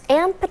charges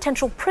and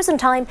potential prison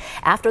time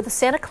after the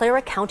Santa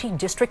Clara County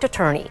District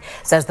Attorney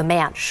says the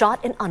man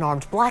shot an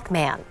unarmed black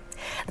man.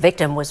 The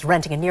victim was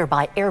renting a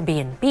nearby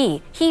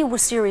Airbnb. He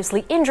was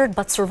seriously injured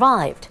but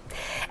survived.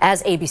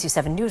 As ABC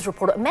 7 News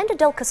reporter Amanda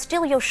Del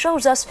Castillo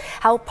shows us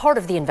how part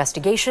of the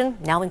investigation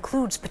now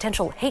includes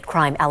potential hate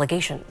crime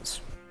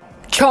allegations.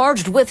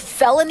 Charged with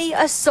felony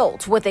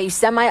assault with a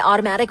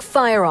semi-automatic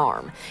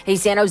firearm, a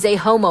San Jose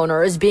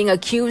homeowner is being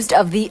accused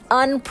of the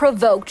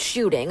unprovoked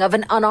shooting of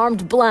an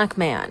unarmed black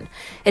man.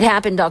 It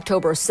happened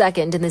October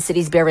 2nd in the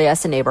city's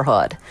Berryessa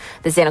neighborhood.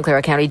 The Santa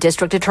Clara County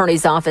District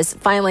Attorney's Office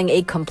filing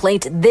a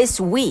complaint this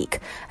week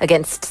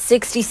against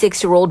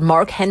 66-year-old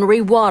Mark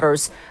Henry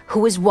Waters,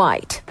 who is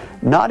white.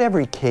 Not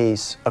every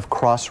case of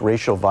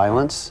cross-racial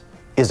violence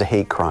is a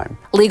hate crime.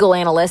 Legal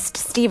analyst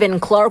Stephen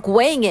Clark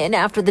weighing in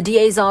after the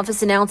DA's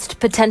office announced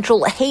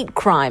potential hate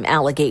crime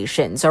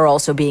allegations are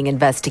also being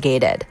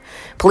investigated.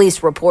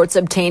 Police reports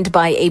obtained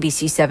by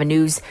ABC 7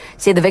 News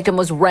say the victim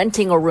was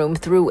renting a room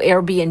through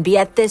Airbnb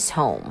at this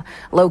home,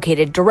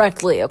 located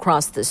directly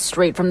across the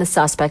street from the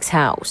suspect's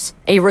house.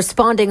 A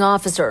responding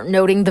officer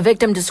noting the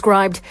victim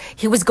described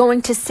he was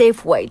going to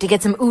Safeway to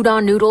get some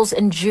udon noodles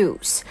and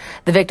juice.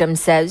 The victim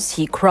says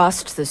he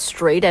crossed the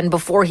street, and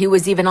before he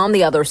was even on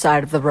the other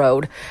side of the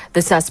road,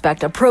 the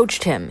suspect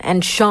approached him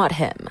and shot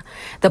him.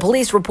 The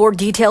police report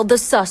detailed the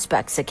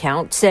suspect's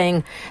account,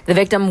 saying the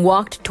victim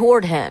walked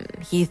toward him.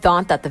 He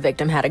thought that the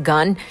victim had a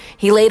gun.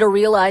 He later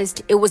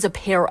realized it was a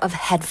pair of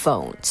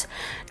headphones.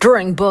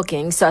 During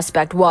booking,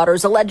 suspect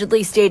Waters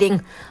allegedly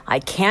stating, "I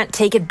can't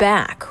take it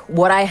back.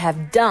 What I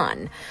have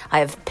done, I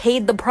have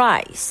paid the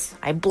price.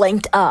 I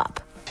blanked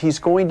up." He's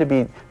going to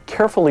be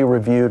carefully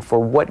reviewed for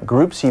what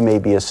groups he may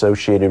be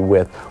associated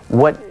with,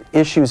 what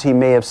issues he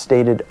may have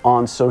stated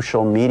on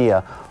social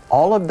media.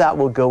 All of that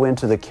will go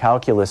into the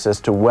calculus as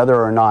to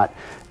whether or not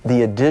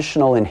the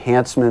additional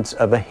enhancements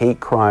of a hate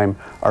crime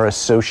are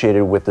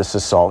associated with this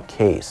assault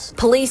case.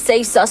 Police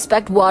say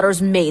suspect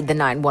Waters made the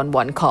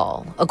 911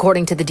 call.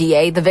 According to the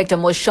DA, the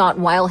victim was shot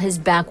while his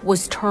back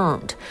was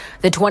turned.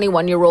 The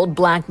 21-year-old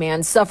black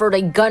man suffered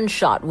a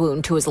gunshot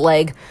wound to his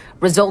leg,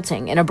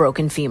 resulting in a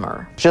broken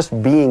femur.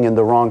 Just being in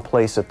the wrong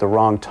place at the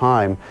wrong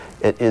time,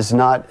 it is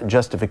not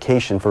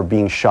justification for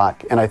being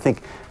shot. And I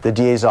think the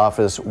DA's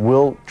office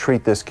will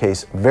treat this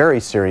case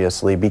very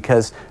seriously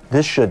because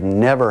this should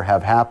never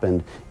have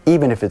happened,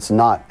 even if it's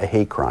not a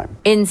hate crime.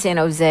 In San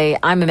Jose,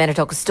 I'm Amanda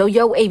Del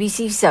Castillo,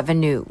 ABC 7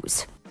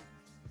 News.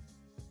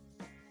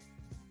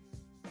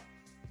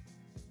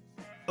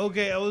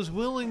 Okay, I was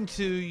willing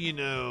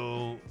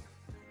to,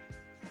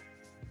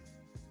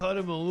 cut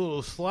him a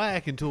little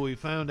slack until we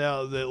found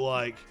out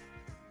that,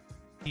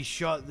 he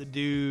shot the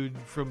dude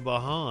from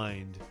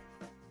behind.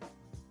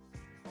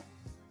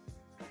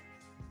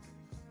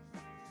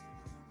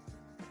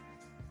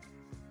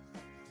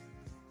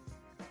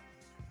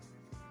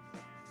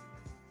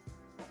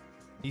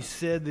 He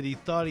said that he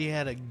thought he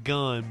had a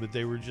gun, but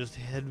they were just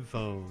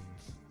headphones.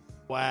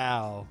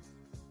 Wow.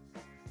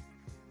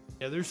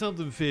 Yeah, there's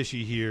something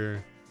fishy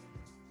here.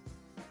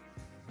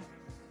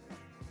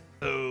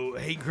 So,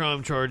 hate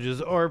crime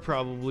charges are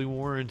probably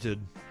warranted.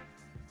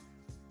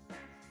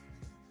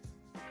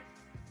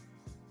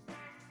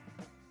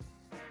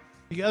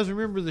 You guys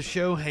remember the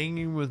show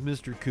Hanging with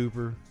Mr.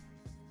 Cooper?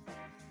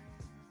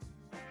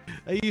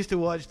 I used to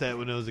watch that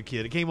when I was a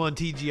kid. It came on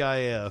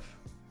TGIF.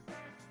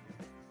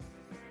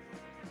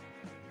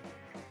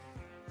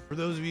 For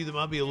those of you that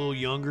might be a little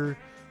younger,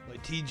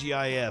 like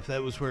TGIF,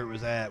 that was where it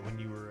was at when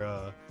you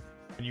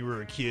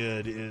were a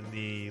kid in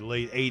the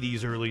late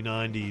 80s, early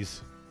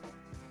 90s,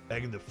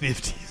 back in the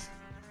 50s.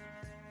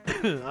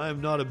 I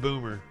am not a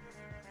boomer.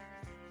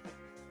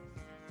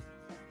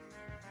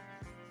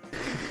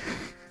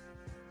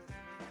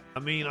 I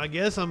mean, I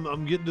guess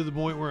I'm getting to the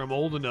point where I'm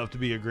old enough to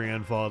be a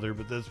grandfather,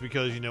 but that's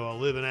because, you know, I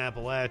live in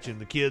Appalachia and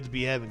the kids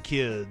be having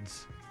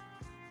kids.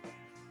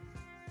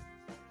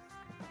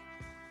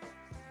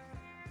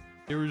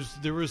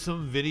 There was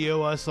some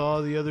video I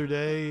saw the other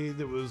day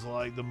that was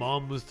like the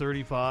mom was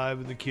 35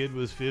 and the kid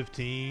was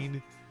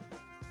 15.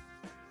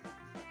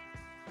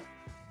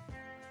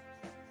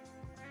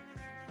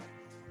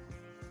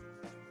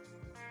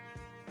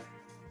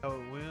 How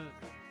it went?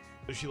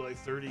 Was she like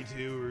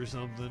 32 or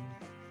something?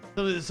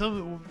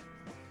 Some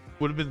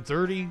would have been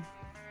 30.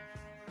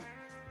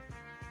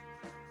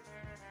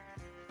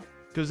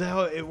 Because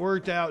how it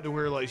worked out to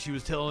where like she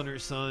was telling her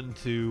son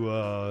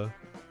to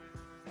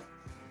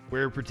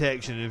wear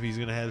protection if he's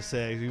gonna have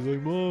sex. He's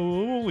like, "Mom,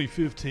 I'm only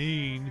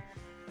 15,"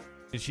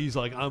 and she's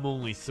like, "I'm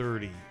only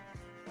 30."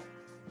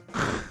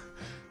 And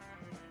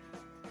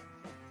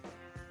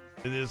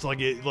it's like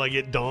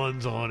it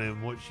dawns on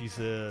him what she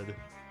said.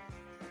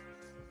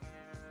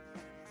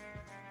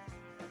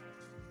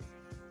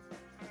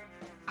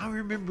 I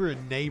remember a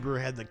neighbor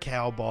had the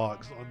cow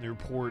box on their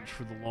porch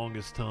for the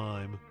longest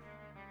time.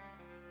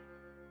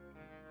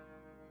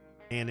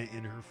 Anna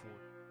in her 40s.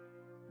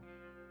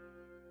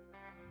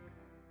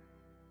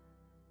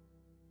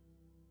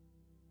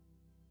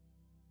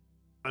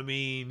 I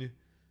mean,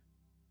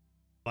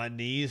 my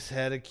niece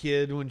had a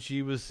kid when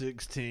she was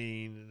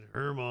 16, and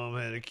her mom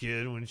had a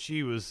kid when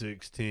she was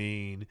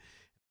 16.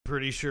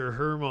 Pretty sure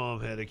her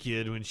mom had a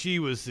kid when she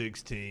was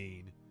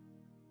 16.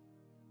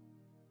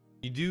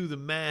 You do the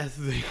math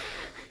there,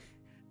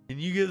 and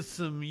you get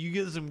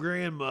some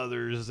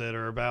grandmothers that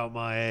are about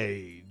my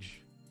age.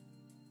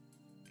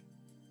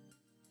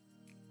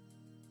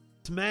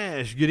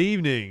 Smash, good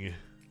evening.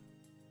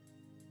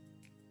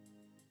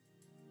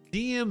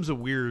 DM's a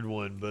weird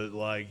one, but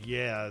like,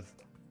 yeah,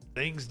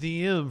 thanks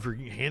DM for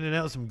handing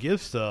out some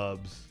gift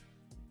subs.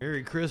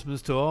 Merry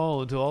Christmas to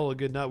all and to all a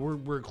good night.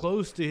 We're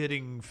close to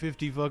hitting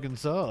 50 fucking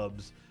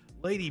subs.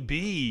 Lady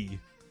B.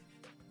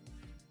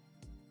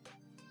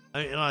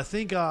 And I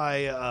think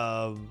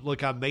I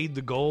made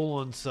the goal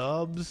on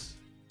subs.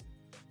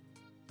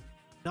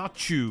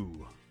 Not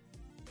you.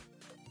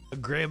 A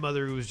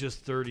grandmother who was just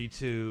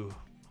 32.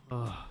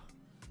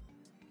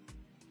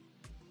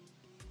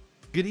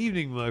 Good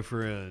evening, my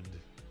friend.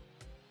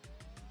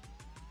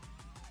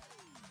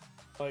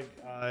 Like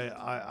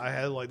I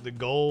had like the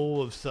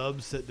goal of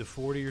subs set to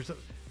 40 or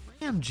something.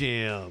 Ram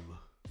Jam.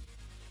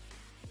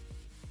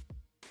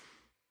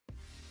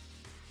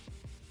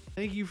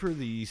 Thank you for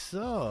the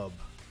sub.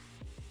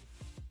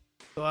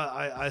 So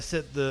I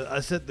set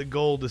the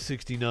goal to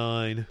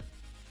 69.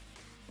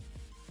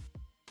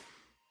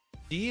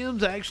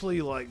 DM's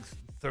actually like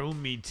thrown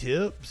me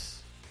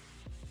tips.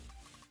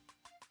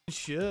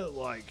 Shit,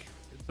 like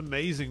it's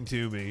amazing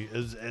to me.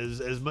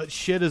 As much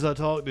shit as I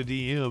talk to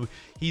DM,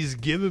 he's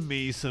given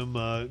me some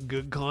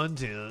good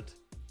content,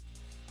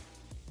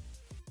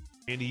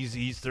 and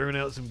he's throwing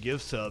out some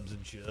gift subs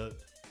and shit.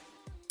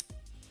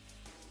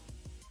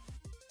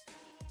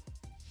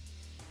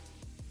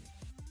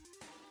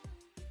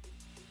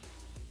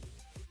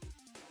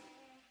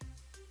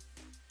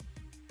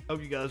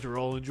 Hope you guys are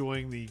all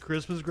enjoying the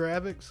Christmas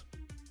graphics.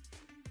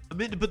 I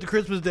meant to put the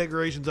Christmas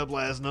decorations up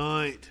last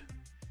night.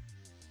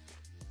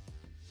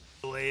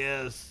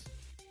 LAS.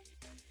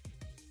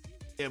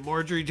 Yeah,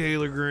 Marjorie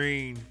Taylor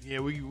Greene.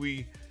 Yeah,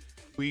 we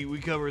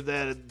covered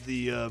that at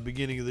the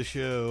beginning of the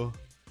show.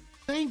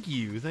 Thank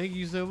you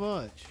so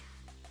much.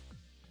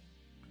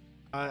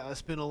 I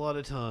spent a lot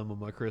of time on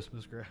my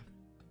Christmas graphics.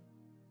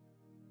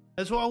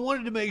 That's why I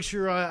wanted to make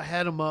sure I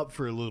had them up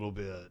for a little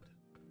bit,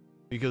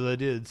 because I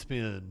did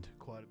spend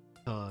quite a bit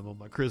of time on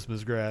my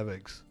Christmas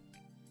graphics.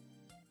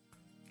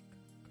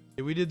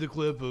 Yeah, we did the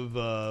clip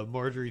of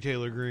Marjorie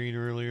Taylor Greene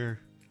earlier.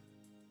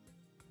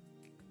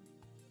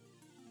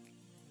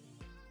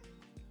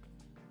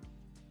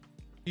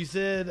 She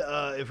said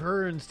if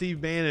her and Steve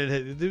Bannon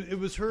had, it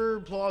was her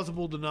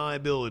plausible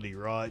deniability,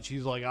 right?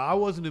 She's like, I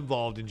wasn't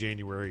involved in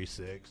January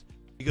 6th.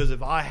 Because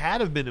if I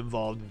had have been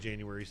involved in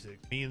January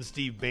 6th, me and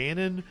Steve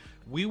Bannon,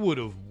 we would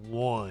have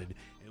won.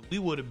 And we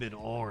would have been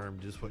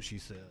armed, is what she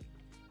said.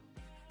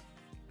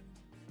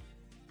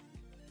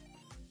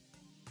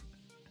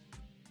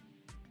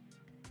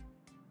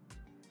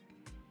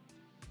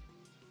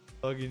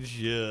 Fucking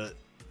shit.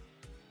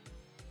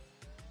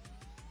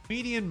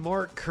 Comedian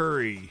Mark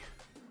Curry,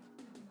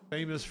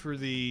 famous for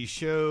the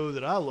show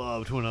that I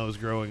loved when I was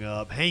growing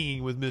up,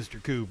 Hanging with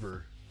Mr.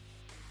 Cooper.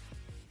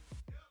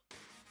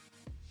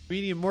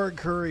 Comedian Mark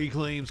Curry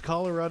claims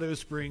Colorado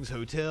Springs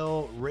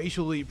Hotel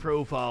racially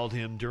profiled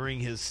him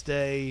during his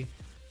stay.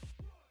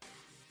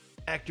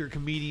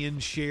 Actor-comedian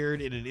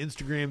shared in an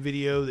Instagram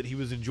video that he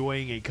was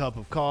enjoying a cup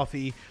of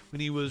coffee when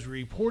he was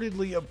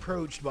reportedly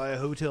approached by a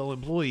hotel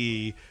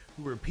employee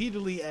who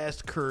repeatedly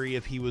asked Curry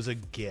if he was a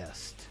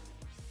guest.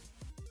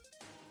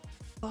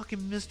 Fucking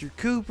Mr.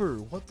 Cooper,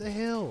 what the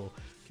hell?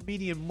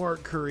 Comedian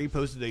Mark Curry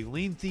posted a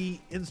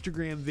lengthy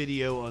Instagram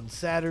video on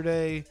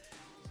Saturday.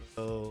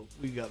 So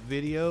we got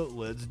video,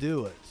 let's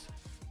do it.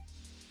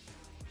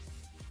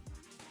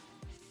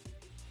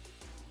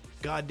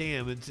 God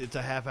damn, it's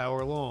a half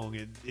hour long.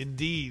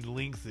 Indeed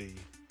lengthy.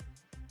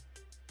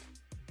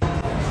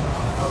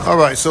 All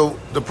right, so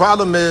the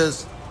problem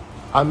is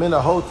I'm in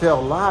a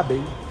hotel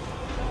lobby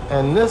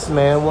and this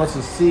man wants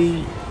to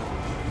see,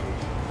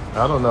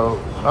 I don't know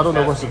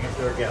what's if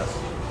you're a guest.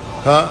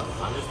 Huh?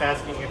 I'm just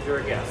asking if you're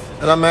a guest.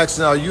 And I'm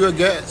asking, are you a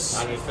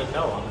guest? And you said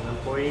no, I'm an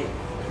employee.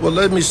 Well,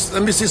 let me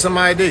see some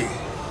ID. You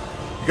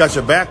got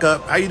your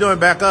backup. How you doing,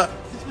 backup?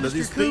 It's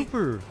Mr.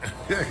 Cooper.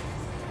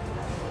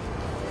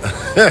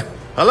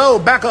 Hello,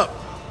 backup.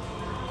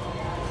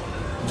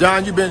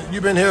 John, you've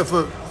been here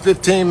for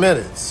 15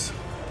 minutes.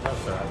 No,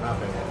 sir, I've not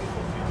been here.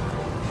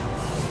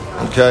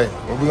 Okay,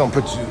 well, we're gonna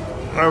put you.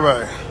 All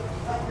right.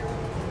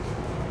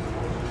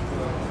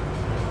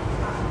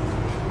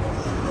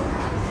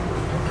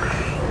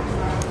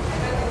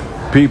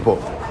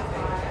 People,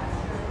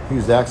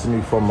 he's asking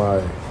me for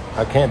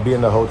I can't be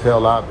in the hotel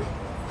lobby.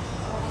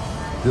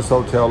 This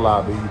hotel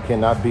lobby, you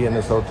cannot be in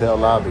this hotel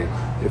lobby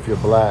if you're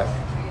black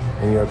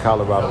and you're in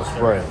Colorado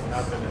Springs.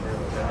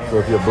 So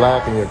if you're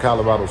black and you're in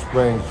Colorado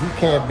Springs, you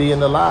can't be in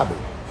the lobby.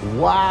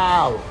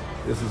 Wow,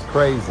 this is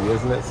crazy,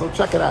 isn't it? So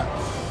check it out.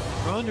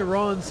 Ronda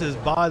Ron says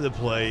buy the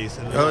place.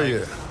 And Oh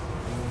yeah.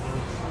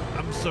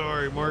 I'm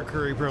sorry, Mark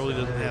Curry probably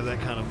doesn't have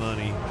that kind of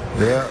money.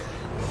 Yeah.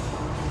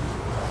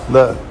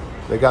 Look,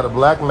 they got a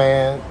black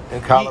man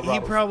in Colorado. He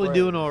probably Springs.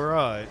 doing all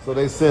right. So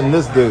they send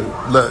this dude.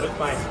 Look.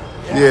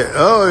 Yeah.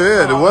 Oh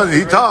yeah. The one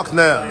he talks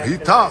now. He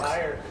talks.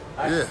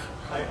 Yeah.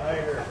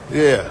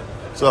 Yeah.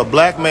 So a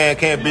black man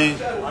can't be.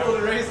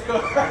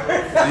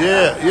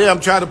 Yeah. I'm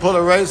trying to pull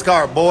a race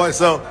car, boy.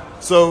 So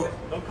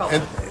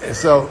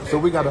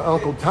we got an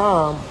Uncle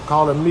Tom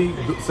calling me,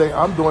 say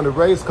I'm doing the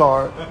race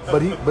car,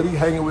 but he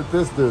hanging with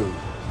this dude.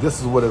 This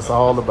is what it's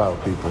all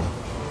about, people.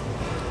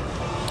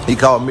 He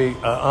called me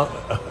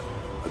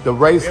the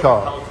race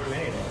car. We haven't called you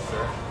anything,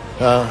 sir.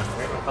 We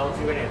haven't called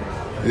you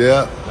anything.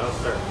 Yeah. No,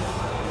 sir.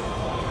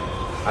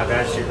 I've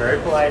asked you very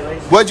politely.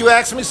 What'd you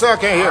ask me, sir? I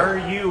can't hear. Are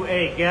you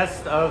a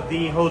guest of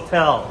the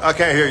hotel? I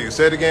can't hear you.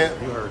 Say it again.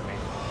 You heard me.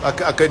 I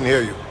couldn't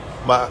hear you.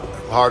 My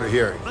hard of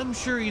hearing. I'm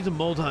sure he's a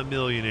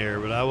multi-millionaire,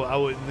 but I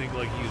wouldn't think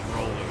like he's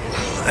rolling.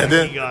 And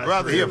then, he got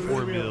brother, 3 he or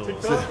 4 mil.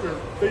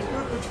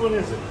 Which one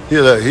is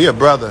it? He a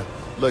brother.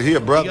 Look, he a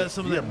brother. He got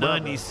some of that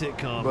 90s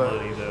sitcom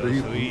money, though, so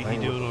he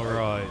doing all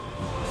right.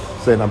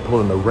 Saying I'm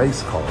pulling a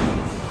race car.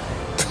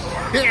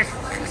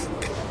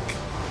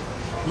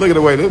 Look at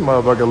the way this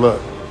motherfucker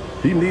look.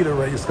 He need a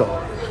race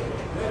car.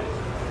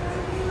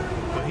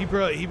 But he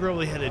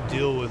probably had a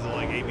deal with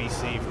like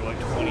ABC for like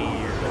 20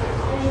 years.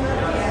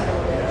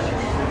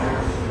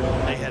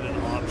 They had an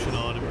option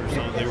on him or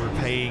something. They were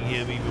paying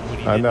him even when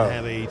he didn't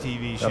have a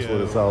TV show. That's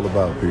what it's all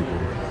about, people.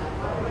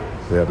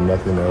 They have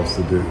nothing else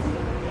to do.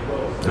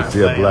 They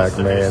see a black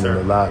man in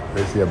the lobby.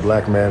 They see a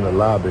black man in the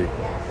lobby,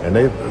 and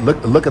they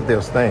look at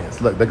their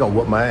stance. Look, they're gonna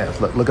whoop my ass.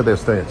 Look at their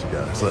stance, you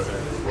guys. Look.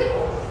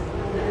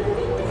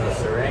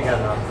 Sir, ain't got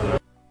nothing.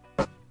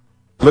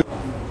 Look.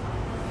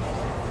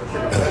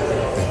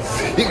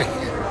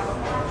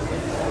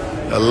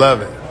 I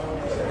love it.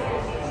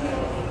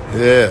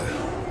 Yeah.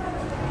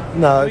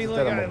 No, I mean,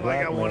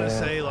 I want to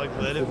say, like,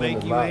 let it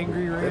make you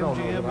angry, Ram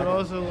Jam, but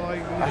also,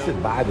 like, I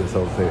should buy this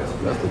hotel.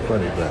 That's the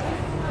funny thing.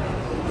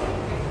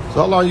 So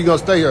how long you gonna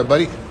stay here,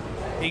 buddy?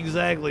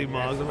 Exactly,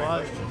 Moggs.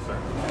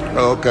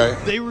 Oh, okay.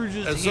 They were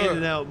just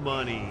handing out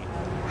money.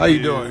 How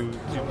you doing? To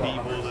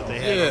people that they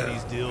had on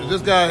these deals.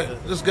 This guy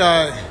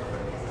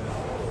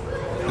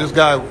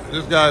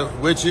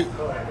with you?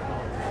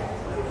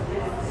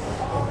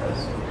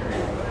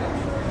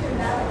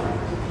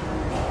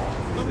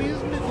 I mean,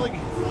 isn't it like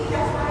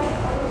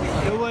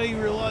nobody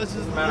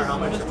realizes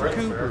that this is Mr.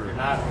 Cooper?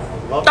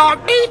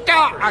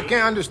 I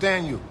can't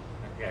understand you.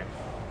 Okay.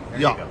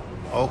 Yeah.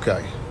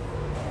 Okay.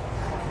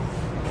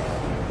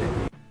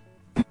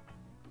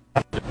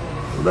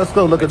 Let's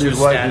go look at these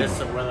white Status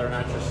people. of whether or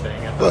not you're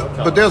staying at the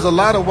hotel. But there's a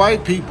lot of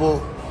white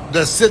people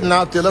that's sitting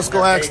out there. Let's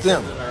go ask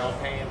them. They're all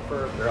paying.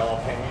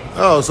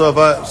 Oh, so if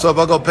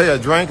I go pay a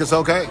drink, it's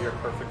okay? You're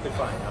perfectly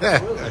fine.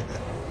 Absolutely.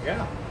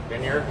 Yeah.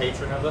 Then you're a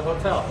patron of the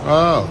hotel.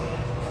 Oh.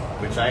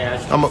 Which I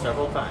asked you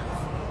several times.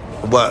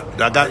 But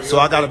I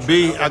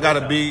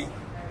gotta be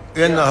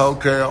in the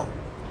hotel.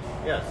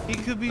 Yes. He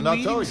could be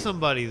meeting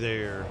somebody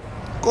there.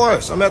 Of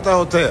course, I'm at the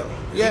hotel.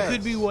 Yes. He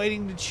could be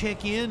waiting to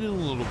check in a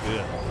little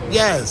bit.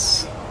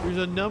 Yes. There's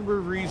a number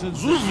of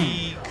reasons that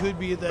he could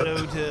be at that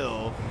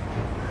hotel.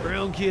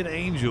 Brown Kid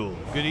Angel,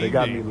 good evening. They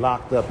got me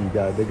locked up, you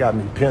guys. They got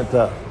me pent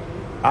up.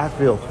 I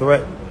feel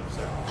threatened.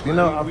 You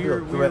know, I we feel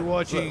were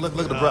watching look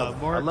at the brother.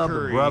 Mark I love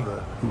Curry, the brother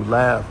who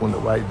laughed when the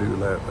white dude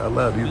laughed. I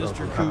love these.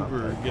 Mr.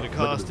 Cooper get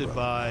accosted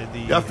by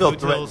the I feel hotel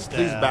threatened. staff.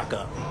 Please back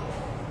up.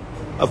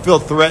 I feel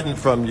threatened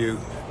from you.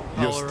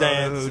 Your Colorado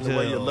stance, the way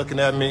Hotel. you're looking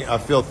at me, I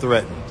feel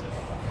threatened.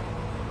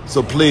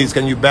 So please,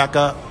 can you back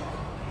up?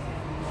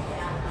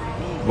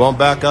 Won't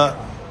back up?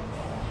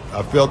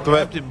 I feel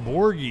threatened. Captain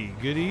Borgie,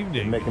 good evening.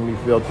 You're making me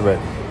feel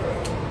threatened.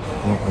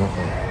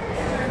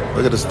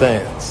 Look at the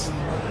stance.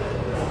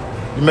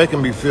 You're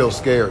making me feel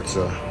scared,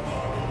 sir.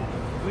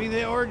 I mean,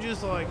 they are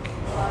just like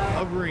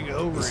hovering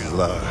over This is him.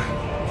 live.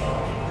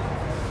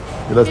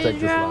 Yeah, let's take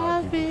this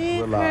live.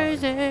 We're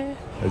live.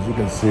 As you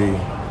can see,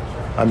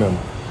 I'm in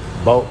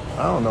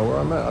I don't know where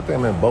I'm at. I think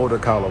I'm in Boulder,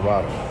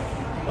 Colorado.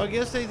 I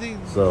guess they think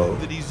So-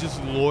 that he's just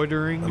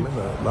loitering. I'm in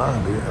the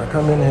lobby. I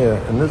come in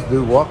here, and this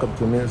dude walked up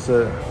to me and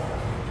said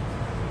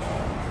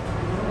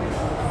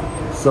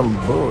some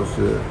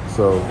bullshit.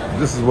 So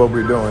this is what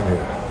we're doing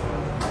here.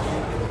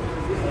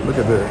 Look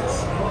at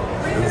this.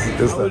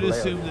 It's I would hilarious.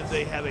 assume that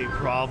they have a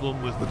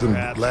problem with them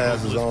perhaps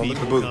glasses homeless on. Look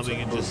at people the boots.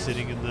 coming and just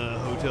sitting in the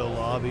hotel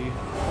lobby.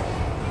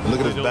 Look at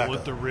They his don't back.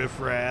 want the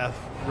riffraff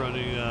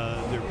running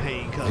their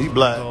paying customers He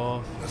black.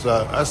 off.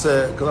 So I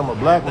said, because I'm a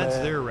black That's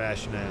man. their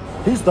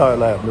rationale. He started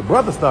laughing. The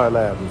brother started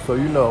laughing. So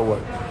you know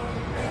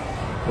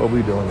what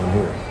we doing in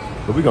here.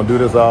 But we're going to do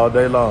this all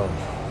day long.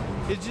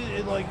 It's just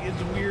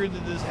it's weird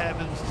that this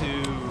happens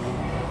to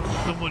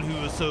someone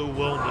who is so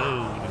well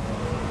known.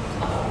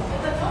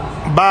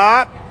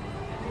 Bob.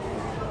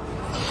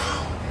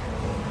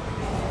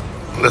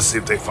 Let's see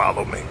if they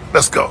follow me.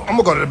 Let's go. I'm going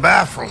to go to the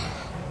bathroom.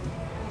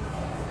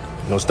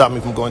 You going to stop me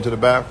from going to the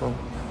bathroom?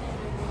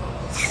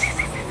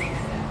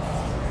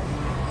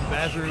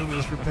 Bathroom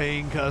is for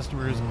paying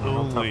customers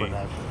only.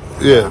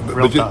 Yeah,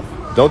 but you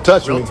don't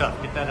touch Real me. tough.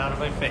 Get that out of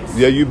my face.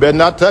 Yeah, you better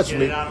not touch Get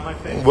me. it out of my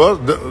face. Well,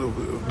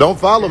 don't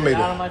follow Get me it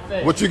out of then. my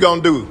face. What you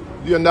gonna do?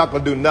 You're not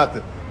gonna do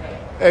nothing.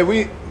 Hey,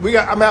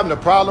 I'm having a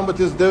problem with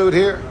this dude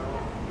here.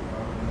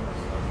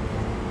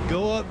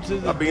 Go up to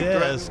the I'm being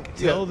desk, threatened.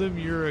 tell Yeah. them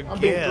you're a I'm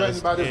being threatened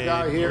guest, by this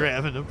guy and here. you're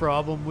having a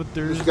problem with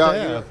their This staff. guy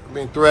here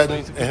being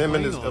threatened, and him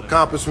and his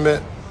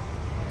accomplishment.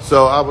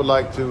 So I would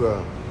like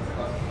to.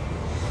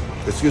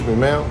 Excuse me,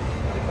 ma'am.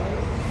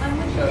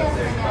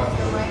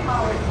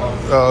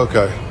 Oh,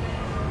 okay.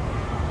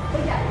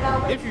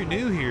 If you're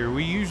new here,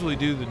 we usually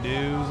do the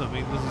news. I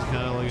mean, this is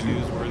kind of like a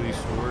newsworthy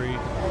story.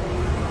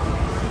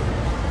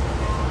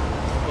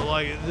 But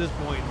like at this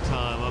point in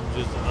time, I'm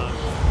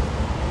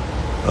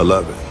I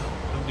love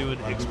it. doing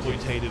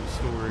exploitative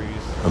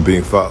stories I'm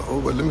being followed.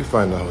 Oh, but let me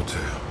find the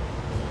hotel.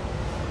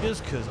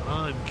 just because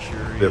I'm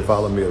curious. They're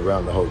following me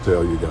around the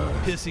hotel, you guys.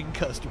 Pissing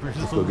customers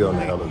Let's go get on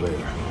the off.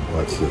 elevator.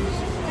 Watch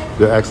this.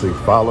 They're actually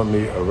following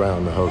me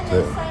around the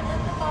hotel.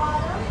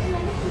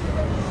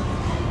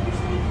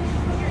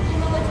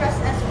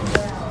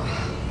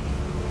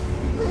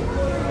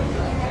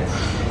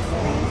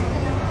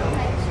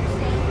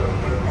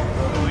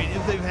 I mean,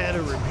 if they've had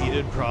a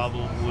repeated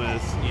problem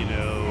with,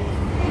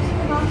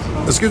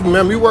 Excuse me,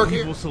 ma'am, you work here?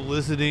 people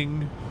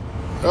soliciting,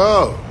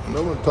 Oh,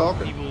 no one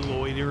talking. people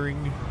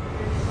loitering.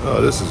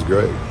 Oh, this is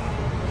great.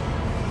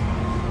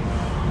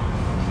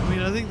 I mean,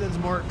 I think that's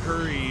Mark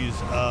Curry's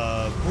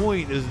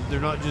point, is that they're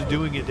not just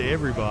doing it to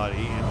everybody,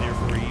 and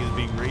therefore he is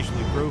being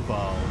racially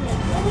profiled.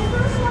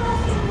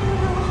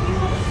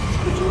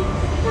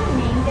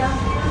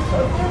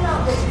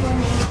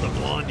 The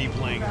Blondie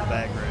playing in the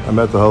background. I'm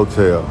at the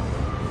hotel,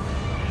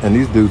 and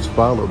these dudes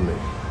followed me.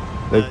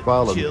 They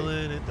followed me.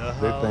 Chilling at the They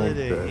think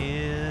Holiday that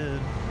Inn.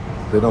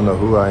 they don't know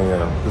who I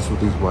am. This is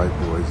what these white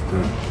boys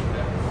do.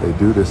 They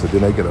do this, and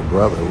then they get a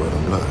brother with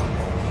them. Look.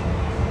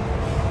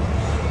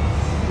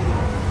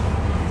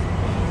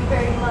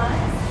 Very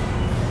much.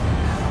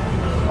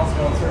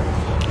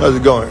 How's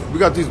it going? We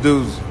got these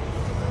dudes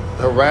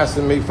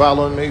harassing me,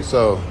 following me,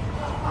 so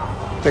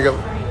I think You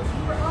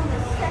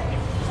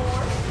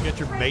got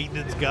your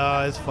maintenance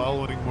guys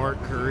following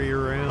Mark Curry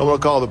around. I'm gonna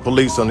call the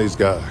police on these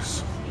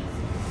guys.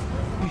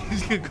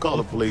 He's gonna Call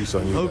the police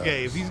on you.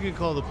 Okay, if he's gonna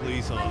call the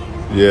police on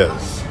him,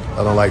 Yes,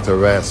 I don't like the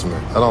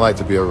harassment. I don't like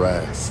to be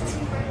harassed.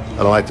 I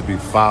don't like to be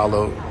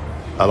followed.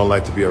 I don't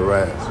like to be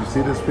harassed. You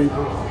see this,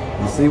 people?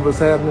 You see what's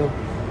happening?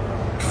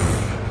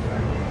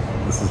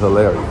 This is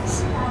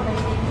hilarious.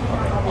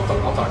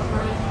 I'll talk.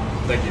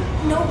 Thank you.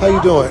 How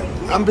you doing?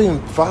 I'm being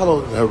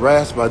followed and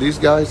harassed by these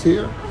guys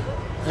here,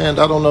 and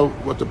I don't know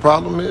what the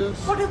problem is.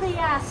 What do they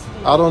ask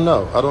you? I don't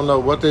know. I don't know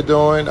what they're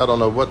doing. I don't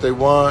know what they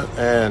want,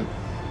 and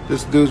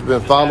this dude's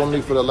been following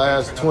me for the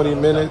last 20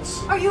 minutes.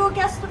 Are you a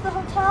guest of the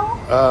hotel?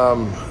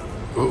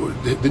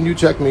 Didn't you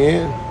check me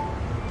in?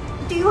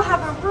 Do you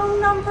have a room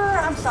number?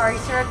 I'm sorry,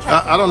 sir.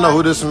 I don't know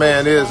who this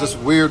man is. This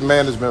weird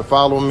man has been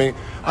following me.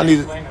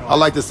 I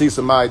like to see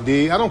some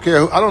ID. I don't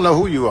care. I don't know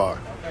who you are.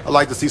 I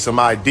like to see some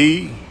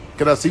ID.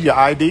 Can I see your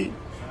ID?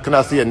 Can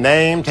I see a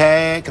name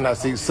tag? Can I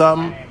see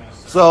something?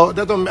 So I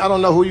don't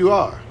know who you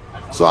are.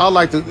 So I would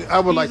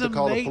like to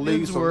call the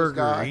police on this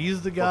guy.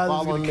 He's the guy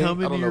that's following gonna come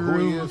me. I into don't your know who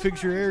he room is. and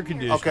fix your air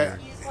conditioner. Okay,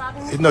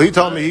 No, he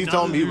told me he Not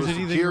that was there's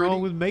anything security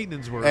wrong with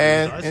maintenance workers.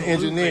 and I an salute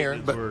engineer.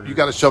 maintenance But workers. you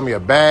got to show me a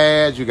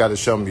badge. You got to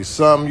show me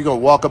something. You're gonna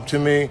walk up to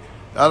me.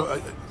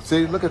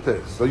 See, look at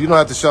this. So you don't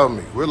have to show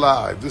me. We're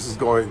live. This is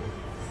going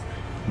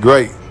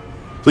great.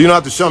 So you don't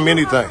have to show me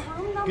anything.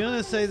 I'm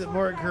gonna say that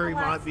Mark Curry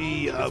might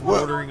be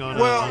bordering on a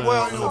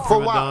for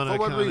prima what? donna For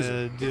what kind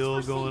reason? of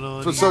deal going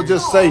on. So here.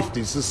 just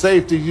safety. So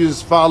safety, you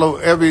just follow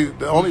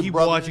the only keep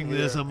brother watching in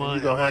this. here, I might,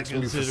 and you're gonna I might ask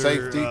me for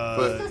consider, safety.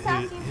 but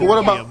what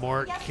about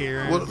Mark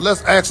Karen? Well,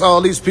 let's ask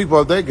all these people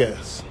if they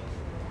guess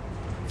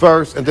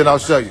first, and then I'll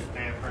show you.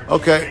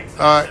 Okay,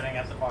 all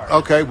right.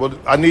 Okay, well,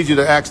 I need you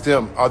to ask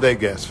them, are they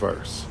guess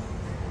first?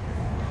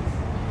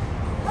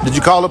 Did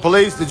you call the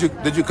police? Did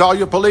you call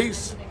your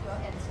police?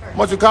 Why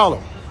don't you call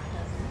them?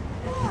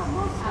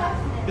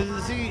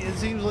 Because it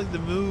seems like the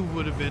move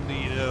would have been to,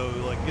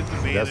 like get the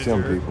manager. That's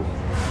them people.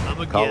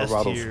 I'm a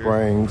Colorado guest here.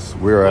 Springs.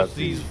 We're What's at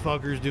the these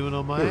fuckers doing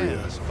on my Here he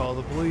ass? Call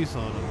the police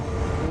on them.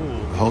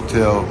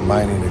 Hotel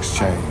Mining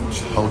Exchange.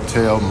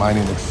 Hotel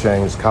Mining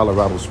Exchange,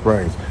 Colorado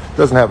Springs.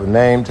 Doesn't have a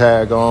name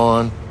tag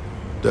on.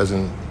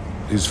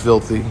 He's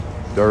filthy,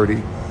 dirty,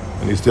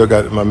 and he's still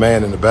got my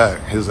man in the back.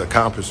 His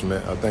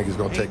accomplishment, I think he's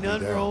going to take Ain't me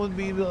nothing down. wrong with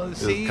being able to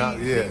see Mark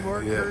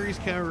Curry's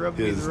kind of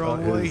rubbing me the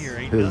wrong way here.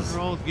 Ain't nothing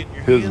wrong with getting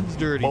your hands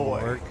dirty,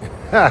 Mark.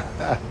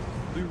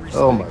 We respect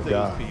Oh my those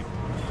God. people.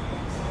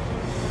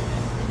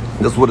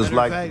 That's what it's Matter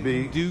like of fact, to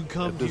be do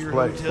come at to this your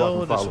place. hotel Fucking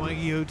in a follow me.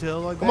 swanky hotel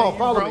like Come that. on,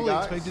 follow You're me, probably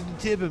guys. expected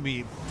to tip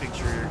me, fix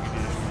your air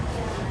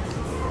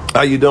conditioning.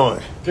 How you doing?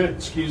 Good,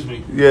 excuse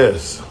me.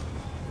 Yes.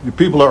 You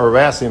people are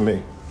harassing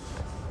me.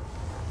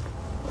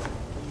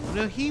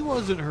 No, he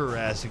wasn't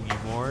harassing you,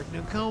 Mark.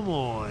 Now, come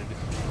on.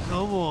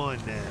 Come on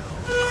now.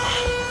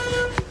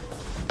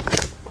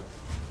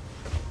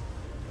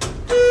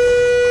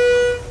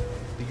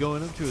 You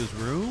going up to his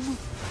room?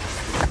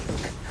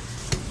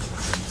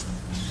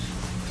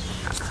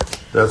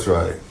 That's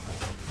right.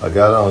 I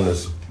got on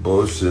this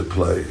bullshit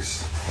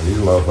place, and these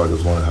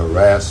motherfuckers want to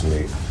harass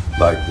me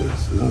like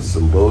this. Isn't this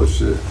some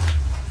bullshit?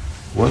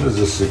 When is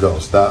this shit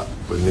gonna stop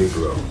for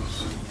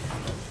Negroes?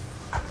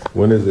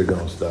 When is it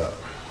gonna stop?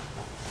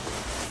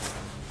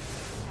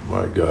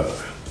 My God.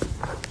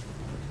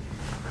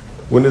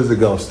 When is it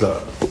gonna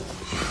stop? Did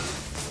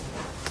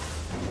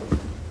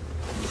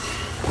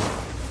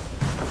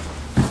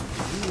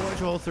you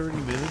watch all 30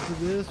 minutes of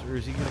this, or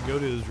is he going to go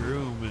to his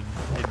room and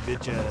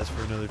bitch ass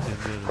for another 10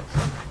 minutes?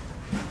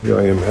 Here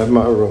I am at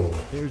my room.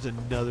 There's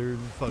another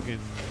fucking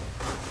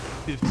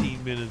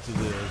 15 minutes of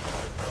this.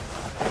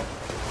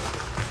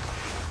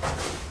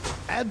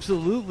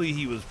 Absolutely,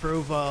 he was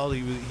profiled.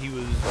 He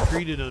was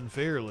treated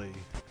unfairly.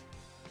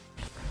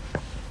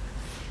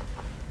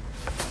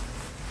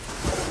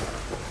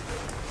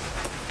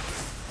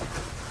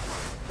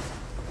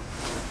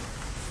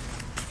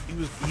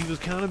 He was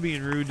kind of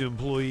being rude to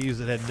employees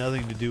that had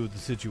nothing to do with the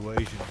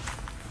situation.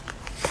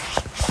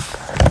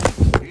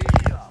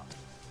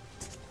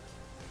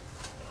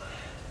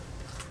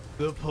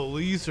 The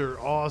police are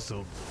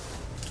awesome.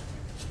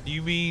 Do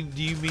you mean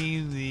the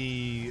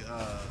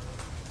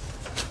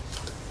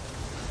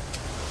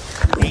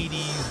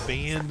 80s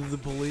band of the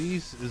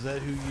police? Is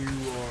that who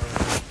you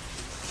are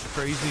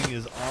praising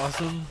as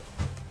awesome?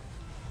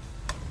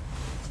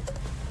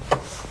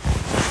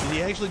 Did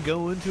he actually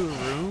go into a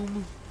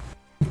room?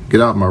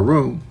 Get out my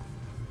room,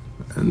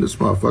 and this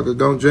motherfucker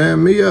gonna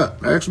jam me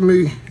up. Ask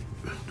me,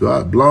 do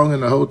I belong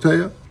in the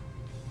hotel?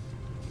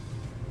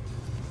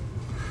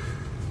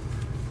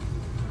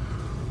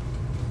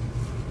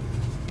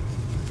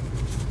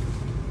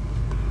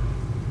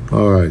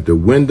 All right, the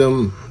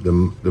Wyndham,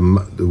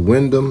 the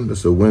Wyndham.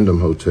 That's a Wyndham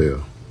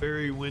hotel.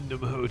 Very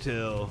Wyndham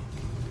Hotel.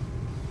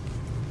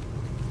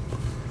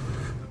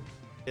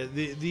 Yeah,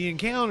 the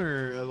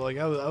encounter, like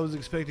I was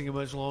expecting a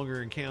much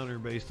longer encounter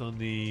based on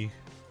the.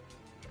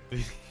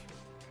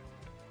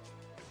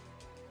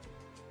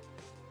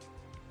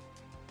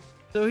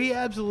 So he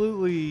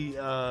absolutely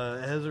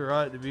has a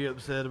right to be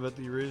upset about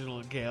the original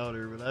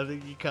encounter, but I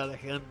think he kind of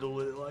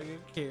handled it like a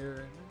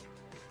Karen.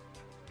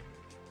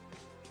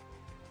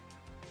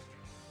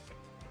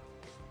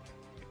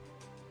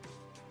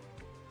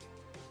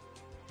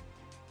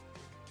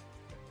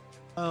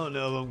 I don't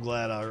know if I'm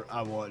glad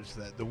I watched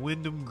that. The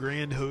Wyndham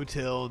Grand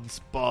Hotel and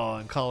Spa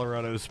in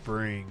Colorado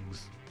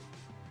Springs.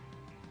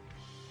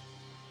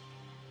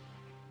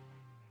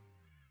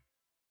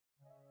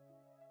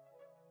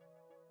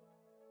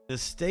 In a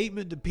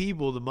statement to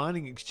People, the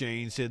mining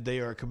exchange said they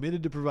are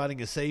committed to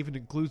providing a safe and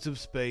inclusive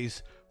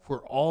space for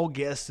all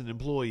guests and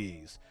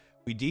employees.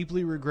 We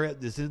deeply regret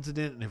this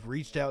incident and have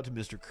reached out to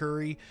Mr.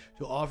 Curry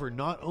to offer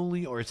not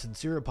only our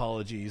sincere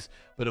apologies,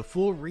 but a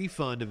full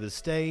refund of his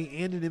stay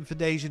and an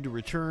invitation to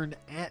return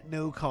at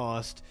no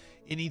cost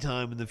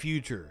anytime in the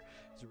future.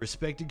 As a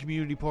respected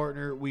community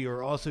partner, we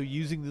are also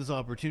using this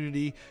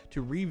opportunity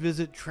to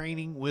revisit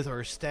training with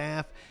our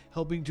staff,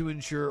 helping to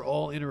ensure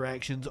all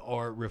interactions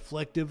are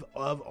reflective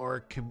of our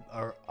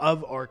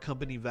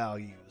company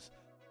values.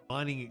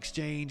 Mining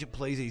Exchange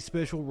plays a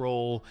special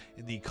role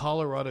in the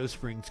Colorado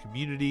Springs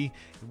community,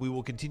 and we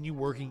will continue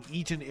working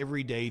each and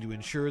every day to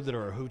ensure that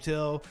our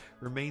hotel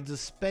remains a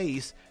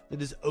space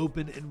that is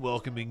open and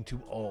welcoming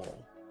to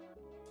all.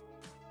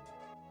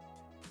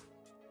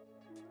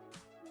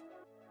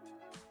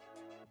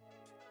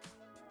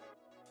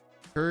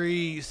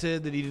 Curry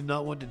said that he did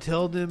not want to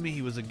tell them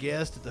he was a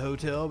guest at the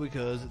hotel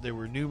because there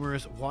were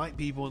numerous white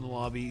people in the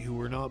lobby who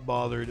were not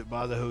bothered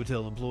by the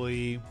hotel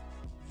employee.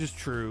 Which is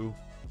true.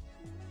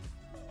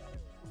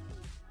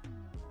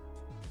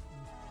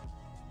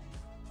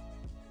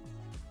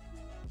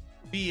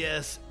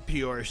 BS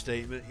PR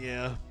statement,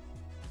 yeah.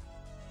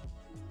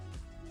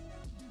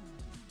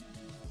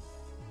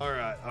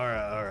 Alright.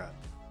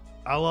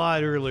 I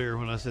lied earlier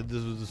when I said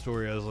this was the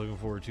story I was looking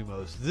forward to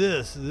most.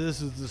 This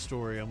is the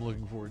story I'm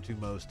looking forward to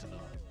most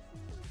tonight.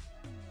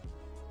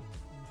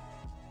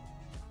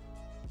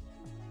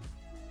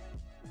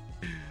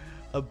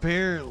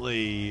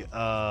 Apparently,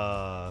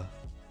 a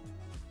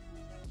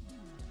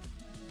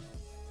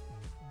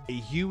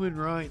human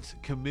rights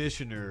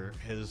commissioner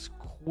has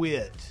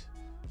quit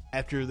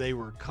after they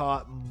were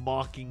caught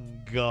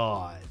mocking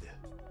God.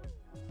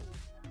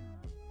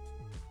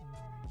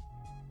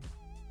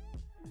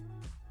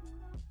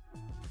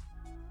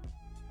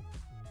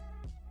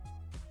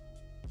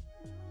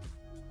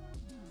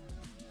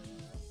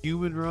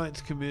 Human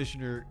rights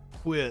commissioner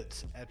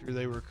quits after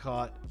they were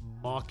caught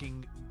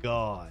mocking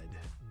God.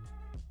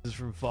 This is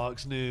from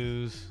Fox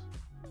News.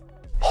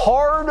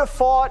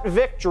 Hard-fought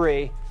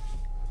victory,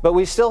 but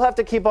we still have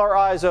to keep our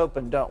eyes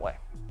open, don't we?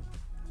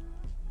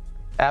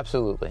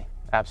 Absolutely.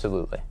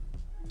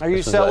 Are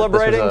you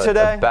celebrating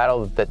today? A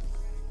battle that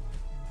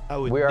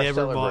we are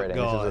celebrating.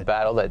 This is a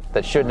battle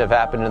that shouldn't have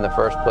happened in the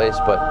first place,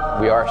 but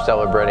we are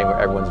celebrating.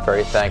 Everyone's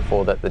very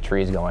thankful that the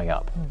tree is going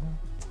up.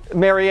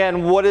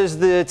 Marianne, what is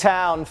the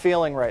town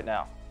feeling right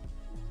now?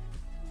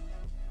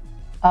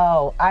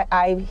 Oh,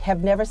 I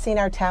have never seen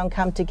our town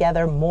come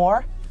together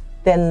more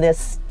than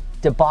this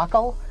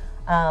debacle.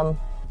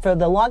 For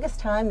the longest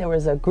time, there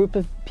was a group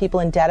of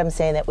people in Dedham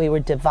saying that we were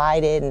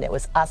divided and it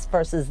was us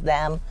versus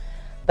them.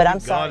 But I'm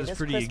sorry, this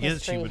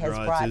Christmas tree has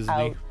brought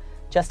out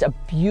just a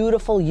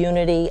beautiful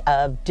unity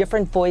of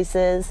different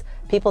voices,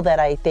 people that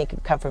I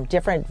think come from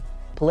different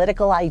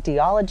political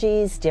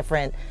ideologies,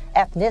 different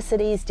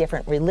ethnicities,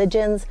 different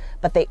religions,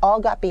 but they all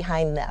got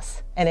behind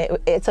this, and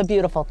it's a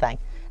beautiful thing.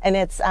 And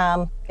it's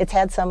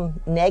had some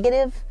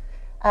negative.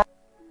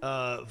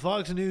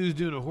 Fox News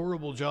doing a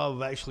horrible job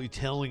of actually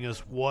telling us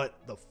what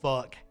the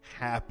fuck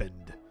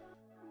happened.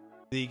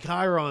 The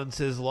Chiron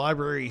says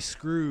Library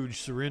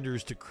Scrooge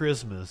surrenders to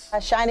Christmas.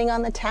 Shining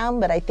on the town,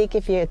 but I think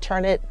if you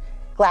turn it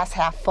glass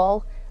half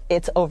full,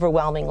 it's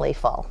overwhelmingly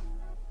full.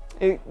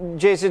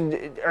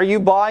 Jason, are you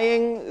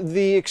buying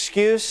the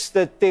excuse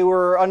that they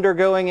were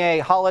undergoing a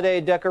holiday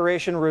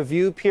decoration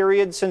review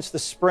period since the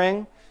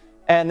spring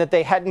and that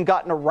they hadn't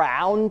gotten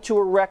around to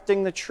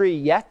erecting the tree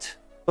yet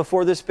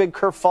before this big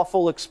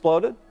kerfuffle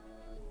exploded?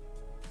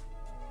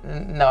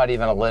 Not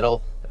even a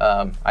little.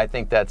 I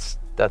think that's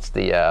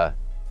the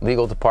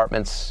legal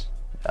department's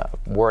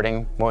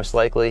wording, most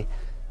likely.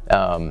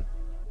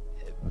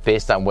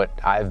 Based on what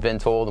I've been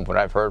told and what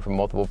I've heard from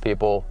multiple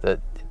people,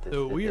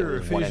 so we are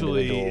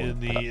officially in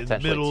the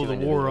middle of the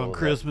war on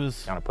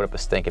Christmas. Kind of put up a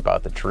stink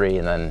about the tree,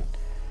 and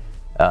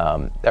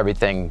then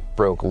everything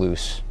broke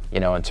loose,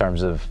 in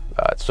terms of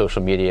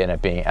social media and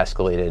it being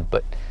escalated.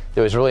 But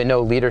there was really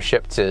no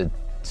leadership to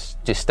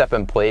step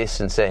in place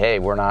and say, "Hey,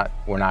 we're not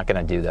going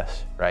to do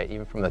this." Right?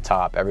 Even from the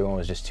top, everyone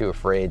was just too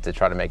afraid to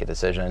try to make a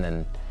decision,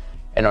 and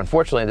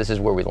unfortunately, this is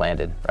where we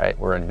landed. Right?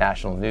 We're in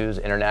national news,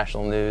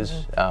 international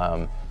news.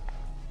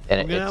 And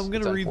I'm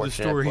going to read the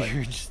story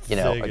here.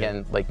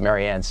 Again, like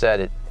Marianne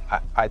said,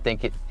 I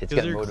think it's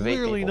going to motivate people. They're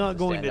clearly not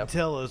going to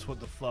tell us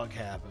what the fuck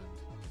happened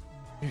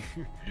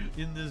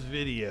in this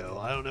video.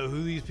 I don't know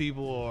who these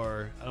people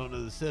are. I don't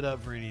know the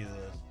setup for any of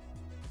this.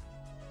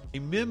 A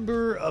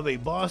member of a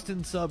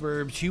Boston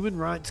suburbs Human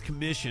Rights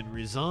Commission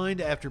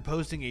resigned after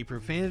posting a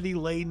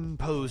profanity-laden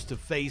post to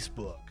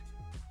Facebook.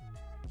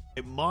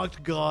 It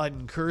mocked God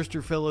and cursed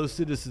her fellow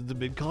citizens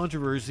amid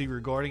controversy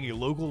regarding a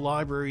local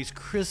library's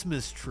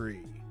Christmas tree.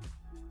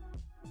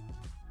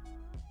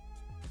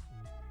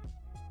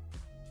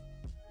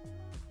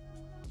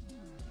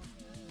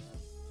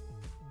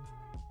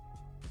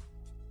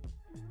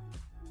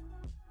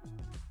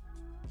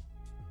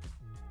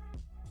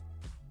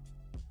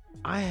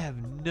 I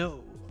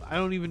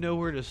don't even know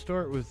where to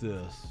start with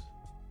this.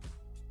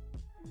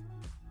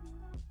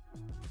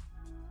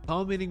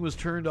 Commenting was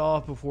turned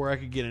off before I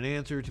could get an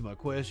answer to my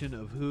question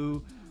of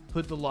who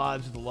put the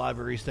lives of the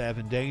library staff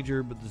in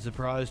danger, but the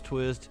surprise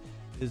twist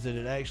is that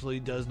it actually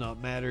does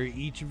not matter.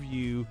 Each of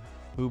you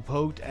who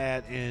poked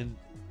at and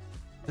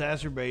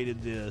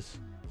exacerbated this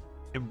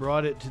and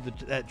brought it to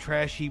that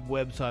trash heap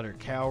website are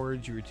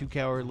cowards. You are too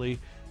cowardly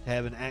to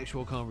have an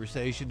actual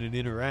conversation and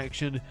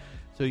interaction.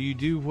 So you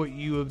do what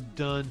you have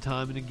done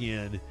time and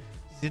again.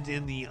 Sent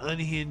in the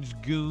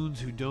unhinged goons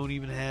who don't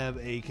even have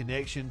a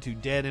connection to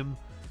Dedham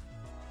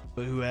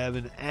but who have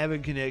an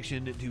avid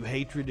connection to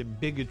hatred and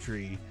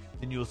bigotry,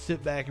 then you'll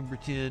sit back and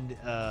pretend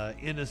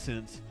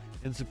innocence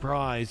and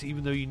surprise,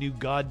 even though you knew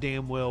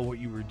goddamn well what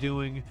you were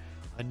doing.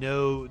 I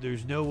know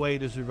there's no way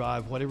to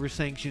survive whatever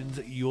sanctions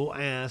you'll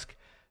ask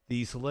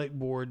the select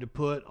board to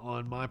put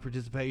on my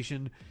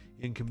participation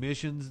in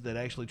commissions that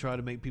actually try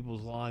to make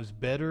people's lives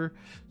better,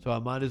 so I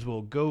might as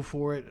well go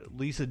for it.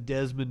 Lisa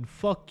Desmond,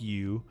 fuck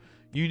you.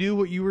 You knew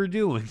what you were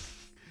doing.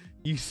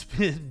 You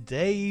spent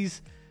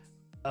days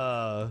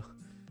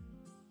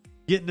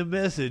getting a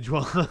message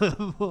while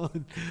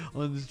I'm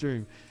on the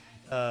stream.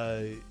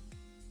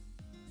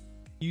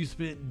 You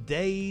spent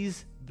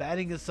days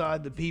batting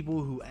aside the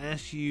people who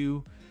asked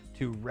you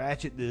to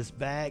ratchet this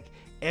back.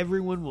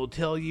 Everyone will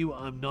tell you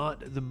I'm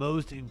not the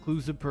most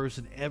inclusive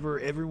person ever.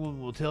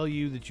 Everyone will tell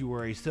you that you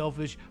are a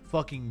selfish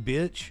fucking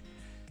bitch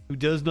who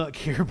does not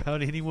care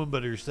about anyone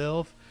but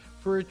herself.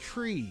 For a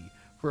tree,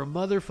 for a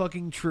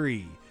motherfucking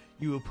tree,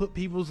 you will put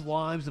people's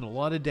lives in a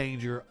lot of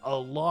danger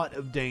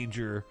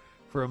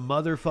for a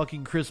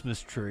motherfucking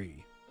Christmas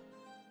tree.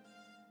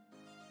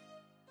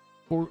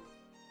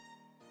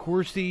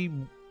 Corsi,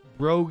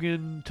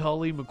 Brogan,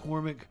 Tully,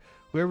 McCormick,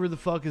 whoever the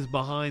fuck is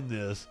behind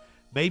this,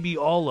 maybe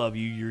all of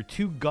you, you're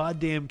too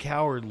goddamn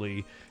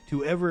cowardly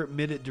to ever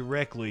admit it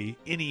directly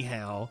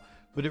anyhow,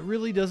 but it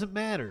really doesn't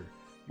matter.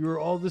 You are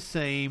all the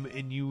same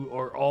and you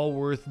are all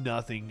worth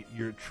nothing.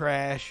 You're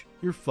trash.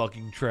 You're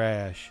fucking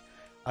trash.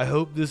 I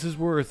hope this is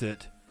worth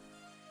it.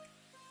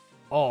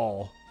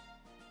 All.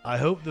 I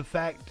hope the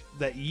fact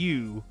that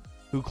you,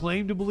 who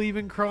claim to believe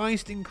in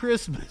Christ and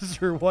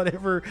Christmas or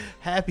whatever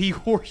happy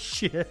horse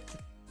shit,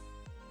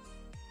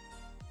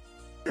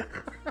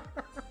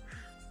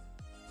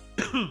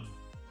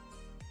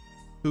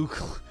 who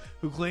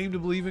claim to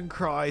believe in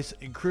Christ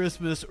and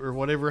Christmas or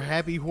whatever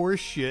happy horse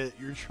shit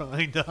you're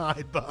trying to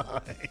hide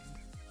behind,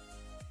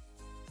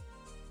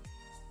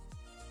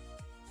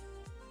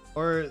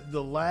 or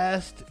the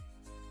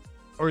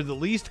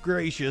least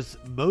gracious,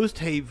 most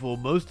hateful,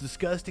 most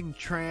disgusting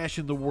trash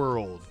in the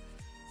world.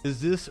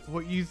 Is this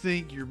what you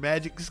think your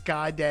magic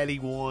sky daddy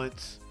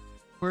wants?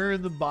 Where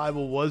in the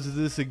Bible was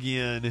this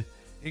again?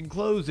 In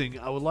closing,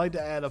 I would like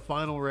to add a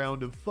final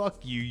round of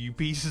fuck you, you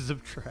pieces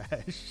of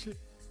trash.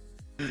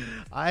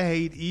 I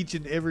hate each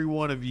and every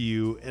one of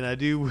you, and I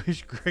do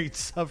wish great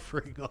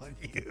suffering on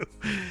you.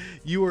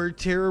 You are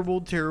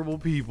terrible, terrible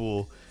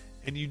people,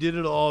 and you did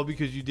it all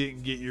because you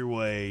didn't get your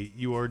way.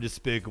 You are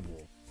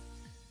despicable.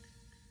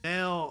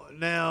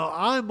 Now,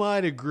 I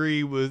might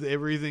agree with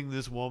everything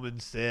this woman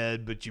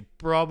said, but you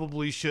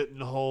probably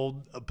shouldn't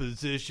hold a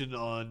position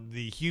on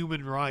the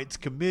Human Rights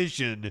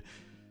Commission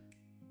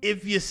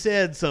if you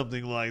said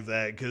something like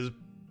that, because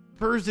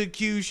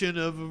persecution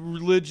of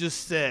religious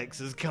sects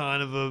is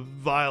kind of a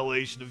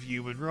violation of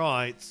human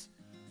rights.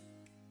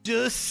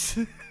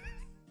 But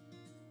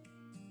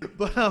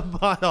I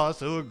might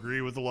also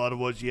agree with a lot of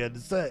what she had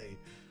to say.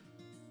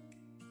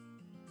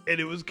 And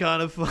it was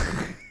kind of fun.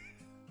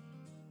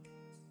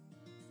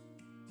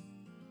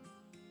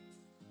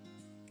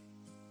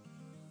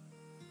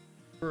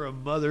 For a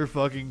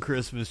motherfucking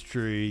Christmas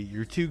tree,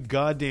 you're too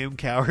goddamn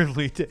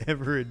cowardly to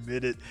ever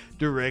admit it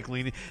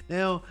directly.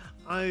 Now,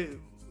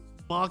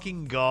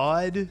 mocking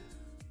God,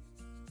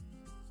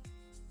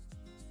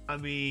 I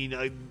mean,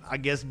 I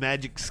guess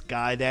Magic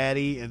Sky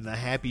Daddy and the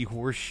happy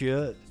horse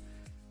shit.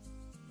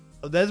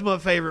 That's my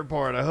favorite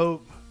part. I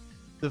hope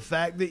the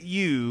fact that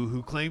you,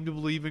 who claim to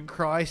believe in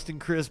Christ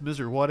and Christmas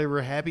or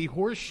whatever happy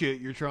horse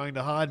shit you're trying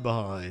to hide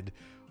behind,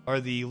 are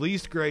the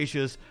least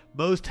gracious,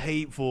 most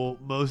hateful,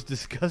 most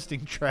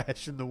disgusting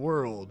trash in the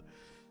world.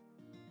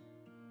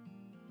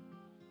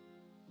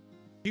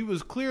 He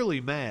was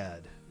clearly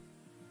mad.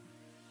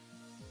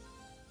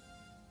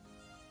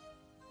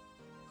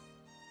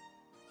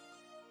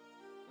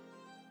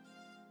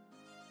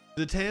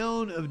 The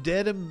town of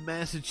Dedham,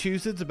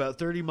 Massachusetts, about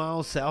 30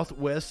 miles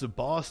southwest of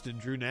Boston,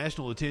 drew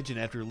national attention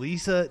after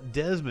Lisa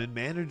Desmond,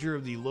 manager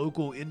of the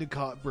local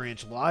Endicott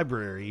Branch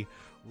Library,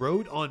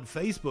 wrote on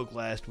Facebook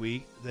last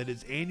week that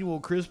its annual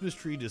Christmas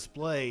tree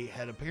display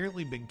had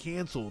apparently been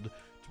canceled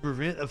to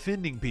prevent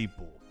offending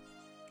people.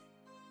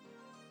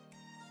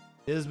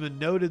 Desmond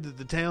noted that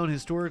the town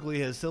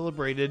historically has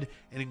celebrated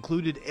and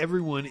included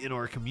everyone in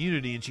our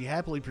community, and she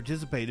happily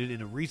participated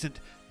in a recent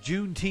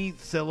Juneteenth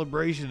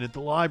celebration at the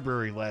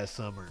library last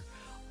summer.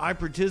 I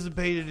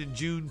participated in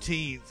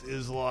Juneteenth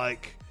is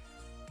like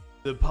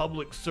the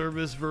public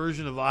service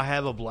version of I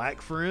Have a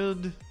Black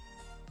Friend.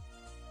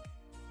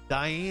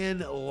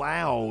 Diane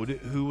Loud,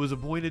 who was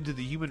appointed to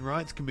the Human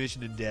Rights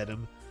Commission in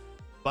Dedham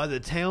by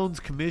the town's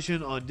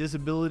Commission on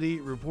Disability,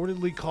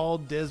 reportedly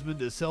called Desmond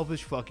a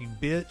selfish fucking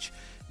bitch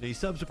in a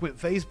subsequent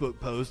Facebook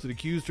post that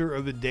accused her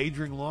of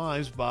endangering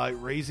lives by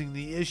raising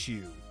the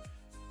issue.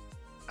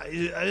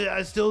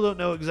 I still don't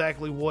know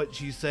exactly what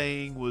she's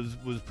saying was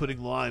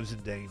putting lives in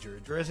danger.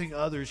 Addressing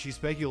others, she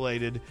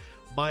speculated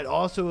might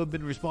also have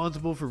been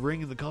responsible for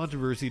bringing the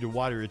controversy to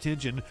wider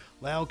attention.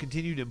 Loud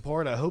continued in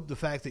part, I hope the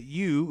fact that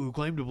you, who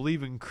claim to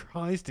believe in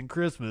Christ and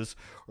Christmas,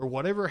 or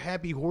whatever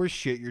happy horse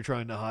shit you're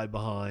trying to hide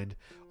behind,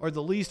 are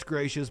the least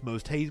gracious,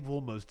 most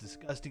hateful, most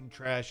disgusting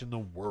trash in the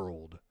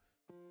world.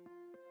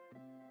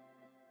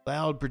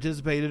 Loud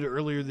participated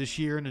earlier this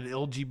year in an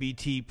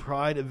LGBT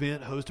pride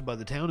event hosted by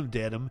the town of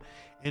Dedham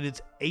and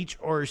its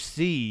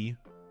HRC.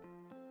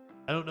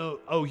 I don't know.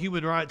 Oh,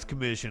 Human Rights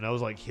Commission. I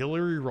was like,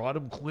 Hillary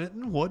Rodham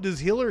Clinton? What does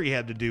Hillary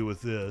have to do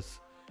with this?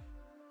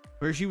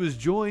 Where she was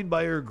joined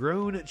by her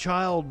grown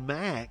child,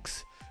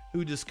 Max,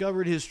 who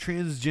discovered his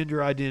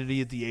transgender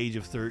identity at the age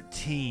of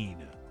 13.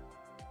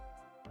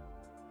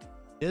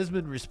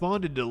 Desmond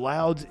responded to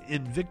Loud's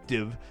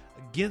invective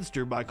against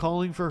her by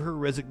calling for her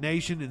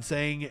resignation and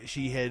saying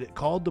she had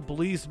called the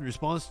police in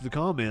response to the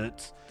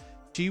comments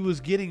she was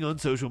getting on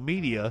social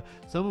media,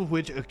 some of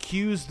which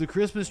accused the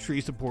Christmas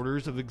tree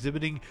supporters of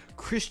exhibiting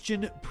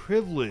Christian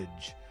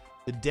privilege.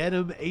 The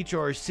Dedham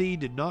HRC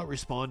did not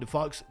respond to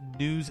Fox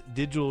News'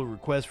 digital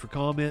request for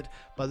comment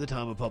by the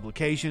time of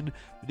publication,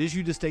 but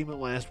issued a statement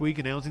last week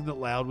announcing that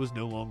Loud was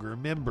no longer a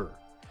member.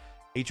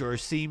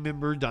 HRC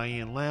member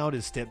Diane Loud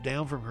has stepped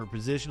down from her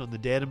position on the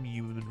Dedham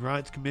Human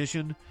Rights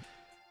Commission,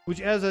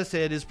 which, as I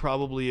said, is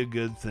probably a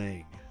good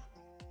thing.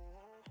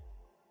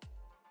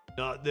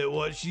 Not that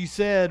what she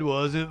said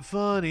wasn't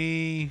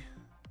funny.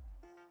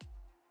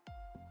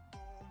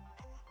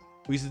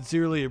 We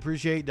sincerely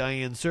appreciate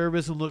Diane's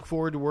service and look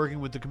forward to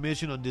working with the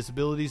Commission on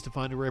Disabilities to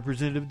find a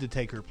representative to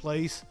take her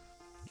place.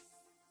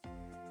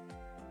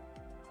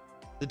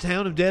 The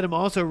town of Dedham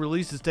also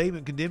released a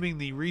statement condemning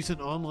the recent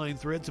online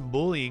threats and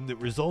bullying that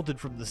resulted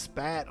from the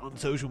spat on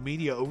social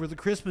media over the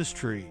Christmas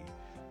tree.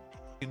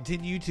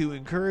 Continue to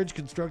encourage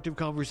constructive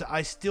conversation.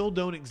 I still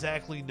don't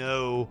exactly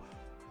know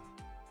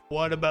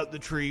what about the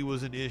tree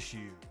was an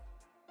issue.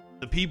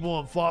 The people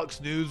on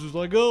Fox News was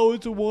like, oh,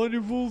 it's a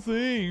wonderful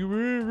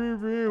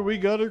thing. We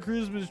got a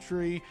Christmas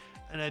tree.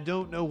 And I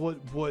don't know what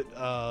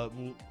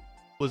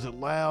was it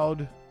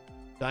Loud?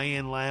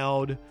 Diane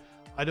Loud?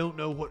 I don't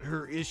know what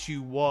her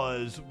issue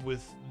was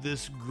with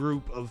this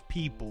group of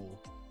people.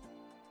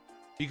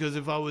 Because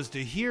if I was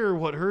to hear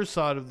what her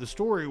side of the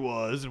story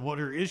was and what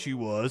her issue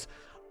was,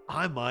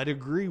 I might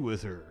agree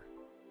with her.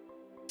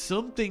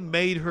 Something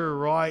made her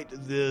write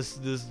this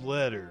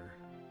letter.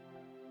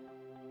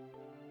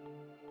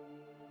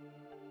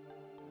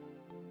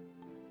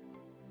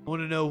 I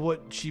want to know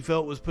what she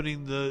felt was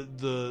putting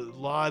the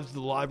lives of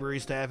the library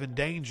staff in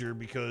danger,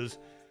 because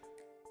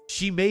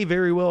she may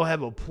very well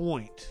have a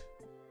point.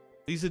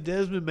 Lisa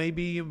Desmond may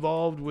be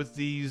involved with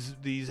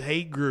these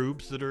hate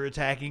groups that are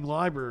attacking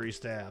library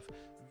staff.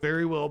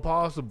 Very well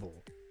possible.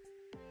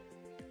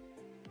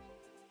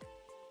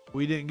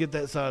 We didn't get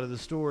that side of the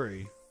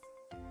story.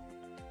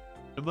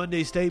 A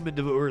Monday statement,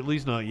 or at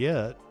least not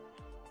yet.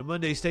 A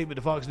Monday statement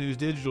to Fox News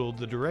Digital,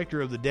 the director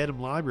of the Dedham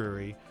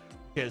Library,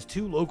 which has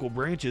 2 local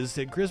branches,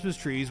 said Christmas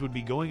trees would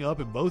be going up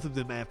in both of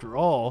them after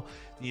all.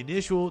 The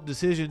initial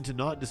decision to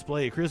not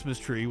display a Christmas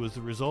tree was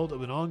the result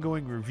of an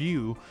ongoing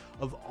review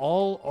of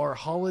all our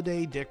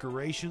holiday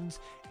decorations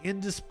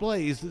and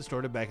displays that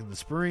started back in the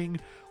spring.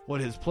 What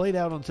has played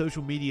out on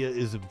social media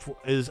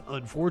is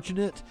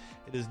unfortunate.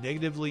 It has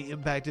negatively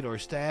impacted our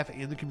staff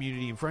and the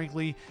community, and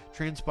frankly,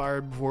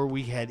 transpired before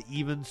we had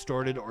even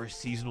started our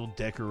seasonal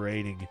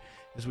decorating.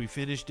 As we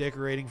finish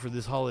decorating for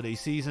this holiday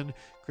season,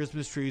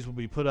 Christmas trees will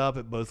be put up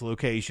at both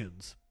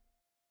locations.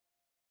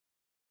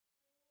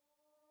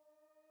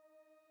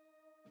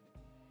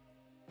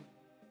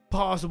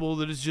 Possible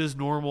that it's just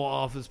normal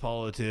office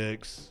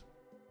politics.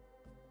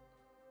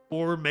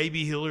 Or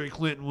maybe Hillary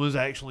Clinton was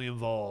actually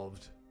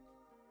involved.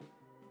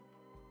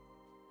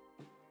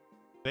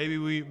 Maybe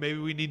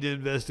we need to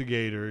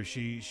investigate her.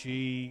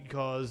 She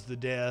caused the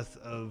death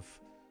of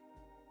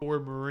 4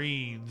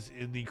 Marines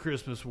in the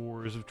Christmas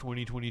Wars of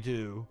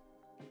 2022.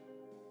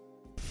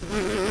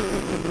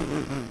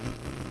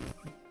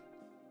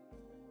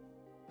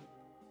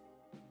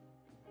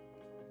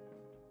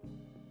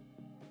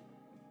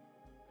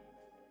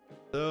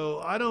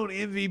 So I don't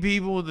envy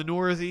people in the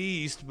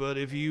Northeast, but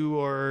if you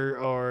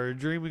are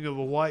dreaming of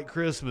a white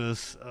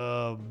Christmas,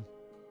 enjoy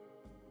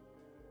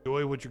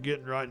what you're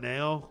getting right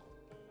now.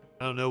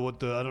 I don't know what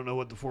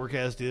the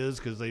forecast is,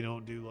 because they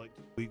don't do like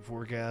week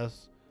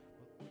forecasts.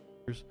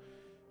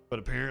 But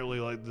apparently,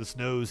 like, the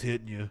snow's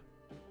hitting you.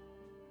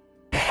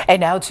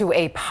 And now to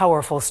a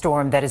powerful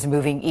storm that is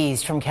moving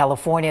east from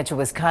California to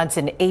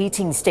Wisconsin.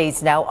 18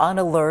 states now on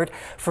alert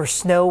for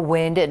snow,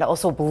 wind, and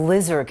also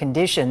blizzard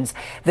conditions.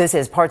 This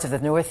as parts of the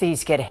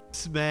Northeast get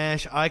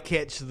smash. I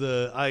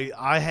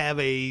have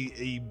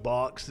a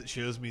box that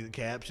shows me the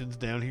captions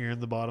down here in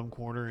the bottom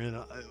corner, and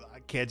I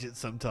catch it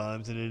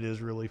sometimes, and it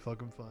is really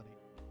fucking funny.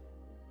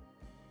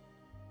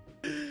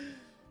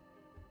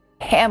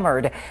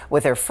 hammered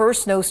with their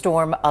first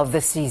snowstorm of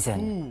the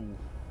season.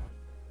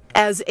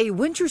 As a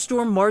winter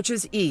storm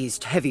marches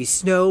east, heavy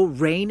snow,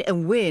 rain,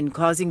 and wind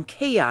causing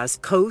chaos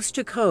coast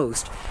to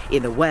coast.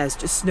 In the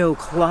west, snow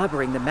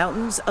clobbering the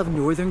mountains of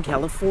Northern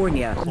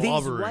California.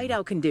 These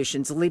whiteout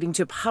conditions leading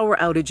to power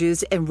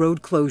outages and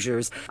road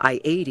closures.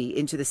 I-80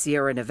 into the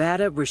Sierra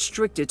Nevada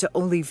restricted to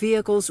only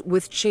vehicles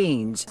with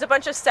chains. There's a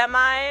bunch of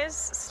semis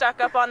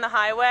stuck up on the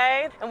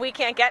highway, and we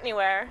can't get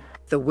anywhere.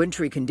 The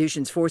wintry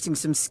conditions forcing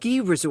some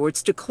ski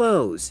resorts to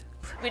close.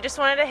 We just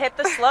wanted to hit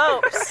the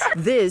slopes.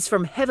 This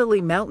from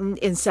Heavenly Mountain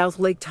in South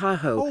Lake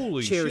Tahoe.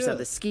 Holy Chairs shit. on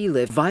the ski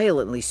lift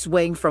violently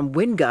swaying from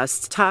wind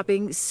gusts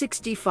topping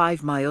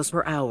 65 miles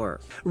per hour.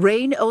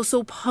 Rain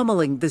also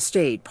pummeling the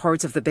state,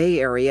 parts of the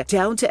Bay Area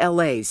down to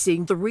LA,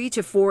 seeing 3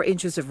 to 4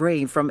 inches of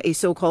rain from a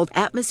so-called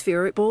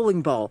atmospheric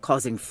bowling ball,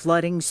 causing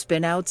flooding,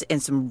 spinouts,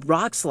 and some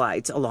rock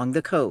slides along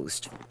the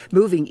coast.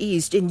 Moving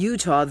east in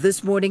Utah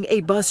this morning,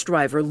 a bus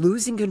driver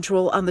losing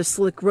control on the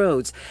slick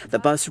roads. The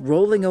bus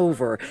rolling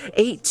over.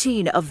 18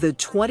 of the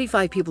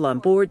 25 people on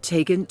board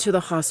taken to the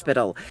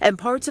hospital. And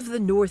parts of the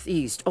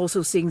Northeast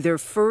also seeing their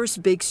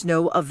first big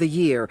snow of the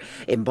year.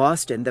 In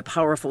Boston, the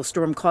powerful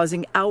storm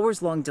causing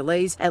hours-long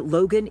delays at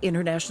Logan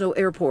International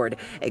Airport.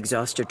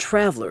 Exhausted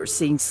travelers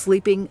seen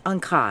sleeping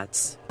on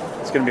cots.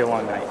 It's going to be a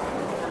long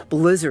night.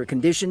 Blizzard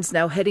conditions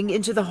now heading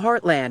into the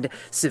heartland.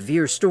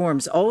 Severe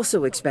storms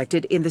also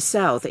expected in the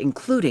south,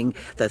 including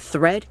the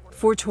threat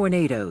for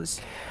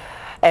tornadoes.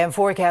 And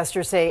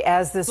forecasters say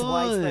as this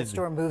widespread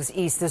storm moves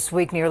east this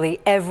week, nearly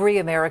every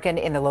American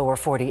in the lower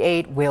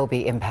 48 will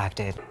be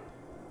impacted.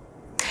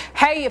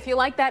 Hey, if you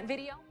like that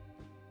video.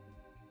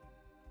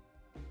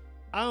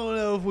 I don't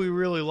know if we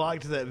really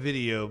liked that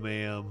video,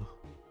 ma'am.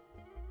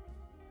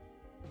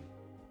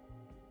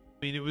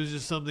 I mean, it was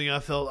just something I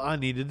felt I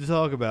needed to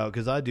talk about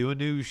because I do a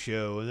news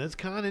show, and that's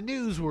kind of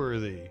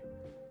newsworthy.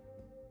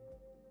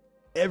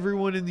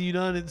 Everyone in the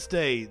United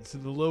States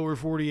in the lower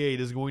 48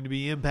 is going to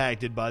be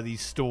impacted by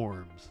these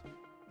storms.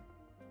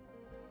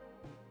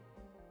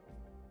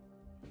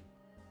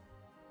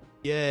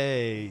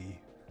 Yay.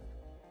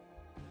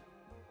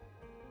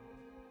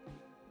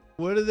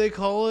 What do they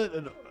call it?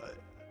 An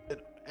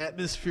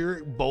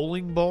atmospheric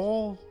bowling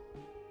ball?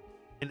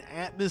 An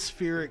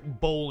atmospheric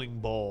bowling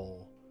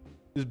ball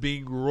is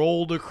being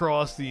rolled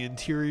across the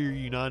interior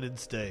United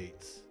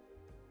States.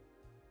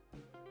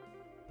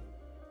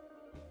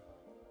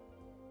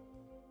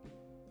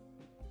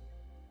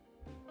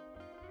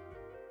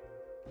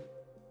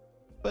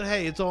 But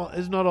hey, it's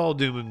not all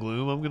doom and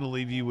gloom. I'm going to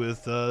leave you with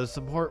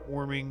some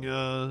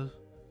heartwarming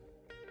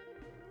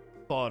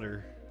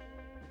fodder.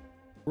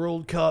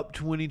 World Cup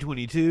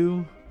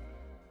 2022.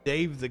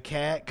 Dave the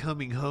Cat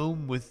coming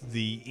home with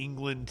the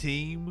England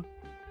team.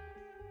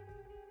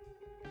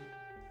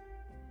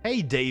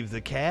 Hey, Dave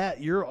the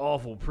Cat, you're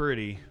awful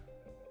pretty.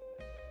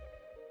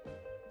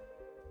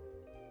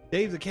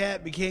 Dave the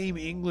Cat became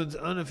England's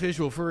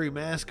unofficial furry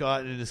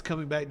mascot and is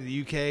coming back to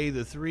the UK.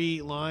 The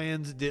 3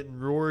 Lions didn't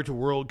roar to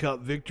World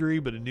Cup victory,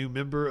 but a new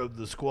member of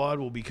the squad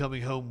will be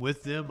coming home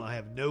with them. I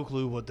have no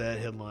clue what that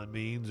headline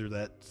means or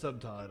that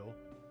subtitle.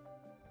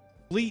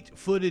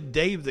 Fleet-footed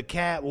Dave the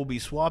Cat will be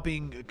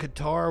swapping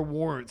Qatar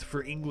warmth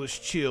for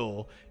English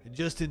chill, and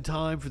just in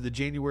time for the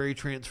January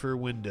transfer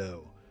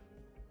window.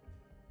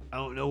 I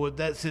don't know what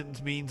that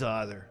sentence means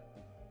either.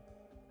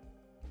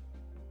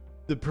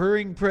 The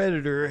purring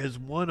predator has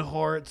won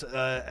hearts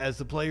as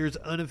the player's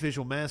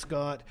unofficial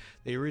mascot.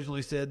 They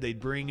originally said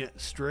they'd bring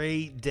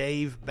Stray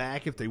Dave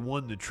back if they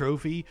won the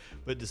trophy,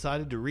 but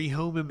decided to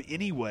rehome him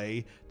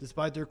anyway,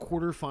 despite their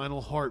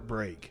quarterfinal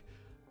heartbreak.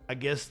 I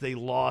guess they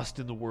lost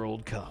in the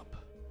World Cup.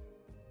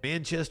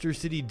 Manchester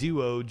City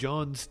duo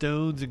John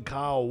Stones and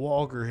Kyle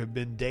Walker have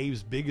been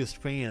Dave's biggest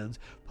fans,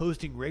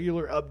 posting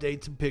regular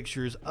updates and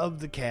pictures of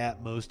the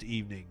cat most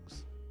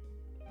evenings.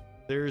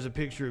 There's a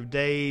picture of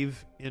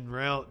Dave en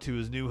route to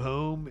his new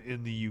home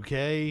in the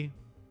UK.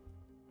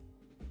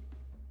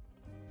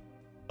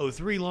 Oh,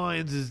 3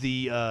 Lions is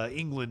the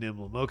England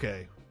emblem.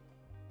 Okay.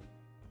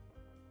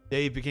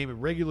 Dave became a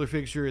regular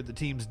fixture at the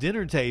team's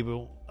dinner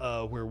table,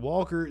 where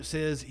Walker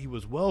says he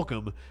was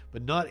welcome,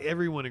 but not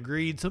everyone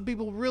agreed. Some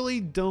people really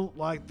don't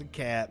like the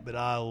cat, but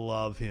I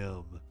love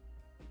him.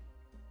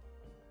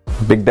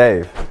 Big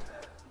Dave.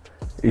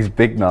 He's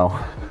big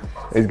now.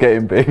 He's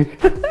getting big.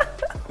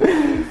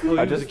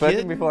 I just fed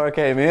him before I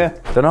came here.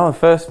 Don't know,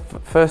 the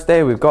first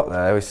day we've got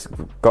there,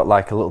 we've got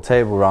like a little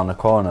table around the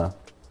corner.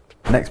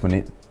 Next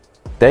minute,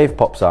 Dave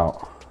pops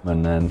out,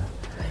 and then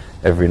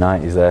every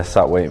night he's there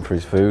sat waiting for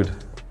his food.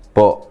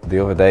 But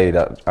the other day,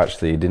 that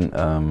actually didn't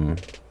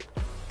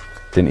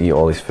eat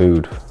all his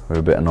food. We're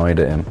a bit annoyed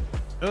at him.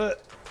 I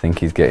think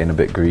he's getting a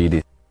bit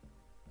greedy.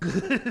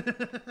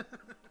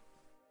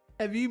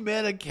 Have you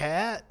met a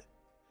cat?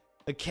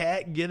 A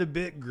cat get a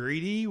bit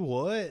greedy?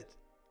 What?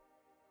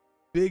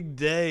 Big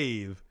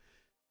Dave.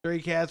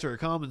 Stray cats are a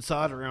common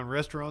sight around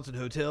restaurants and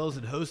hotels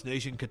in host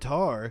nation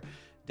Qatar.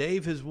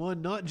 Dave has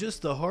won not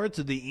just the hearts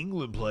of the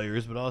England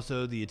players, but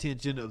also the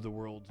attention of the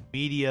world's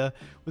media,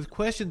 with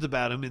questions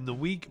about him in the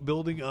week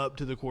building up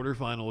to the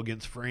quarterfinal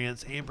against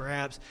France, and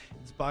perhaps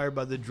inspired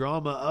by the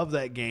drama of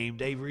that game,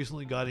 Dave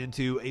recently got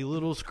into a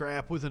little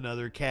scrap with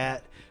another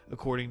cat,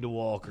 according to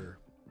Walker.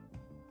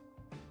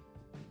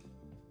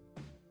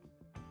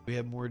 We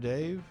have more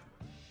Dave?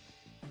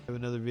 Have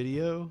another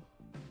video?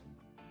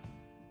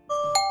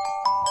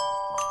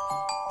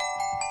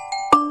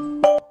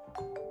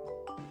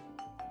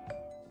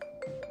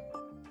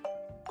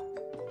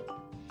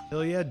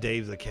 Hell yeah,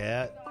 Dave the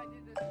cat.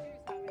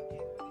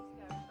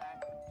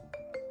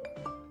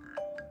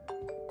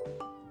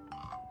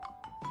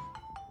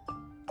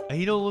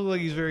 He don't look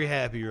like he's very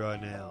happy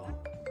right now.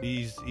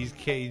 He's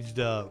caged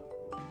up.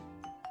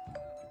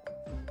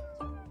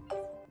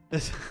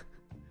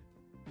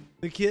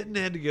 The kitten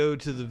had to go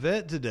to the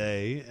vet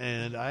today,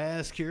 and I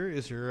asked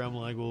Curious her, I'm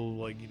like, well,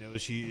 like, you know,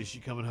 is she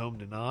coming home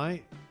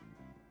tonight?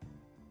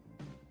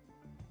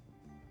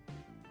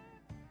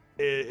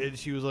 And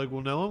she was like,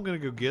 well, no, I'm going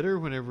to go get her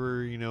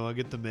whenever, you know, I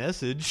get the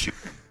message.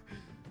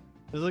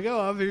 I was like,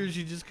 oh, I figured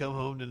she'd just come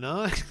home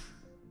tonight.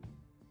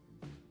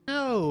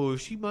 No,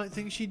 she might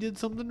think she did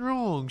something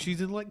wrong.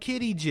 She's in, like,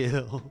 kitty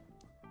jail.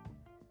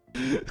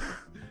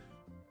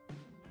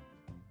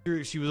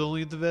 She was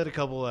only at the vet a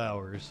couple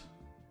hours.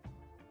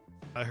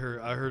 I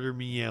heard her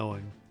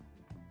meowing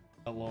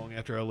not long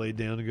after I laid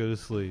down to go to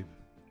sleep.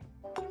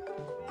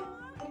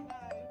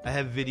 I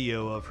have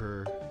video of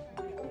her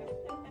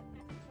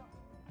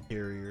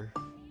carrier.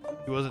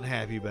 She wasn't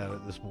happy about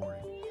it this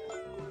morning.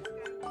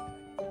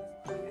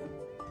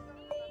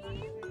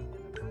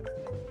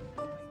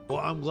 Well,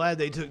 I'm glad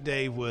they took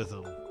Dave with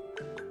them.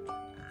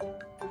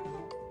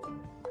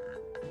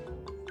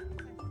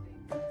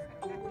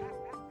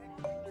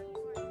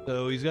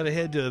 So he's got to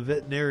head to a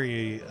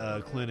veterinary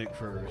clinic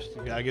first.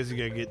 I guess he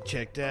got to get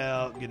checked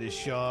out, get his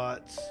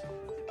shots.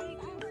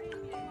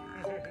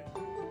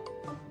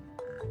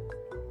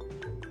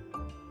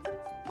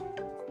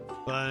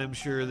 But I'm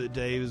sure that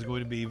Dave is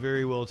going to be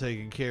very well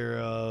taken care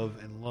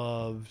of and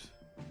loved.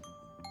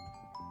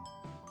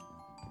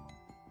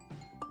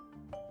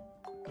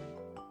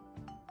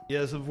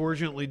 Yes,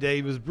 unfortunately,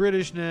 Dave is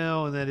British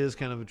now, and that is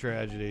kind of a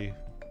tragedy.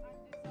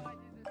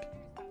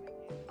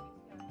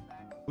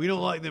 We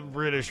don't like them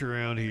British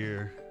around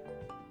here.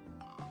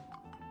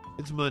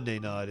 It's Monday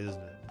night, isn't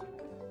it?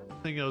 I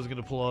think I was going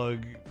to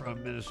plug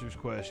Prime Minister's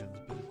questions,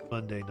 but it's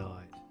Monday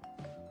night.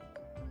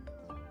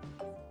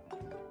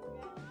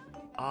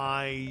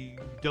 I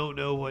don't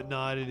know what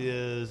night it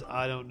is.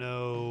 I don't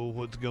know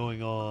what's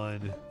going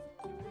on.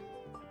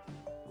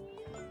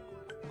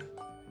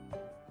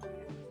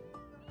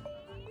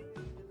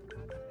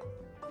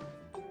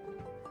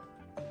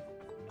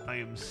 I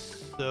am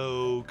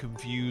so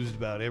confused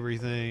about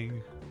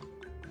everything.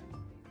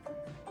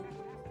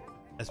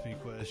 Ask me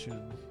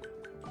questions.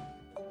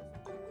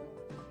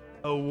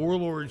 Oh,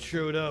 Warlord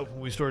showed up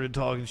when we started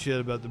talking shit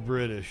about the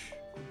British.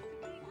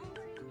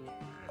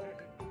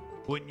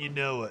 Wouldn't you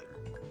know it?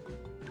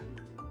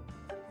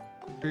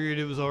 Figured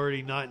it was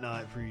already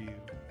night-night for you.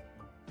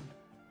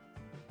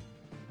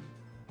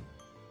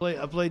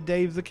 I played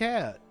Dave the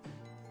cat.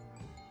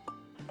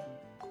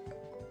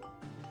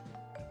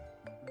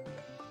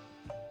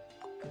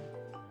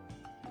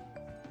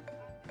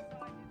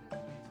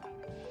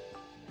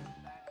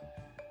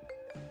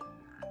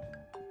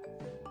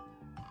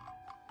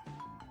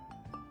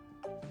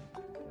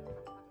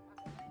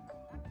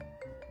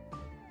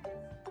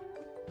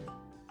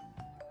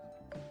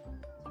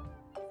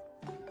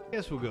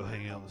 Guess we'll go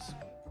hang out with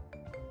Squid.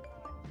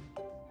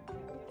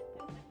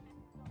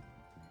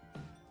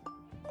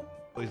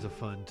 Always a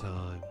fun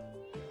time.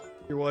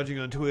 If you're watching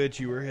on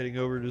Twitch, you were heading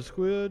over to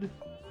Squid.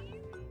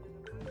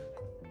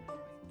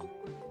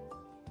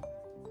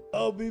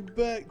 I'll be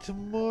back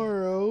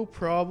tomorrow,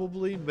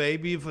 probably,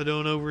 maybe if I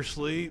don't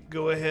oversleep.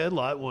 Go ahead,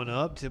 light one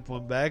up, tip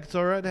one back. It's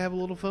alright to have a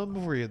little fun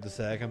before you hit the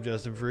sack. I'm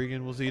Justin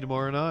Freakin. We'll see you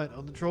tomorrow night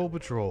on the Troll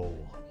Patrol.